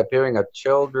decade, appearing at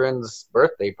children's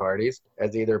birthday parties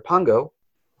as either Pongo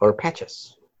or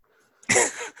Patches.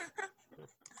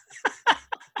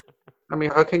 I mean,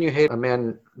 how can you hate a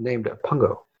man named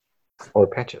Pongo or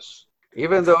Patches?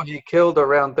 Even though he killed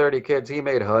around 30 kids, he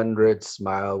made hundreds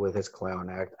smile with his clown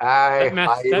act.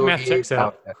 That math checks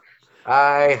out.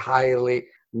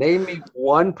 Name me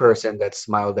one person that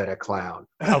smiled at a clown.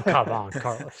 Oh, come on,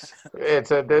 Carlos. They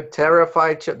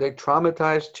terrified, they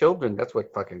traumatized children. That's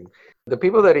what fucking... The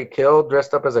people that he killed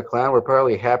dressed up as a clown were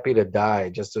probably happy to die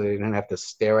just so they didn't have to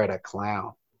stare at a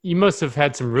clown. You must have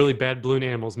had some really bad balloon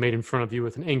animals made in front of you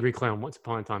with an angry clown once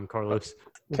upon a time, Carlos.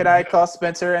 Could I call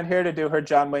Spencer in here to do her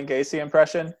John Wayne Gacy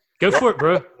impression? Go for it,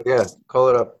 bro. Yeah, call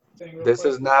it up. This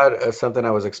is not something I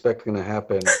was expecting to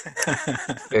happen.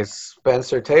 It's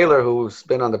Spencer Taylor, who's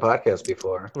been on the podcast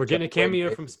before. We're getting a cameo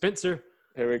from Spencer.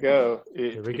 Here we go.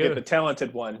 Here we you go. Get the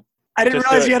talented one. I didn't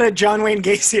realize you had a John Wayne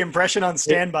Gacy impression on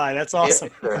standby. That's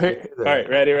awesome. All right,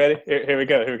 ready? Here we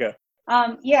go.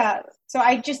 Yeah, so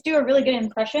I just do a really good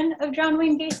impression of John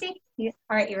Wayne Gacy.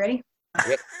 All right, you ready?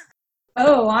 Yep.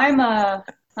 Oh, I'm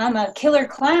a killer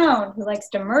clown who likes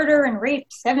to murder and rape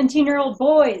 17-year-old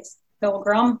boys.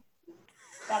 Pilgrim.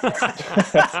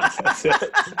 That's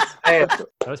it.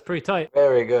 That was pretty tight.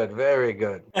 Very good, very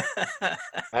good.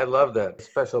 I love that.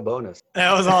 Special bonus.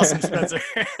 That was awesome, Spencer.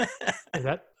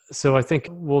 So I think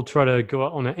we'll try to go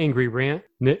out on an angry rant.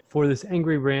 Nick, for this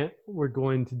angry rant, we're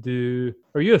going to do...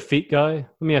 Are you a feet guy?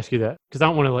 Let me ask you that. Because I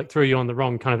don't want to throw you on the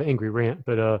wrong kind of angry rant,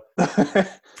 but... No,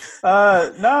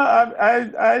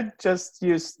 I just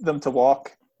use them to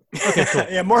walk. Okay, cool.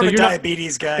 Yeah, more of a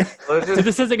diabetes guy. So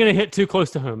this isn't going to hit too close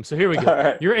to home. So here we go.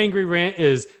 Right. Your angry rant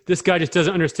is this guy just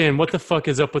doesn't understand what the fuck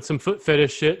is up with some foot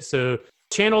fetish shit. So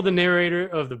channel the narrator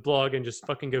of the blog and just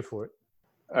fucking go for it.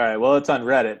 All right. Well, it's on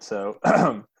Reddit, so...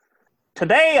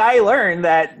 Today I learned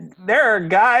that there are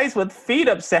guys with feet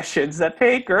obsessions that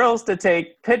pay girls to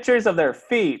take pictures of their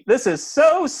feet. This is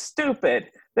so stupid.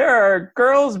 There are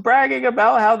girls bragging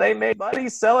about how they made money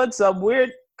selling some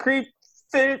weird creep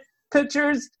fit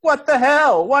pictures. What the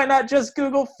hell? Why not just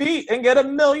Google feet and get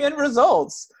 1 million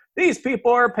results? These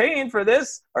people are paying for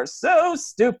this are so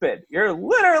stupid. You're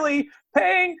literally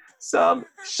paying some...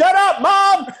 Shut up,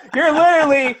 Mom! You're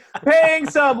literally paying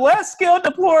some less skilled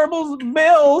deplorable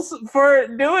bills for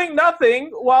doing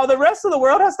nothing while the rest of the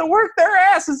world has to work their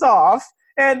asses off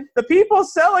And the people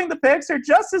selling the pics are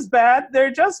just as bad. They're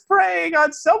just preying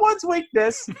on someone's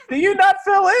weakness. Do you not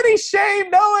feel any shame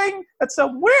knowing that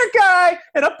some weird guy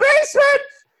in a basement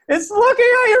is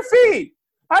looking at your feet?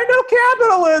 I know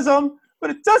capitalism,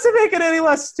 but it doesn't make it any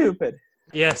less stupid.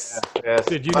 Yes. Yes.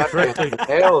 Dude, you Fucking correctly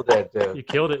nailed it, dude. You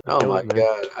killed it. You Oh killed my it, man.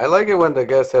 god. I like it when the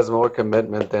guest has more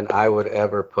commitment than I would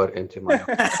ever put into my own.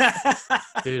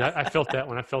 Dude, I felt that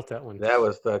one. I felt that one. That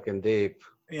was fucking deep.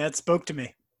 Yeah, it spoke to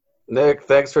me. Nick,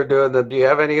 thanks for doing the. Do you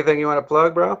have anything you want to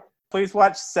plug, bro? Please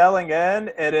watch Selling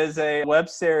In. It is a web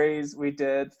series we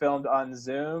did filmed on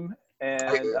Zoom.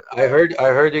 And I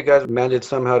heard you guys managed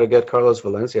somehow to get Carlos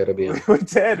Valencia to be on. we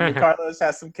did. Carlos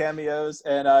has some cameos.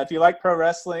 And if you like pro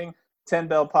wrestling, 10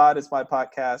 Bell Pod is my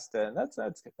podcast. And that's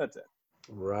it.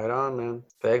 Right on, man.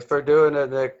 Thanks for doing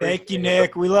it, Nick. Thank you,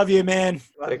 Nick. We love you, man.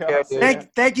 Take care,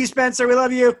 dude. Thank you, Spencer. We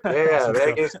love you. Yeah,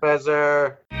 thank you,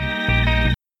 Spencer.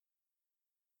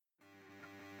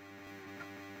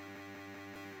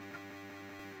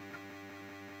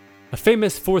 A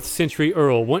famous 4th century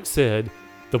earl once said,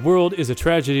 "The world is a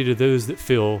tragedy to those that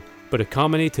feel, but a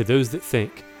comedy to those that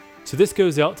think." So this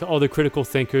goes out to all the critical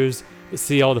thinkers that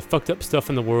see all the fucked up stuff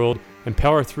in the world and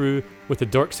power through with a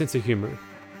dark sense of humor.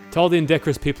 To all the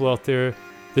indecorous people out there,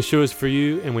 this show is for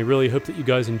you, and we really hope that you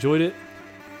guys enjoyed it.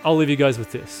 I'll leave you guys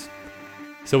with this.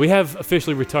 So we have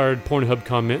officially retired Pornhub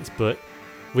comments, but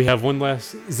we have one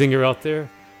last zinger out there.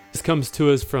 This comes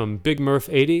to us from Big Murph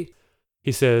 80.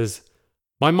 He says,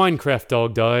 "My Minecraft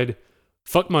dog died.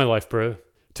 Fuck my life, bro."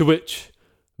 To which,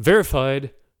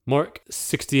 verified, Mark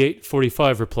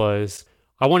 6845 replies,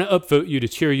 "I want to upvote you to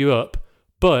cheer you up,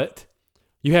 but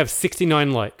you have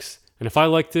 69 likes. And if I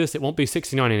like this, it won't be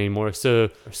 69 anymore, so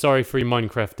sorry for your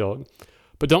Minecraft dog.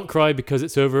 But don't cry because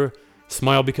it's over.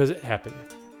 Smile because it happened."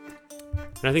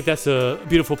 And I think that's a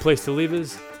beautiful place to leave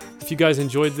us. If you guys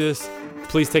enjoyed this,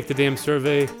 please take the damn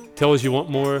survey. Tell us you want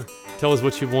more. Tell us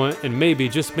what you want. And maybe,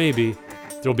 just maybe,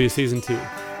 there'll be a season 2.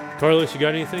 Carlos, you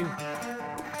got anything?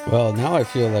 Well, now I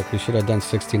feel like we should have done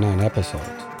 69 episodes.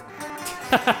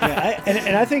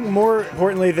 And I think more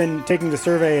importantly than taking the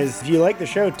survey is if you like the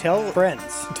show, tell friends,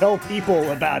 tell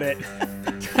people about it.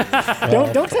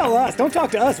 Don't tell us. Don't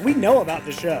talk to us. We know about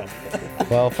the show.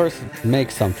 Well, first,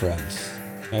 make some friends.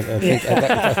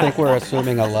 I think we're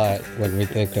assuming a lot when we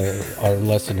think that our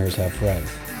listeners have friends.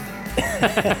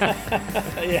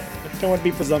 Yeah, don't want to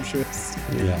be presumptuous.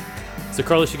 Yeah. So,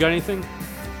 Carlos, you got anything?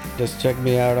 Just check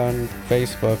me out on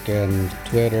Facebook and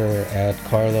Twitter at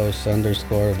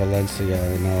Carlos_Valencia,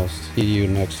 and I'll see you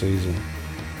next season.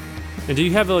 And do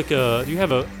you have a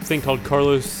thing called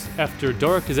Carlos After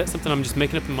Dark? Is that something I'm just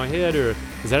making up in my head, or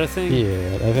is that a thing?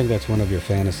 Yeah, I think that's one of your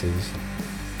fantasies.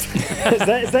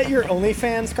 Is that your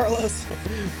OnlyFans, Carlos?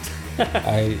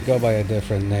 I go by a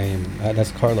different name.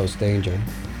 That's Carlos Danger.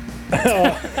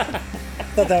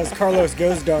 I thought that was Carlos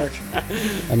Goes Dark.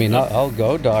 I mean, I'll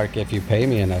go dark if you pay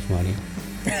me enough money.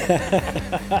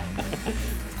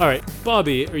 All right,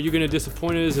 Bobby, are you going to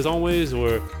disappoint us as always,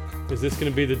 or is this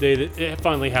going to be the day that it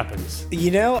finally happens?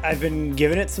 You know, I've been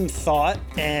giving it some thought,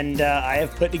 and I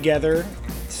have put together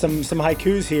some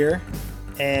haikus here.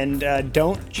 And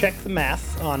don't check the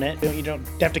math on it. You don't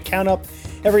have to count up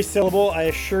every syllable. I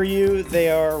assure you they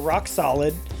are rock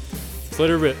solid. Let's let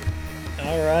her rip.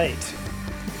 All right.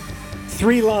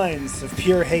 3 lines of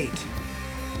pure hate.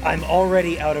 I'm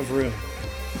already out of room.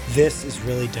 This is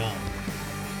really dumb.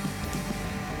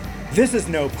 This is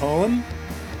no poem.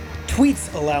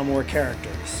 Tweets allow more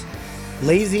characters.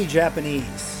 Lazy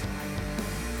Japanese.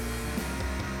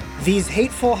 These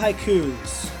hateful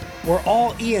haikus were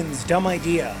all Ian's dumb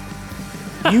idea.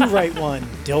 You write one,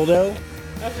 dildo.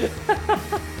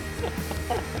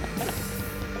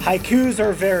 Haikus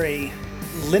are very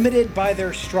limited by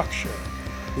their structure.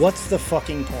 What's the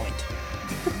fucking point?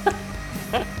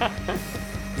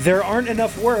 There aren't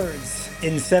enough words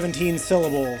in 17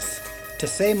 syllables to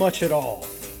say much at all.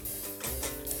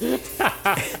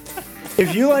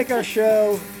 If you like our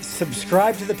show,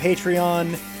 subscribe to the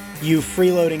Patreon, you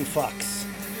freeloading fucks.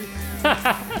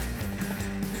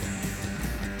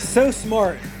 So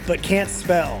smart, but can't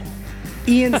spell.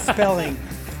 Ian's spelling,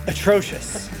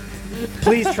 atrocious.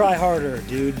 Please try harder,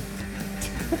 dude.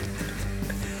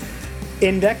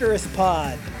 Indecorous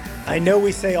Pod, I know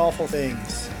we say awful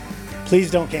things.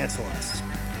 Please don't cancel us.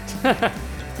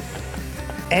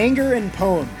 Anger and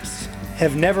poems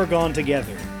have never gone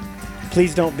together.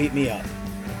 Please don't beat me up.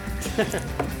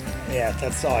 Yeah,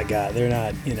 that's all I got. They're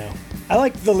not, I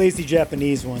like the Lazy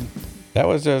Japanese one. That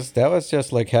was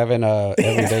just like having a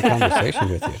everyday conversation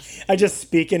with you. I just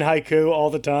speak in haiku all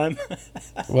the time.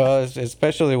 Well,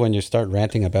 especially when you start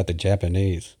ranting about the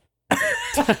Japanese.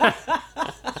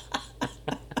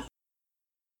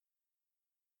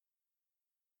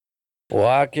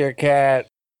 Walk your cat.